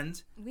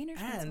 And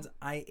Schnitzel.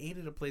 I ate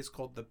at a place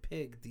called The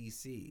Pig,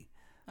 D.C.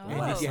 Oh. And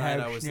last you night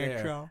have I was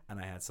schnitzel? there, and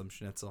I had some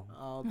Schnitzel.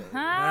 Oh, baby.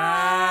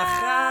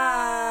 Ah.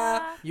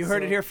 You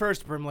heard it here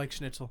first, Brim likes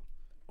schnitzel.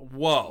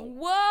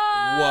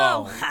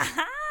 Whoa.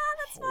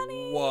 That's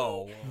funny.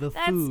 Whoa. That's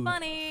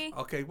funny.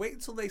 Okay, wait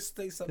until they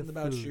say something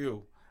about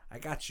you. I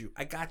got you,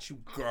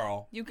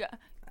 girl.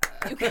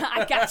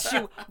 I got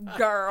you,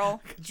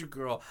 girl. Got you,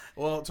 girl.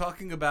 Well,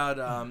 talking about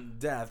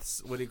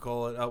deaths, what do you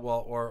call it?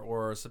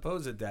 Or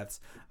supposed deaths.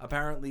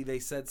 Apparently, they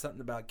said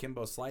something about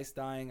Kimbo Slice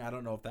dying. I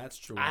don't know if that's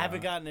true. I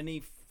haven't gotten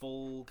any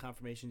full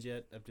confirmations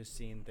yet. I've just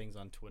seen things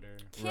on Twitter.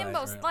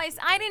 Kimbo Slice.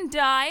 I didn't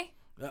die.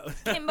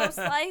 Kimbo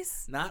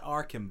Slice. Not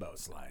our Kimbo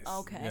Slice.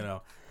 Okay. You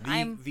know,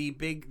 the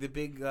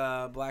big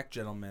black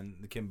gentleman,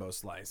 the Kimbo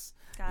Slice.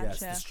 Gotcha. Yes,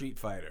 the Street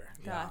Fighter.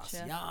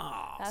 Gotcha.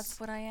 Yes. That's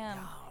what I am.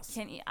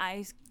 Yes.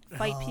 I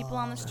fight people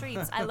on the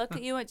streets. I look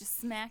at you, I just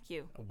smack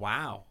you.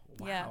 Wow.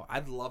 Yeah.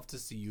 I'd love to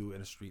see you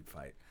in a street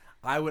fight.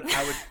 I would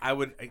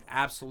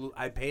absolutely.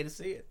 I'd pay to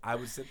see it. I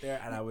would sit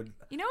there and I would.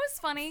 You know what's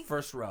funny?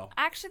 First row.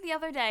 Actually, the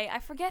other day, I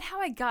forget how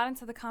I got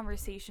into the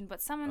conversation,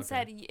 but someone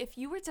said if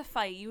you were to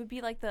fight, you would be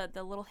like the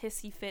little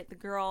hissy fit, the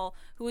girl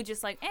who would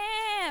just like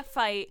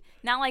fight,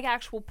 not like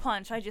actual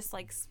punch. I just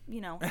like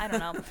I don't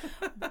know.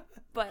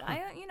 But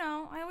I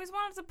always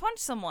wanted to punch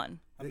someone.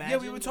 Yeah,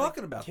 we were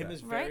talking about Kim that.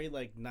 is very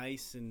like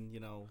nice and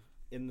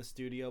in the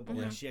studio, but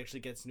when she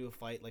actually gets into a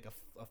fight, like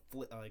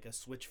a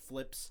switch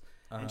flips,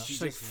 and she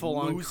just like just full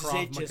on loses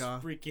Krav it, just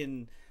Maga.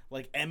 freaking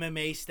like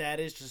MMA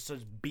status, just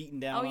starts beating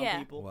down on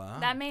people. Wow.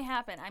 That may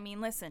happen. I mean,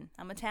 listen,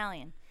 I'm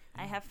Italian.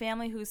 I have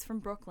family who's from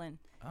Brooklyn.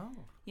 Oh.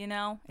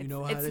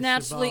 It's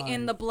naturally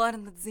in the blood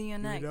and the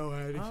DNA. You know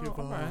how to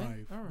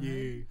survive. All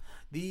right.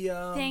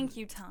 Yeah. Thank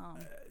you, Tom.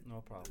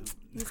 No problem.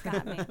 He's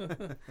got me.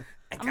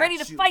 I'm ready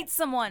to fight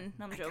someone.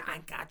 No, I'm joking. I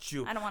got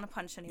you. I don't want to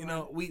punch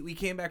anyone. We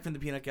came back from the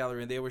Peanut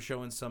Gallery, and they were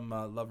showing some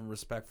love and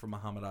respect for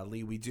Muhammad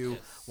Ali. We do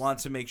want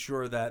to make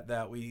sure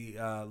that we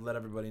let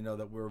everybody know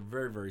that we're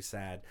very, very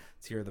sad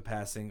to hear the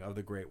passing of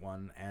the great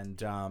one. And,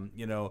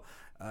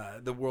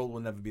 the world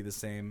will never be the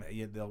same.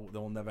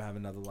 They'll never have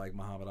another like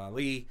Muhammad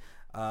Ali.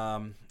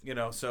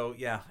 So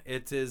yeah,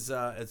 it is.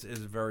 It's a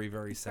very,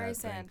 very sad very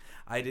thing. sad.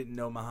 I didn't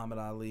know Muhammad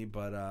Ali,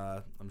 but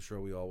I'm sure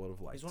we all would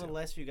have liked. He's one of the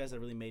last few guys that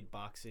really made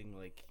boxing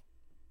like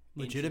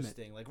legitimate.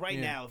 interesting. Like right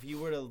now,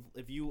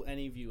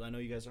 any of you, I know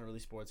you guys aren't really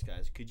sports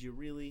guys. Could you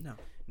really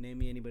name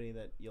me anybody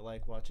that you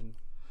like watching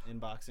in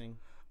boxing?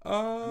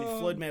 I mean,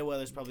 Floyd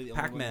Mayweather's probably the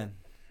only Pac-Man.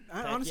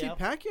 one. Honestly,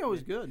 Pacquiao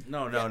was good.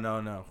 No.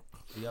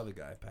 The other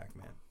guy,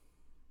 Pac-Man.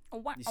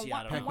 You see,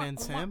 I don't know. Pac-Man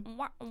Sam?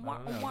 I don't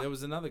know. There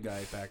was another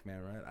guy,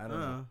 Pac-Man, right? I don't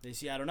know. You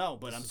see, I don't know,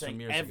 but This I'm is some saying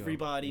years ago.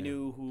 everybody Yeah.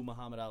 knew who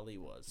Muhammad Ali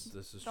was.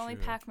 This is The only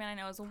true. Pac-Man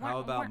I know is How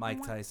about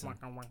Mike Tyson?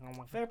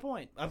 Fair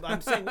point.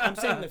 I'm saying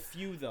the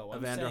few though. I'm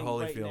Evander saying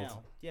Holyfield. Right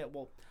now. Yeah,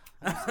 well,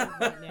 I'm saying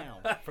right now.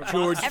 For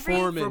George boxing,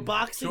 Foreman. For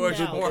boxing George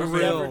now, Foreman.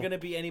 there's never going to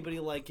be anybody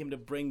like him to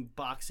bring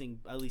boxing,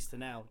 at least to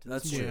now. To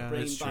That's this point, true.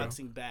 Bring That's true.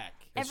 boxing back.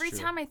 Every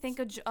time I think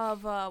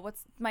of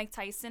what's Mike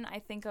Tyson, I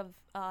think of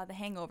The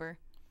Hangover.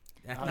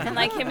 And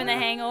like him in The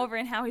Hangover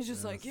and how he's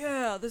just like,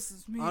 yeah, this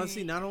is me.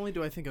 Honestly, not only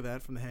do I think of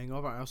that from The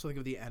Hangover, I also think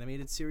of the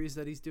animated series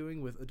that he's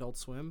doing with Adult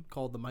Swim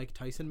called The Mike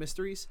Tyson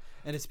Mysteries.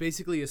 And it's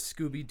basically a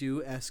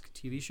Scooby-Doo-esque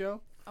TV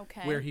show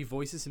where he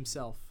voices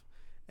himself.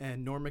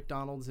 And Norm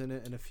Macdonald's in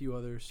it and a few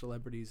other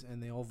celebrities,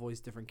 and they all voice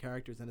different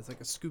characters. And it's like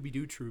a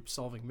Scooby-Doo troupe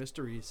solving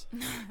mysteries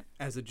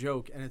as a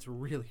joke, and it's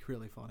really,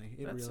 really funny.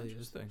 It That's really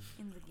interesting.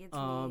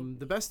 is.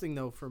 The best thing,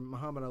 though, from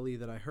Muhammad Ali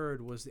that I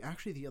heard was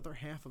actually the other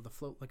half of the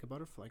float like a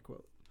butterfly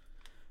quote.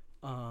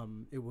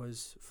 It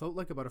was float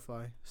like a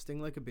butterfly,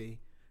 sting like a bee.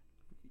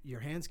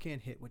 Your hands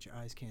can't hit what your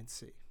eyes can't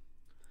see.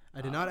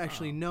 I did not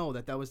actually know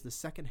that was the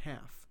second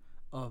half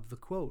of the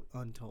quote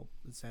until,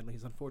 sadly,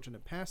 his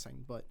unfortunate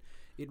passing. But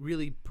it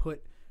really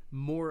put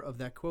more of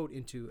that quote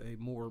into a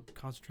more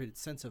concentrated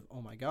sense of,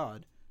 oh my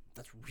God,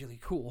 that's really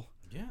cool.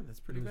 Yeah, that's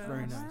pretty It was badass.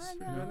 very nice.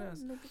 Pretty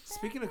badass.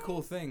 Speaking of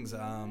cool things,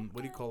 what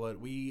do you call it?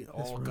 We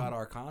all got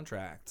our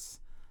contracts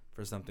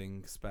for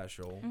something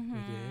special. We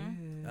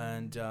did.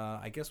 And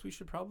I guess we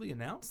should probably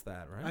announce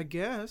that, right? I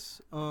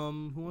guess.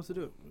 Who wants to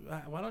do it?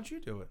 Why don't you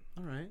do it?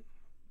 All right.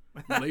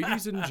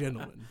 Ladies and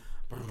gentlemen,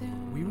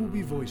 we will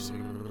be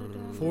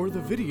voicing for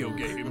the video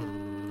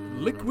game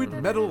Liquid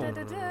Metal.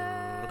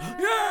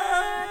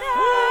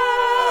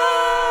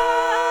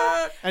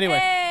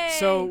 Anyway,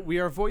 so we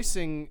are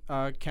voicing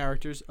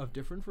characters of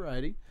different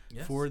variety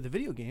for the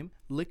video game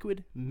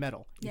Liquid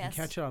Metal. You can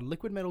catch it on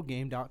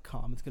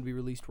liquidmetalgame.com. It's going to be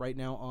released right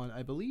now on,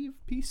 I believe,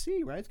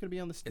 PC, right? It's going to be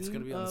on the Steam platform. It's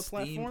going to be on the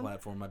Steam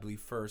platform, I believe,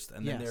 first,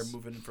 and then they're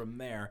moving from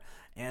there.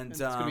 And it's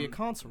going to be a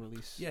console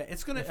release. Yeah,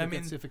 it's going to.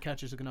 If it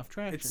catches enough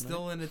traction, it's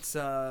still in its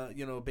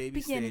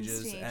baby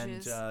stages,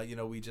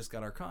 and we just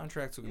got our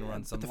contracts. We're going to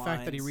run some. But the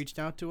fact that he reached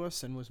out to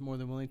us and was more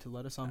than willing to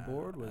let us on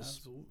board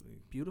was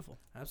beautiful.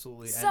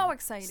 Absolutely, so and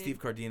excited. Steve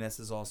Cardenas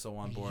is also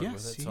on board with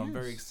it, so I'm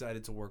very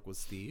excited to work with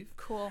Steve.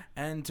 Cool.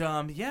 And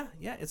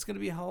it's going to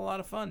be a hell of a lot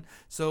of fun.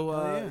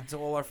 So to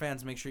all our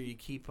fans, make sure you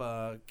keep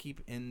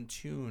in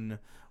tune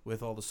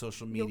with all the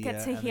social media. You'll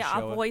get to and hear the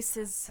show, our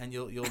voices, and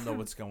you'll know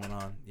what's going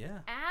on. Yeah.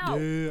 Ow!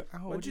 Yeah. Ow,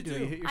 what'd you do?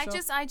 You hit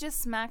yourself? I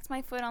just smacked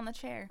my foot on the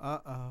chair.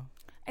 Uh-oh.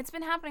 It's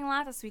been happening a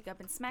lot this week. I've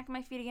been smacking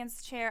my feet against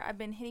the chair. I've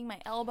been hitting my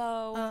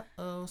elbow.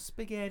 Uh-oh,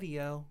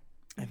 spaghetti-o.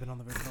 I've been on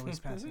the verge of always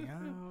passing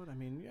out. I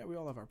mean, we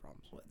all have our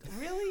problems.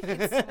 Really?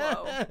 It's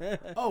slow.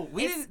 Oh,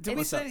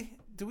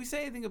 Did we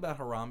say anything about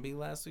Harambe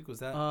last week? Was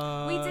that?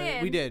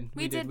 We did.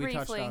 We did. We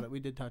touched briefly. on it. We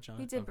did touch on it.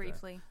 We did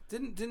briefly.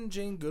 Didn't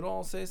Jane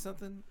Goodall say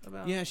something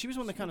about? Yeah, she was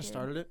one that kind of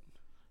started it.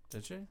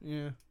 Did she?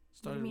 Yeah.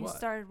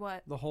 Started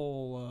what? The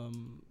whole,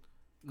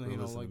 like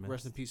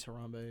rest in Mist. peace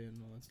Harambe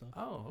and all that stuff.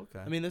 Oh, okay.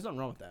 I mean, there's nothing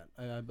wrong with that.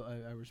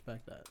 I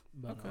respect that.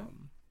 But, Okay.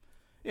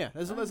 yeah,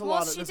 there's a Well,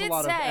 lot she of did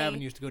of say-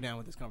 avenues to go down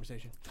with this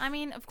conversation. I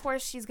mean, of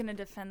course, she's gonna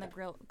defend the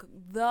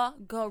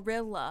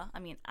gorilla. I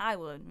mean, I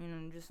would.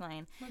 I'm just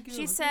saying.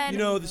 She said.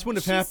 This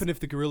wouldn't have happened if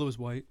the gorilla was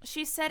white.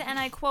 She said, and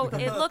I quote: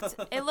 "It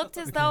looked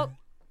as though."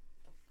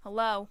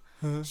 Hello.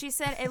 She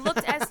said it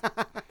looked as.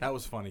 That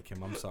was funny,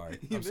 Kim. I'm sorry.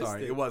 You missed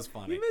it. It was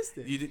funny. You missed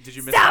it. Did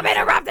you miss Stop it?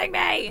 interrupting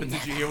me!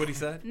 Did you hear what he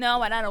said?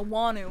 No, and I don't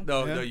want to.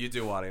 No, you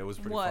do want it. It was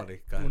pretty What? funny.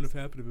 It wouldn't have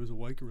happened if it was a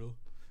white gorilla.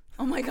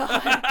 Oh my god.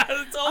 I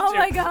told Oh you.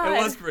 my god.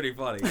 It was pretty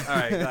funny. All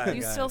right, go ahead,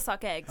 You go still ahead.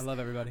 suck eggs. I love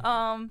everybody.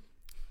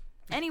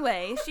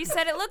 Anyway, she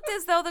said it looked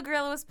as though the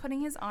gorilla was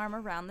putting his arm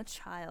around the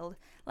child,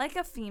 like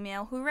a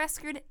female who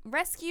rescued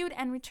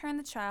and returned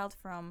the child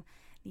from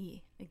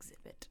the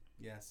exhibit.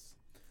 Yes.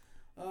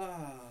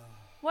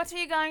 What are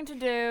you going to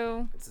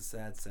do? It's a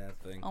sad, sad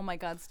thing. Oh my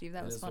god, Steve,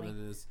 that was funny. What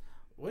it is.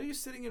 Why are you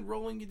sitting and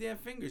rolling your damn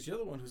fingers? You're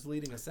the one who's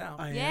leading us out.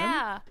 I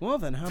Yeah. am? Well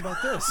then, how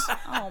about this?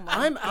 Oh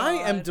my god. I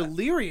am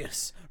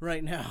delirious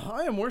right now.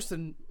 I am worse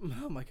than.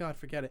 Oh my god,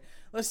 forget it.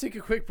 Let's take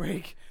a quick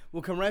break.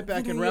 We'll come right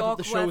back New and wrap up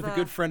the York show with a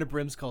weather. good friend of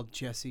Brim's called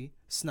Jesse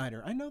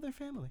Snider. I know their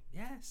family.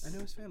 Yes. I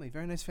know his family.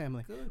 Very nice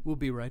family. We'll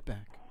be right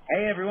back.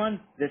 Hey everyone,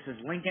 this is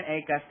Lincoln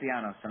A.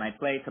 Castellanos, and I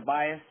play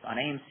Tobias on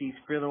AMC's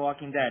Fear the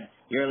Walking Dead.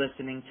 You're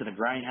listening to the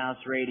Grindhouse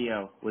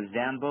Radio with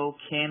Zambo,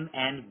 Kim,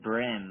 and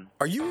Brim.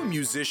 Are you a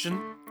musician?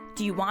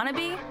 Do you want to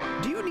be?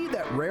 Do you need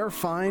that rare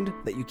find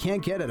that you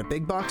can't get at a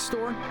big box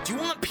store? Do you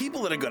want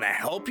people that are going to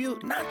help you,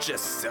 not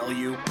just sell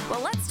you?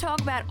 Well, let's talk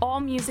about All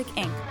Music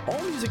Inc.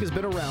 All Music has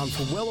been around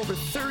for well over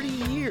 30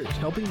 years,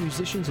 helping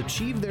musicians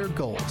achieve their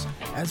goals,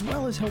 as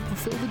well as help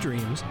fulfill the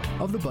dreams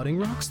of the budding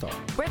rock star.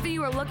 Whether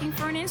you are looking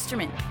for an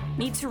instrument,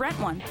 need to rent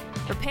one,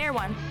 repair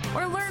one,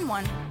 or learn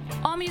one,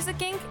 All Music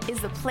Inc.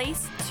 is the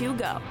place to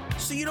go.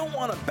 So you don't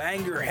want to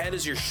bang your head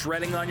as you're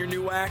shredding on your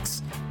new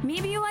axe?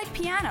 Maybe you like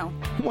piano.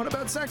 What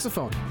about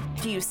saxophone?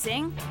 Do you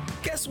sing?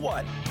 Guess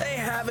what? They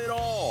have it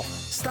all.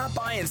 Stop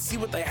by and see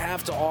what they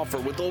have to offer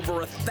with over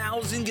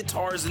 1,000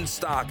 guitars in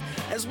stock,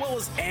 as well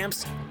as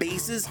amps,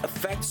 basses,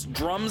 effects,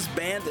 drums,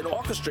 band, and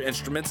orchestra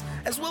instruments,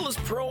 as well as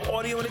pro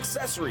audio and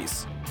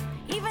accessories.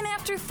 Even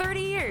after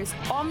 30 years,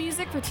 All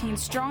Music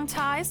retains strong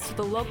ties to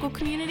the local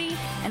community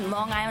and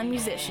Long Island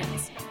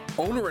musicians.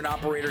 Owner and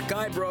operator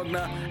Guy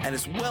Brogna and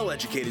his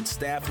well-educated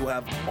staff, who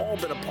have all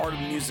been a part of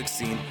the music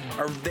scene,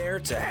 are there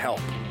to help.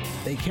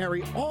 They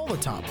carry all the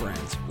top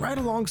brands, right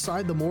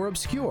alongside the more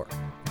obscure.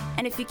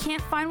 And if you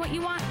can't find what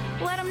you want,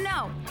 let them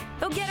know.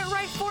 They'll get it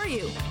right for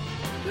you.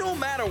 No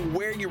matter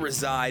where you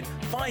reside,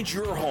 find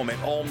your home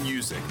at All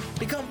Music.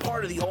 Become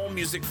part of the All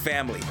Music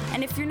family.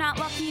 And if you're not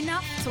lucky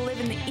enough to live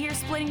in the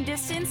ear-splitting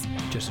distance,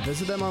 just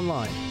visit them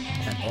online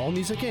at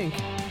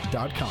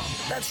allmusicinc.com.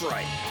 That's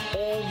right,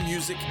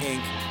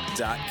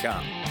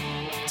 allmusicinc.com.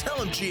 Tell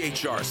them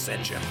GHR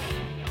sent you.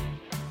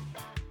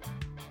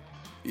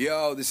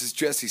 Yo, this is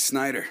Jesse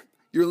Snider.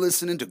 You're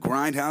listening to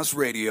Grindhouse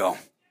Radio.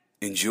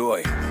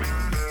 Enjoy.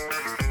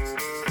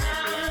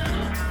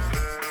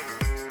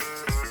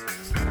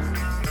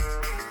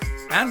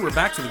 And we're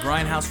back to the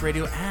Grindhouse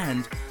Radio,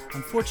 and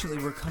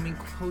unfortunately, we're coming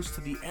close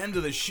to the end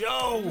of the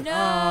show. No!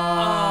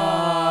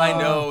 I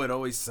know, it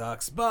always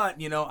sucks. But,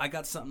 you know, I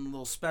got something a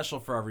little special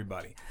for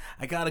everybody.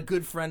 I got a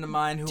good friend of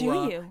mine who...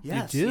 Do you?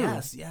 Yes, You do?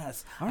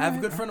 yes. I have a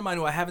good friend of mine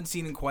who I haven't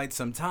seen in quite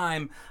some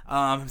time,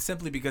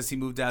 simply because he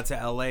moved out to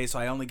L.A., so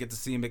I only get to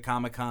see him at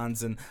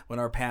Comic-Cons and when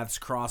our paths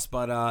cross.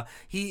 But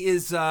he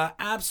is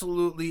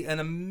absolutely an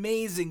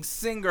amazing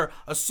singer,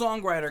 a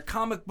songwriter,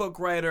 comic book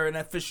writer, an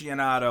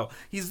aficionado.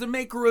 He's the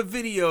maker of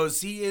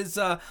videos. He is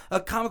a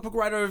comic book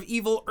writer of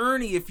Evil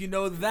Ernie, if you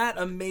know that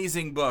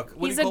amazing book.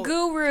 He's a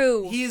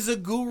guru. He is a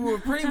guru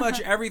of pretty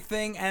much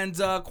everything, and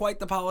quite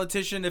the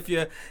politician, if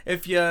you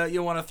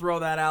want to throw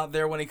that out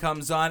there when he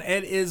comes on.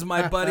 It is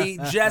my buddy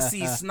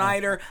Jesse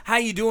Snider. How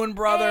you doing,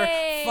 brother?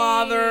 Hey.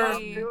 Father?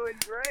 I'm doing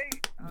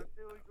great.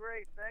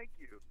 Thank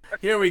you.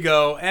 Here we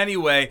go.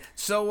 Anyway,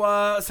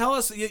 so tell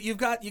us, you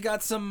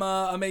got some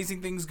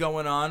amazing things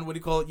going on. What do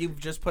you call it? You've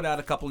just put out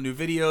a couple new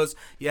videos.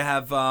 You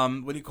have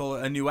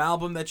a new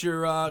album that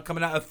you're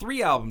coming out of.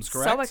 3 albums,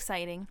 correct? So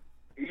exciting.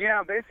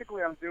 Yeah,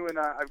 basically, I'm doing.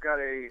 I've got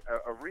a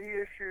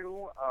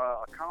reissue,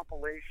 a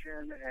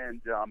compilation,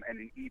 and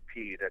an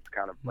EP. That's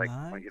kind of like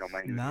my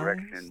new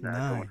direction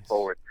going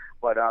forward.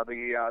 But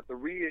the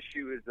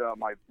reissue is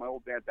my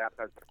old band,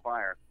 Baptized by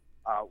Fire.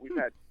 We've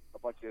had a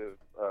bunch of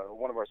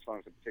one of our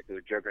songs in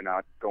particular,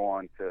 Juggernaut, go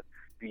on to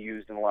be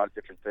used in a lot of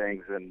different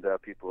things, and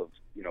people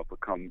have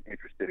become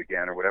interested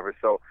again or whatever.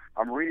 So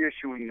I'm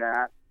reissuing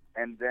that,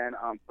 and then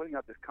I'm putting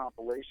out this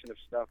compilation of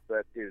stuff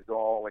that is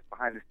all like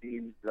behind the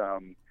scenes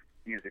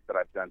music that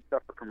I've done,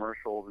 stuff for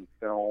commercials and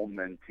film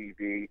and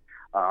TV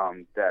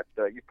that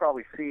you've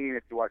probably seen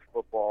if you watch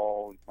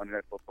football, Monday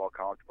Night Football,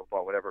 college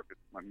football, whatever.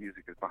 My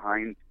music is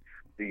behind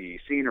the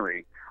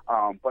scenery,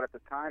 but at the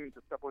time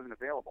the stuff wasn't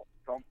available.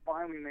 So I'm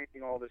finally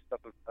making all this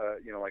stuff,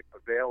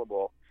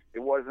 available.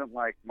 It wasn't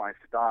like my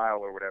style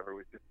or whatever. It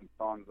was just some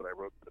songs that I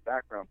wrote for the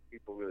background.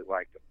 People really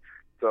liked them.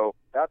 So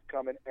that's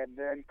coming, and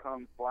then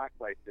comes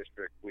Blacklight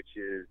District,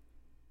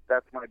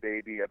 that's my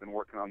baby. I've been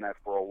working on that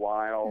for a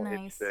while.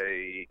 Nice. It's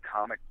a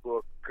comic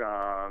book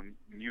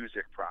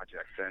music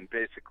project, and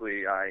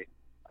basically I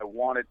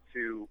wanted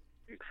to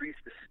increase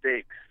the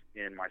stakes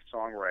in my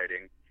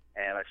songwriting,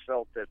 and I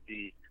felt that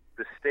the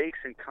stakes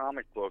in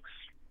comic books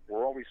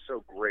were always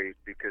so great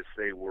because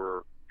they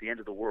were the end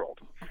of the world.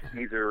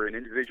 Either an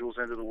individual's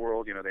end of the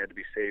world, they had to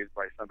be saved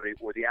by somebody,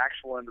 or the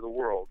actual end of the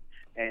world.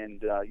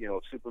 And,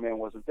 if Superman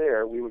wasn't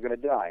there, we were going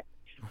to die.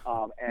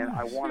 And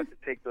I wanted to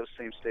take those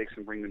same stakes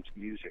and bring them to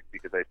music,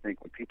 because I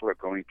think when people are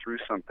going through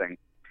something,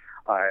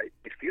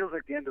 it feels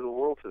like the end of the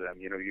world to them.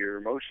 Your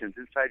emotions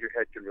inside your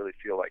head can really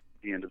feel like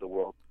the end of the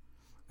world.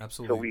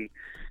 Absolutely. So we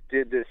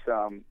did this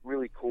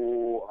really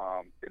cool,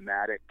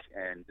 thematic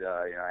and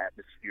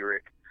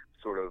atmospheric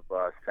sort of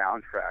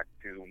soundtrack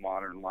to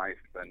modern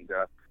life, and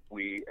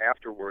we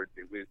afterwards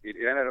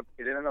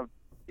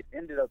it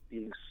ended up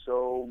being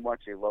so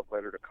much a love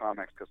letter to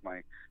comics, because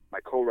my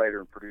co-writer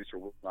and producer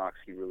Will Knox,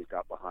 he really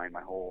got behind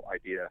my whole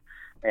idea,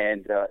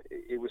 and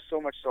it was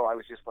so much so I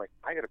was just like,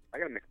 I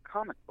gotta make a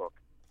comic book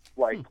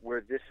where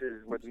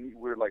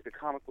like the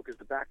comic book is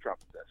the backdrop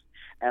of this.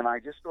 And I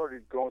just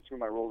started going through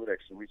my Rolodex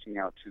and reaching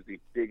out to the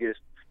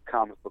biggest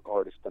comic book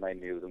artists that I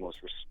knew, the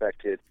most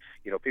respected,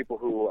 people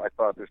who I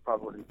thought there's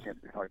probably a chance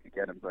in hell I could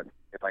get them, but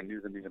if I knew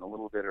them even a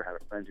little bit or had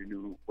a friend who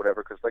knew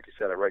whatever, because like you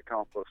said, I write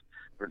comic books,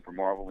 written for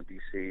Marvel and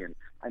DC, and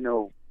I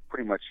know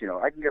pretty much,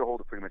 I can get a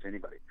hold of pretty much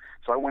anybody.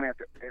 So I went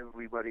after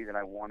everybody that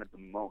I wanted the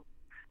most.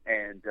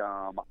 And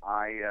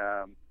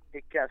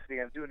hey,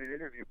 Cassidy, I'm doing an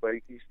interview,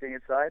 buddy. Can you stay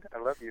inside? I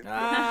love you.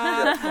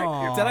 Yeah,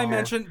 thank you. Did I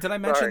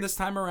mention Sorry. this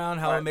time around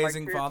how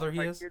amazing my kids, father he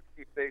is? Kids,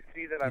 they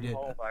see that I'm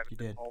home. I haven't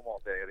been home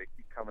all day. They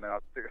keep coming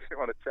out. They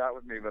want to chat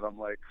with me, but I'm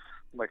like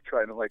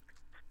trying to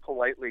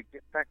politely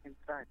get back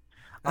inside.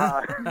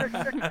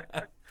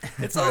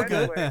 It's all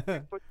good.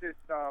 Anyway,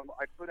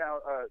 I put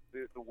out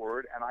the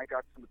word, and I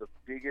got some of the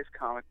biggest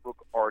comic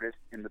book artists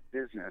in the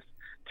business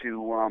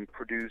to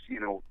produce,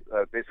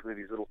 basically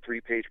these little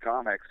 3-page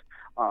comics,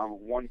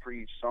 one for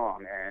each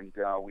song, and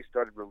we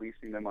started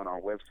releasing them on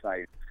our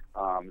website,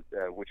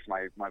 which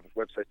my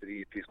website for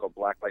the EP is called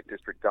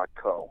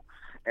blacklightdistrict.co.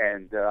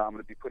 And I'm going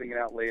to be putting it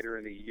out later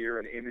in the year,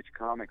 and Image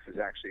Comics is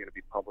actually going to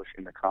be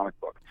publishing the comic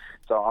book.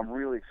 So I'm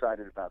really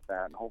excited about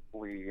that, and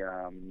hopefully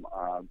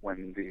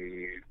when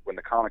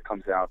the comic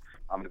comes out,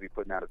 I'm going to be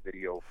putting out a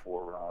video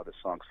for the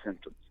song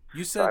Symptoms.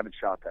 You so I said haven't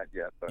shot that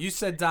yet. But you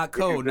said if you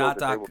 .co, build not it,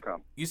 they dot. will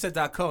come. You said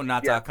 .co,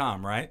 not Yeah.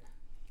 .com, right?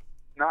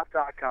 Not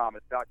 .com,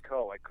 it's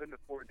 .co. I couldn't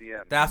afford the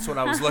M. That's what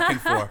I was looking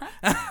for.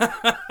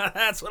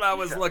 That's what I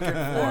was looking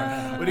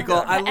for. What do you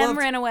call it? The M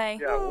ran away.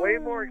 Yeah, way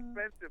more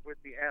expensive with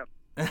the M.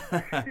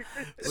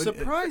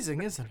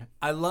 Surprising, isn't it?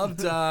 I loved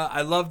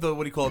the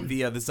what do you call it?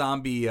 The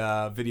zombie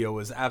video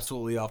was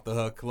absolutely off the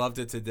hook. Loved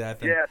it to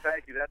death. And Yeah,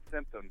 thank you. That's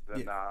Symptoms.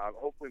 And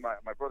hopefully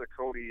my brother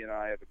Cody and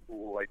I have a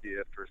cool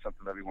idea for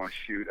something that we want to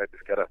shoot. I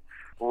just got to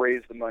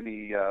raise the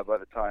money by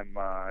the time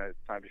it's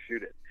time to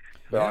shoot it.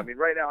 So, Yeah. I mean,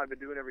 right now I've been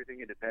doing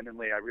everything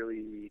independently. I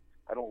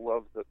don't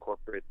love the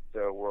corporate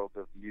world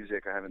of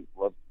music. I haven't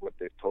loved what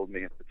they've told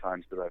me at the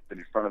times that I've been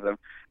in front of them.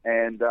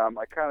 And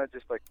I kind of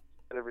just set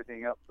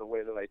everything up the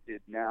way that I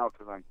did now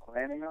because I'm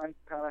planning on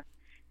kind of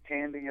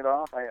handing it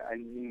off. I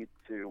need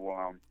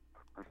to,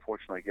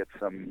 unfortunately, get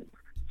some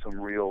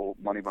real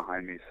money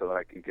behind me so that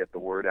I can get the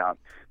word out.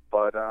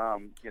 But,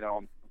 I'm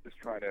just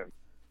trying to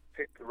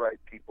pick the right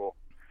people.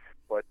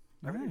 But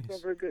everything's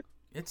going very good.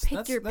 That's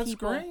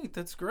great.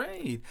 That's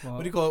great. Well,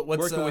 What do you call it?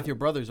 Working with your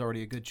brother's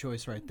already a good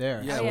choice right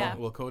there. Yeah,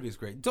 well, Cody's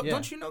great.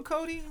 Don't you know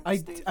Cody?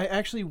 I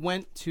actually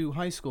went to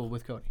high school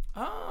with Cody.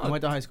 Oh. I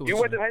went to high school You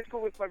with went to high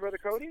school with my brother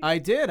Cody? I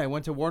did. I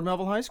went to Ward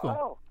Melville High School.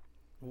 Oh.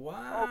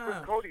 Wow.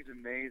 Oh, Cody's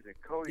amazing.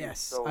 Cody is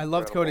so I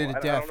loved Cody to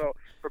incredible. death. I don't know,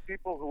 for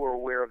people who are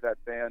aware of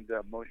that band,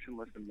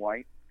 Motionless in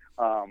White,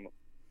 I'm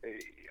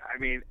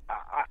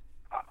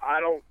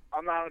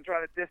not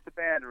trying to diss the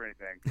band or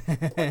anything.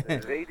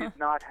 But they did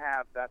not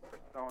have that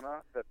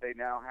persona that they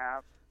now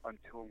have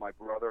until my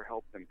brother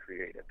helped them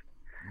create it.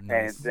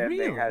 Nice. And then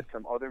Really? they had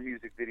some other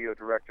music video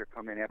director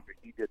come in after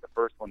he did the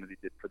first one that he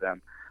did for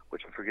them,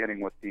 which I'm forgetting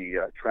what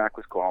the track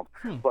was called.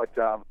 But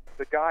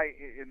the guy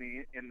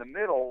in the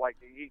middle,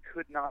 he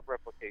could not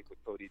replicate what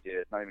Cody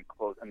did, not even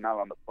close, and not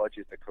on the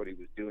budget that Cody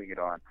was doing it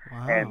on.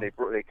 Wow. And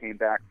they came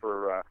back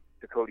for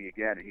to Cody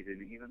again, and he did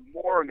an even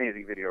more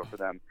amazing video for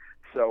them.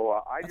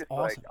 So That's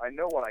awesome. I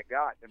know what I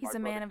got. And He's my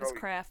a man brother of his Cody,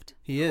 craft.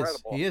 He is.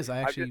 incredible. He is. I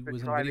actually I've just been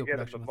was in trying video to get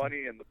him production the with him.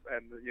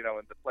 money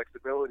and the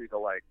flexibility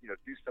to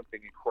do something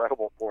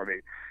incredible for me,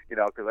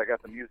 because I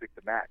got the music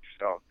to match.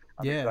 So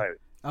I'm excited.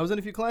 I was in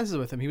a few classes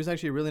with him. He was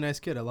actually a really nice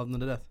kid. I loved him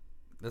to death.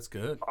 That's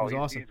good. Oh, He's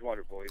awesome. He's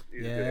wonderful. He's a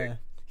good Yeah. egg.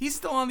 He's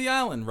still on the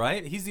island,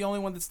 right? He's the only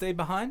one that stayed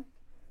behind?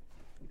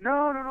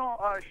 No.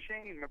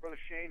 Shane, my brother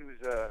Shane,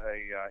 who's a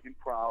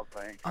improv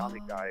and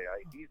comedy guy,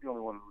 he's the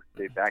only one who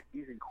stayed back.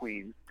 He's in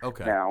Queens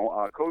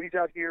now. Cody's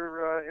out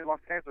here in Los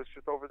Angeles,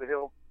 just over the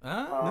hill.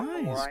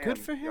 From where I Good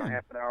am, for him.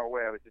 half an hour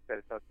away. I was just at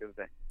his house the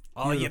other day.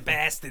 Oh, you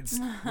bastards.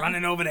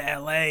 Running over to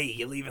L.A.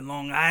 You're leaving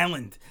Long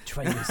Island.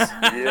 Traitors.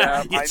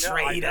 Yeah, You I know.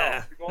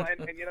 traitor. Well,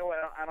 and you know what?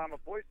 And I'm a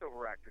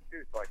voiceover actor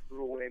too, so I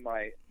threw away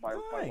my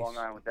Long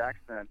Island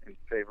accent in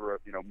favor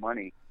of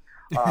money.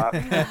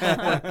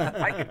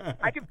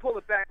 I can pull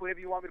it back whenever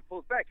you want me to pull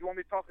it back. You want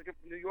me to talk like I'm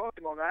from New York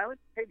and Long Island?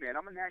 Hey man,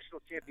 I'm a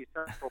national champion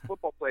pro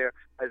football player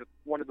as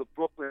one of the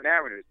Brooklyn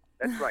Mariners.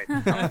 That's right.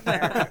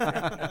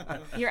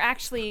 You're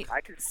actually I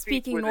can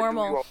speak speaking with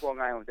normal. a New York Long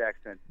Island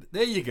accent.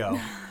 There you go.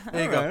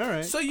 There you go. All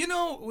right. So,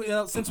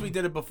 since we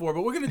did it before,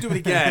 but we're going to do it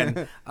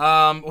again.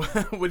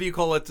 What do you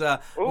call it?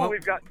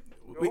 We've got...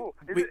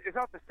 it's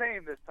not the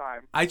same this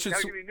time. There's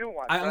gonna be new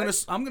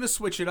ones. I'm gonna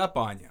switch it up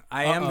on you.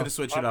 I am gonna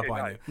switch it up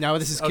on you. Now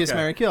this is Kiss,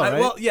 Marry, Kill, right?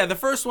 Well, yeah, the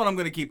first one I'm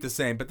gonna keep the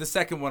same, but the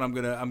second one I'm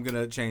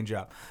gonna change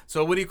up.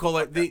 So what do you call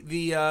it? The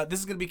this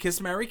is gonna be Kiss,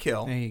 Marry,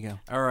 Kill. There you go.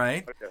 All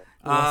right. Okay.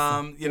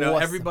 Awesome.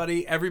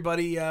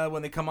 Everybody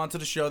when they come onto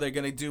the show, they're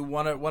gonna do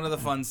one of the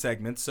fun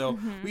segments. So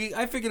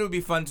I figured it would be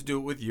fun to do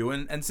it with you,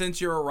 and since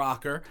you're a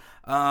rocker,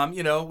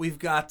 we've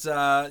got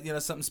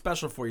something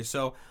special for you.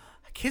 So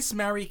Kiss,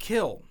 Marry,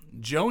 Kill.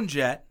 Joan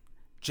Jett,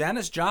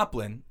 Janis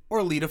Joplin,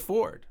 or Lita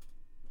Ford?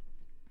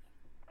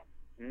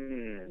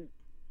 Okay,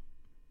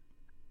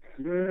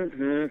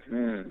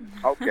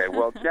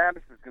 well,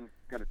 Janis is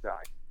gonna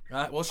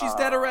die. Well, she's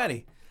dead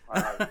already.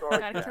 Sorry,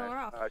 Gotta kill her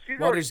off. She's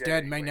What already is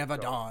dead may anyway, never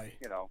so, die.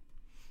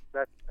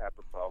 That's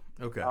apropos.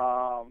 Okay.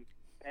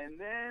 And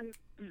then,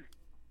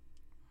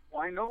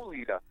 I know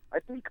Lita. I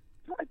think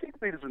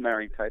Lita's a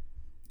married type.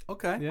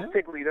 Okay. Yeah. I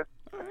take Lita.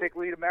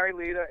 Marry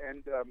Lita,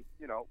 and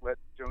let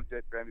Joan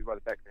Jett grab me by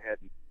the back of the head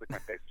and lick my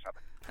face or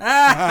something.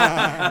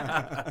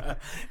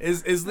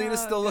 Is Lita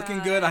still looking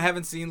good? I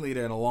haven't seen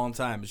Lita in a long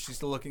time. Is she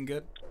still looking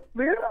good?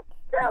 Lita?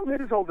 Yeah,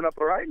 Lita's holding up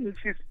all right, and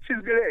she's a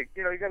good egg.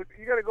 You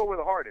gotta go where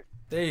the heart is.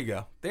 There you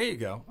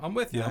go. I'm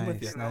with you. I'm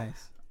with you.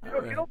 Nice.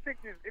 You don't pick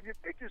if you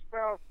pick your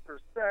spouse for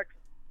sex,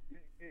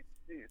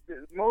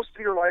 most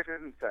of your life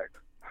isn't sex.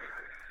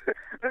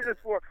 I'm going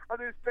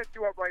to set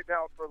you up right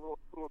now for a little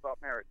clue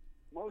about marriage.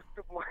 Most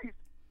of life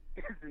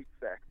isn't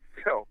sex.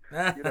 So,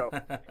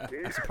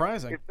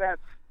 surprising. If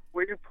that's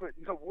where you're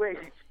putting the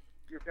weight,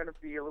 you're going to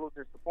be a little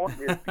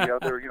disappointed the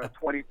other,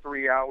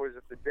 23 hours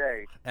of the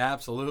day.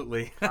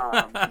 Absolutely. 23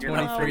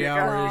 hours. You got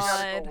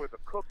to go where the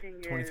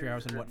cooking 23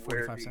 hours and is, what,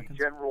 where 45 the seconds?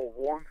 general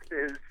warmth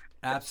is.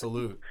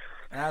 Absolute.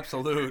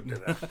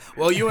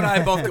 Well, you and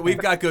I both we've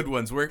got good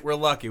ones. We're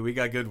lucky. We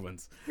got good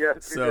ones.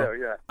 Yes, so, we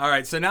do, yeah. All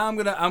right, so now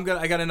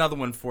I got another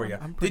one for you.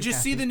 Did you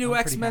see the new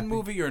X-Men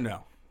movie or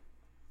no?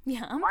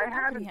 Yeah, I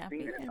haven't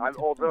seen it.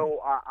 Although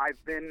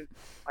I've been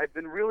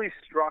really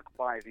struck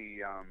by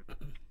the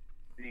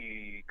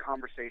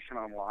conversation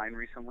online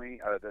recently.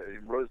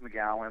 Rose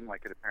McGowan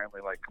had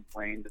apparently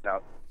complained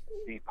about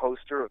the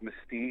poster of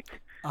Mystique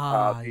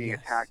being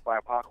attacked by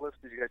Apocalypse.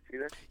 Did you guys see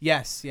this?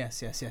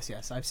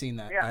 Yes. I've seen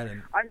that. Yeah.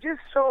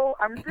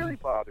 I'm really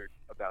bothered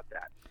about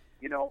that.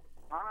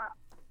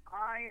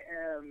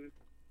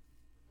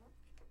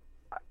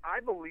 I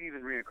believe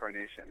in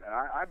reincarnation, and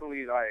I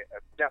believe I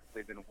have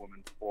definitely been a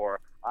woman before.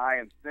 I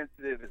am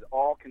sensitive as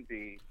all can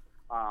be.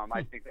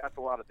 I think that's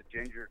a lot of the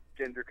gender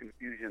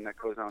confusion that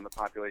goes on in the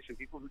population.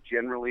 People who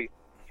generally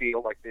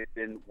feel like they've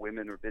been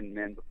women or been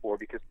men before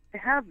because they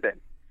have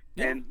been.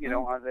 Yeah. And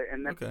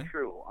and that's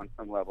true on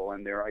some level,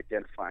 and they're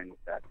identifying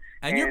with that.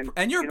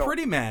 And you're a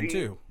pretty man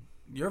too.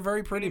 You're a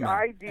very pretty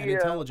man. And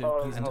intelligent.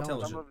 He's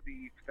intelligent. Some of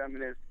the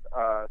feminist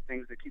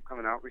things that keep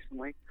coming out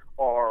recently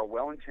are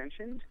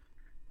well-intentioned,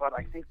 but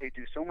I think they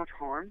do so much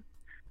harm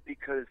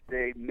because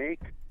they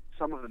make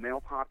some of the male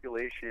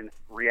population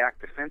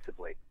react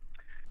defensively.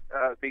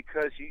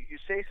 Because you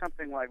say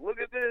something like, look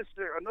at this,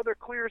 another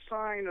clear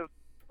sign of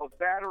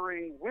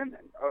battering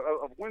women,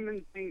 of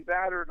women being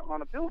battered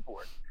on a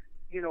billboard.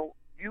 You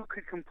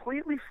could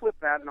completely flip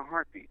that in a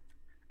heartbeat.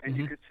 And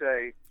you could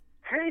say,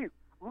 hey,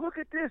 look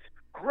at this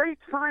great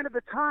sign of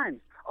the times,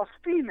 a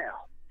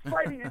female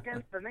fighting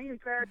against the main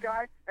bad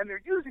guy, and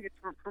they're using it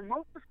to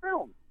promote the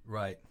film.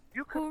 Right.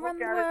 You could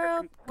look at it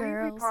as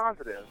completely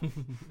positive,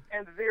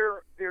 and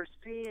they're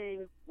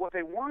seeing what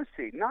they want to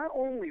see. Not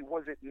only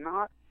was it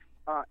not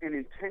an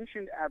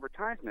intentioned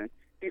advertisement,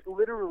 it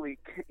literally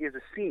is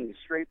a scene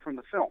straight from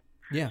the film.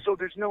 Yeah. So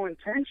there's no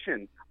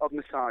intention of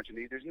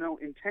misogyny. There's no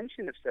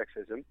intention of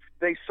sexism.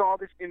 They saw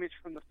this image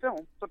from the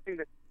film, something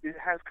that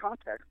has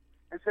context,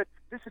 and said,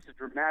 this is a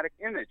dramatic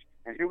image.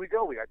 And here we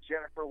go. We got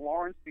Jennifer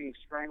Lawrence being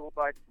strangled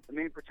by the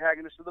main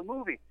protagonist of the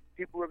movie.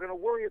 People are going to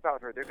worry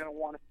about her. They're going to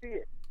want to see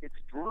it. It's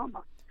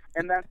drama.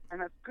 And that's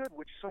good,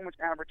 which so much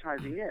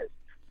advertising is.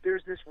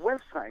 There's this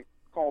website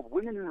called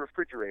Women in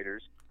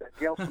Refrigerators that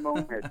Gail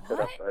Simone had set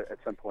up at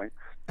some point.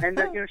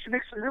 And she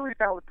makes some really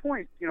valid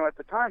points. At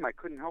the time, I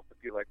couldn't help but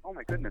be like, oh,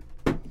 my goodness,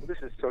 this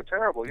is so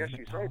terrible. Yes,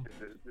 she's right.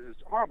 This is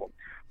horrible.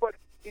 But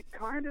it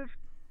kind of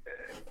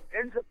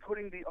ends up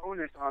putting the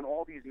onus on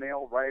all these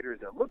male writers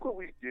that look what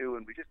we do,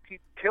 and we just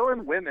keep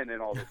killing women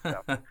and all this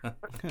stuff.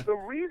 But the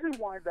reason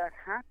why that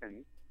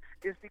happens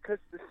is because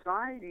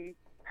society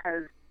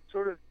has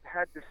sort of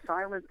had this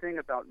silent thing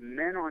about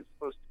men aren't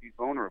supposed to be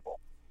vulnerable.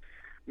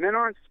 Men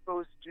aren't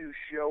supposed to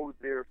show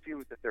their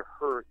feelings, that they're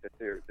hurt, that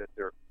they're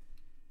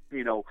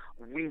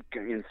weak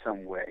in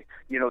some way.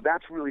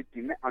 That's really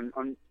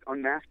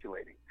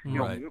unmasculating.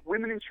 Right.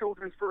 Women and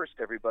children first,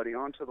 everybody,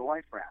 onto the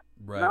life raft.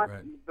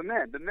 Right. The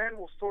men. The men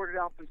will sort it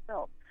out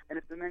themselves. And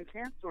if the men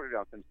can't sort it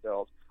out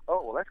themselves,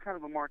 that's kind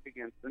of a mark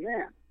against the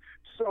man.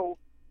 So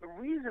the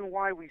reason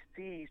why we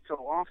see so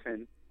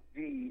often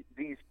these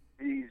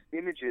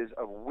images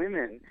of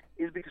women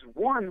is because,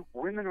 one,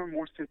 women are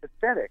more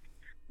sympathetic.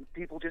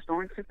 People just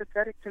aren't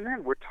sympathetic to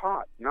men. We're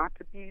taught not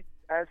to be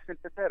as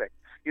sympathetic.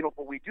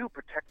 But we do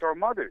protect our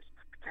mothers,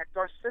 protect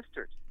our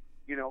sisters.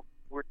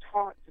 We're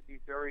taught to be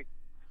very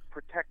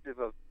protective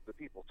of the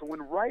people. So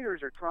when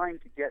writers are trying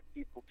to get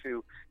people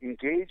to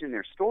engage in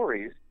their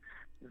stories,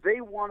 they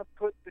want to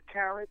put the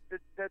carrot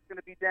that's going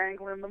to be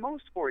dangling the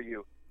most for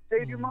you.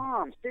 Save your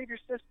mom, save your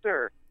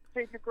sister,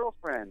 save your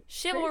girlfriend.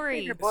 Chivalry.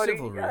 Save your buddy.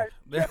 Chivalry.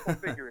 Yeah, we'll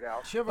figure it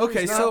out.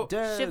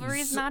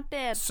 Chivalry's not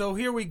dead. So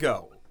here we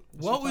go.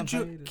 What would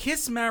you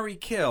kiss, marry,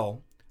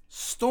 kill?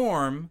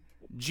 Storm,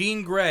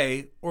 Jean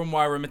Grey, or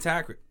Moira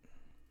McTaggart?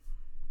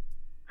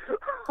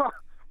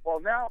 Well,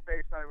 now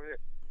based on it,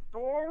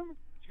 Storm,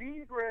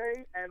 Jean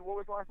Grey, and what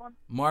was the last one?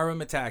 Moira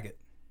McTaggart.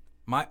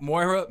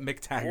 Moira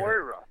McTaggart.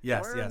 Moira.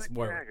 Yes,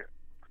 Moira. Moira.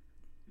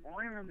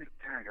 Moira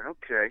McTaggart.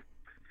 Okay.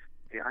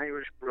 The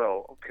Irish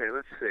bro. Okay,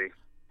 let's see.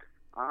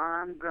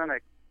 I'm gonna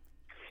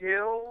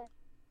kill.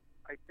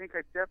 I think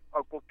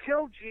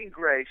kill Jean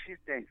Grey. She's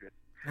dangerous.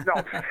 No,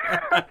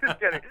 I'm just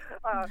kidding.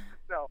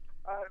 No.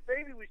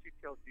 maybe we should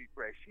kill Jean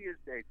Grey. She is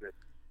dangerous.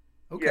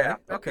 Okay. Yeah,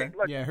 Okay.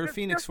 Look, Yeah, her just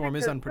Phoenix form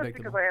is because-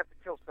 unpredictable. Just because I have to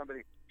kill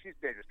somebody, she's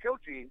dangerous. Kill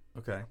Jean.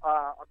 Okay.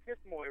 I'll kiss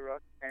Moira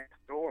and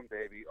Storm,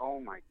 baby. Oh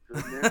my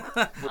goodness.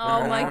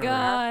 Oh my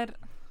God.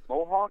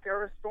 Mohawk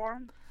era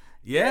Storm.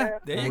 Yeah,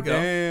 there you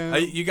go.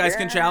 You guys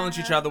can challenge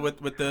each other with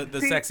the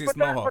sexiest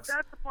mohawks.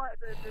 But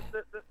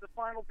that's the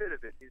final bit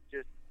of it is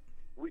just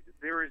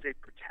there is a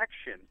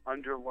protection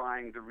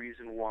underlying the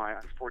reason why,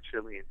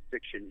 unfortunately, in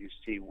fiction you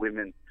see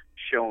women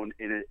shown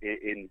in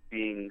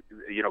being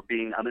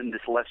being in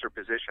this lesser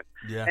position.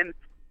 Yeah.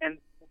 And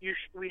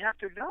we have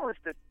to acknowledge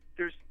that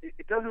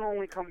it doesn't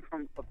only come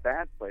from a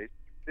bad place.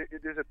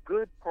 There's a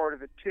good part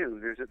of it too.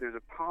 There's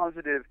a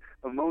positive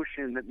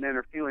emotion that men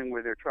are feeling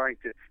where they're trying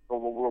to, well,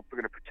 we're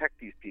going to protect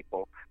these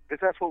people because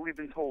that's what we've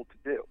been told to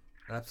do.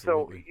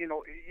 Absolutely.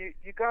 So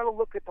you got to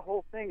look at the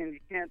whole thing, and you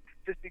can't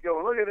just be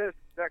going, look at this.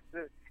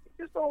 It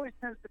just always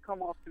tends to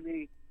come off to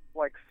me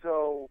like,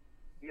 so,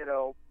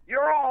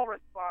 you're all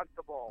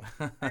responsible,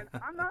 and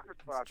I'm not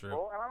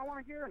responsible, and I don't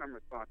want to hear it. I'm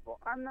responsible.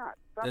 I'm not.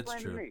 Stop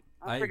blaming me.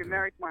 I'm freaking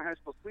married to my high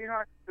school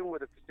sweetheart. Been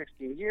with her for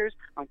 16 years.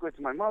 I'm good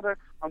to my mother.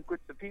 I'm good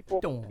to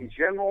people in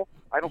general.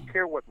 I don't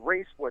care what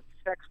race, what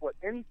sex, what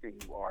anything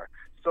you are.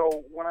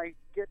 So when I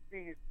get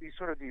these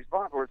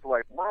bot words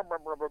like blah blah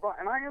blah blah blah,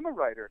 and I am a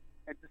writer,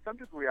 and to some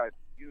degree I've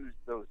used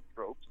those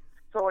tropes.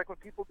 So like when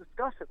people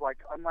discuss it, like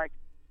I'm like,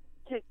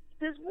 okay,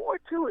 there's more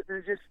to it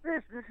than just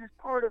this. This is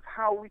part of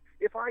how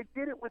if I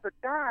did it with a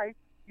guy,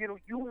 you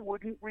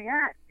wouldn't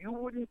react. You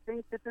wouldn't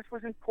think that this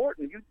was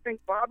important. You'd think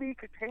Bobby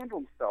could handle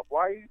himself.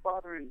 Why are you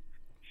bothering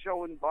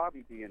showing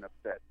Bobby being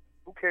upset?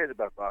 Who cares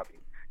about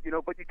Bobby?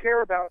 But you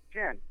care about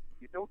Jen.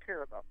 You don't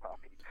care about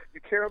Bobby.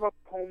 You care about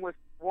the homeless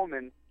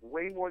woman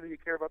way more than you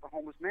care about the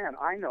homeless man.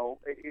 I know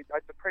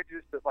the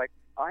prejudice that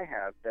I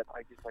have that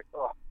I just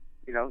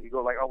you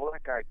go like, oh well,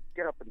 that guy,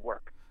 get up and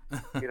work.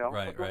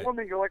 Right, but the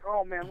woman, you're like,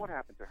 oh man, what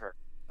happened to her?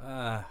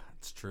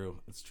 It's true.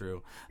 It's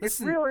true.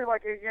 It's really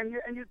like, and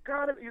you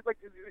gotta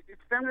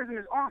feminism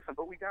is awesome,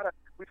 but we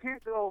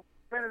can't go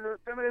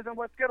feminism.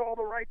 Let's get all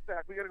the rights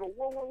back. We gotta go.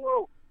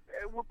 Whoa.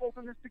 We're both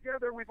in this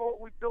together. We've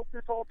built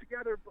this all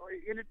together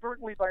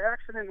inadvertently by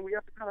accident, and we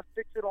have to kind of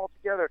fix it all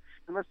together.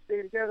 And let's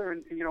stay together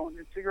and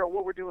and figure out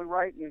what we're doing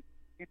right and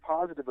be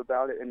positive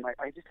about it. And I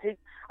hate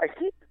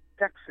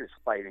sexist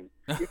fighting.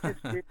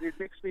 It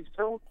makes me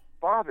so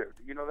bothered.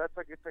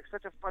 It's like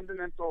such a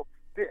fundamental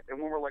bit. And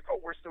when we're like, oh,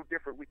 we're so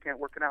different, we can't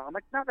work it out. I'm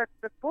like, no, that's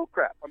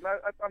bullcrap. I'm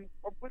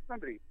with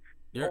somebody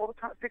all the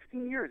time.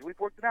 16 years, we've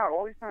worked it out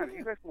all these times.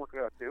 You guys can work it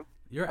out too.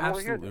 You're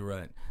absolutely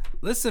right.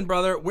 Listen,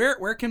 brother,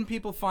 where can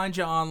people find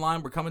you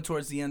online? We're coming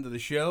towards the end of the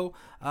show.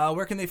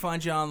 Where can they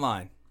find you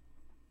online?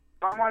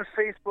 I'm on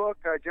Facebook.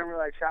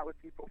 Generally, I chat with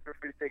people. Feel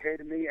free to say hey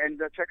to me.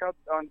 And check out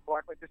on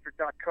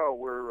blacklightdistrict.co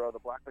where the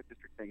Blacklight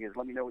District thing is.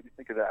 Let me know what you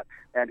think of that.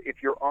 And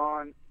if you're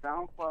on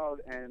SoundCloud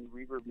and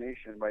Reverb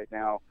Nation right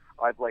now,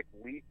 I've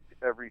leaked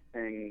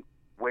everything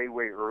way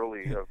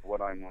early of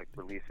what I'm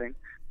releasing.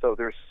 So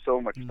there's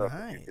so much stuff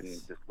that you can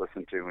just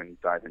listen to and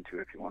dive into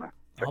if you want to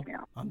check me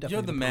out.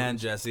 You're the man,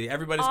 Jesse.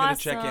 Everybody's going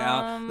to check you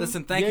out.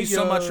 Listen, thank you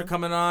so much for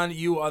coming on.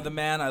 You are the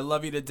man. I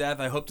love you to death.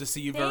 I hope to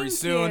see you very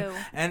soon.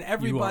 And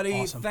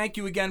everybody, thank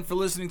you again for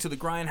listening to the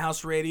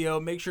Grindhouse Radio.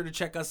 Make sure to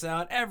check us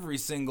out every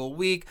single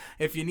week.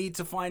 If you need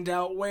to find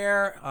out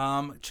where,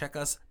 check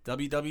us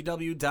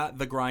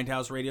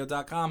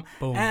www.thegrindhouseradio.com.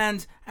 Boom.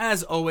 And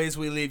as always,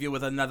 we leave you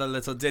with another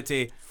little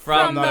ditty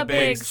from the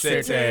big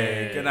city.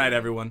 Good night,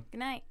 everyone. Good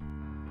night.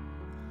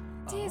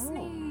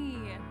 Disney.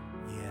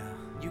 Yeah.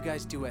 You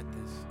guys duet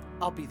this.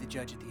 I'll be the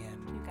judge at the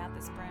end. You got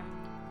this, Brim.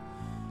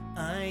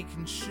 I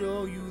can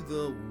show you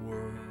the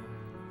world,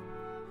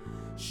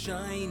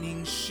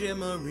 shining,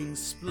 shimmering,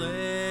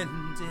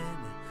 splendid.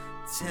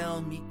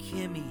 Tell me,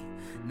 Kimmy,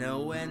 now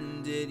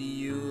when did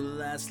you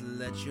last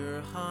let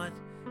your heart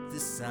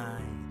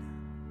decide?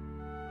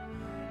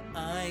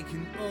 I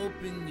can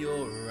open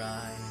your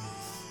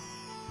eyes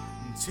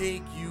and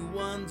take you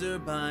wonder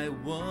by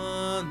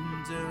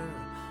wonder,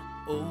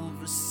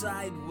 over,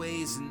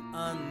 sideways, and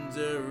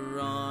under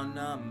on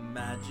a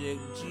magic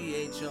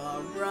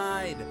GHR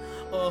ride.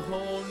 A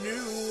whole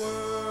new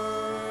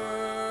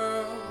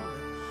world,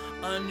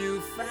 a new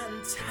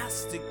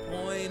fantastic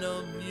point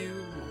of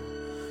view.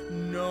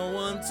 No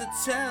one to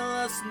tell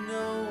us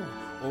no,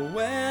 or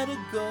where to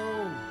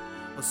go,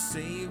 or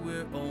say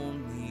we're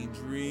only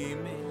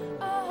dreaming.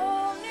 A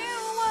whole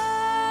new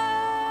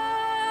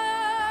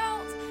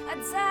world, a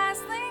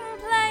dazzling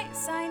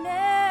place I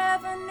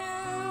never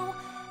knew.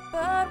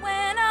 But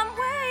when I'm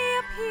way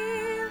up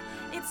here,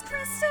 it's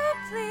crystal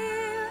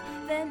clear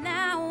that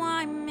now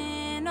I'm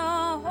in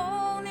a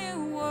whole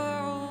new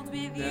world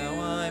with you.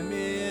 Now I'm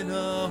in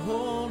a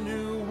whole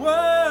new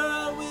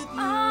world with you.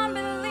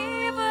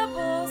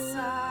 Unbelievable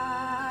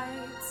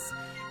sights,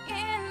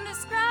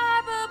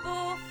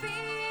 indescribable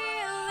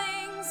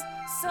feelings,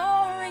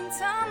 soaring,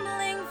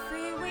 tumbling,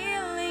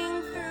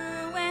 freewheeling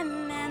through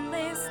an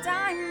endless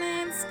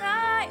diamond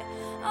sky.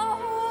 A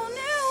whole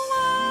new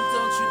world.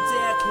 Don't you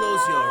dare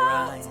close your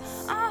eyes.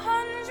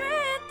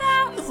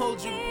 100,000 Hold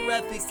your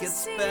breath, it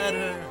gets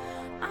better.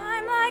 I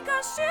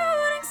a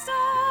shooting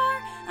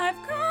star.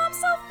 I've come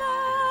so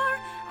far,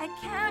 I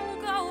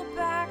can't go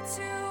back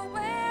to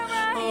where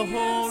I A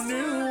whole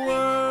new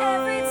world.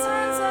 Every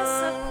turn's a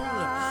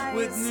surprise.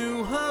 With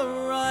new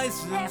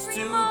horizons Every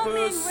to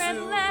moment, pursue.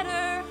 red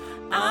letter.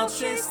 I'll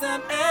chase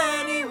them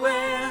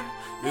anywhere.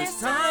 There's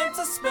time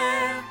to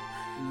spare.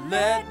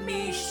 Let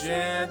me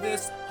share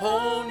this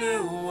whole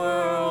new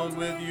world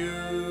with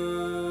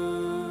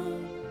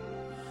you.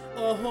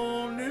 A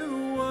whole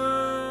new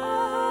world. A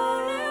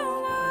whole new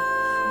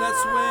world.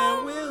 That's where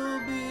we'll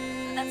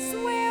be. That's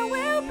where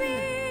we'll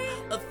be.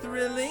 A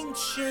thrilling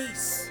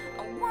chase.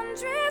 A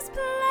wondrous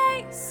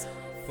place.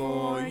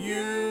 For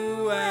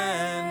you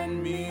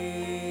and me.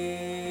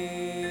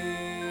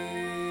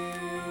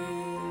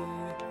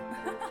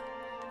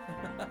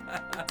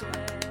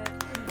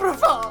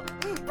 Bravo!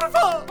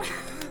 Bravo!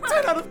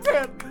 10 out of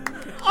 10!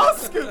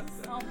 Oscars!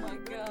 Oh my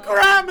god.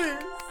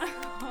 Grammys!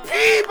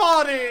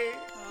 Peabody!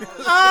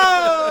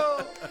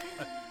 Oh!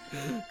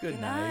 Good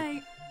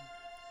night.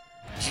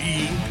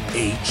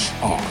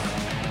 GHR.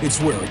 It's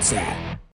where it's at.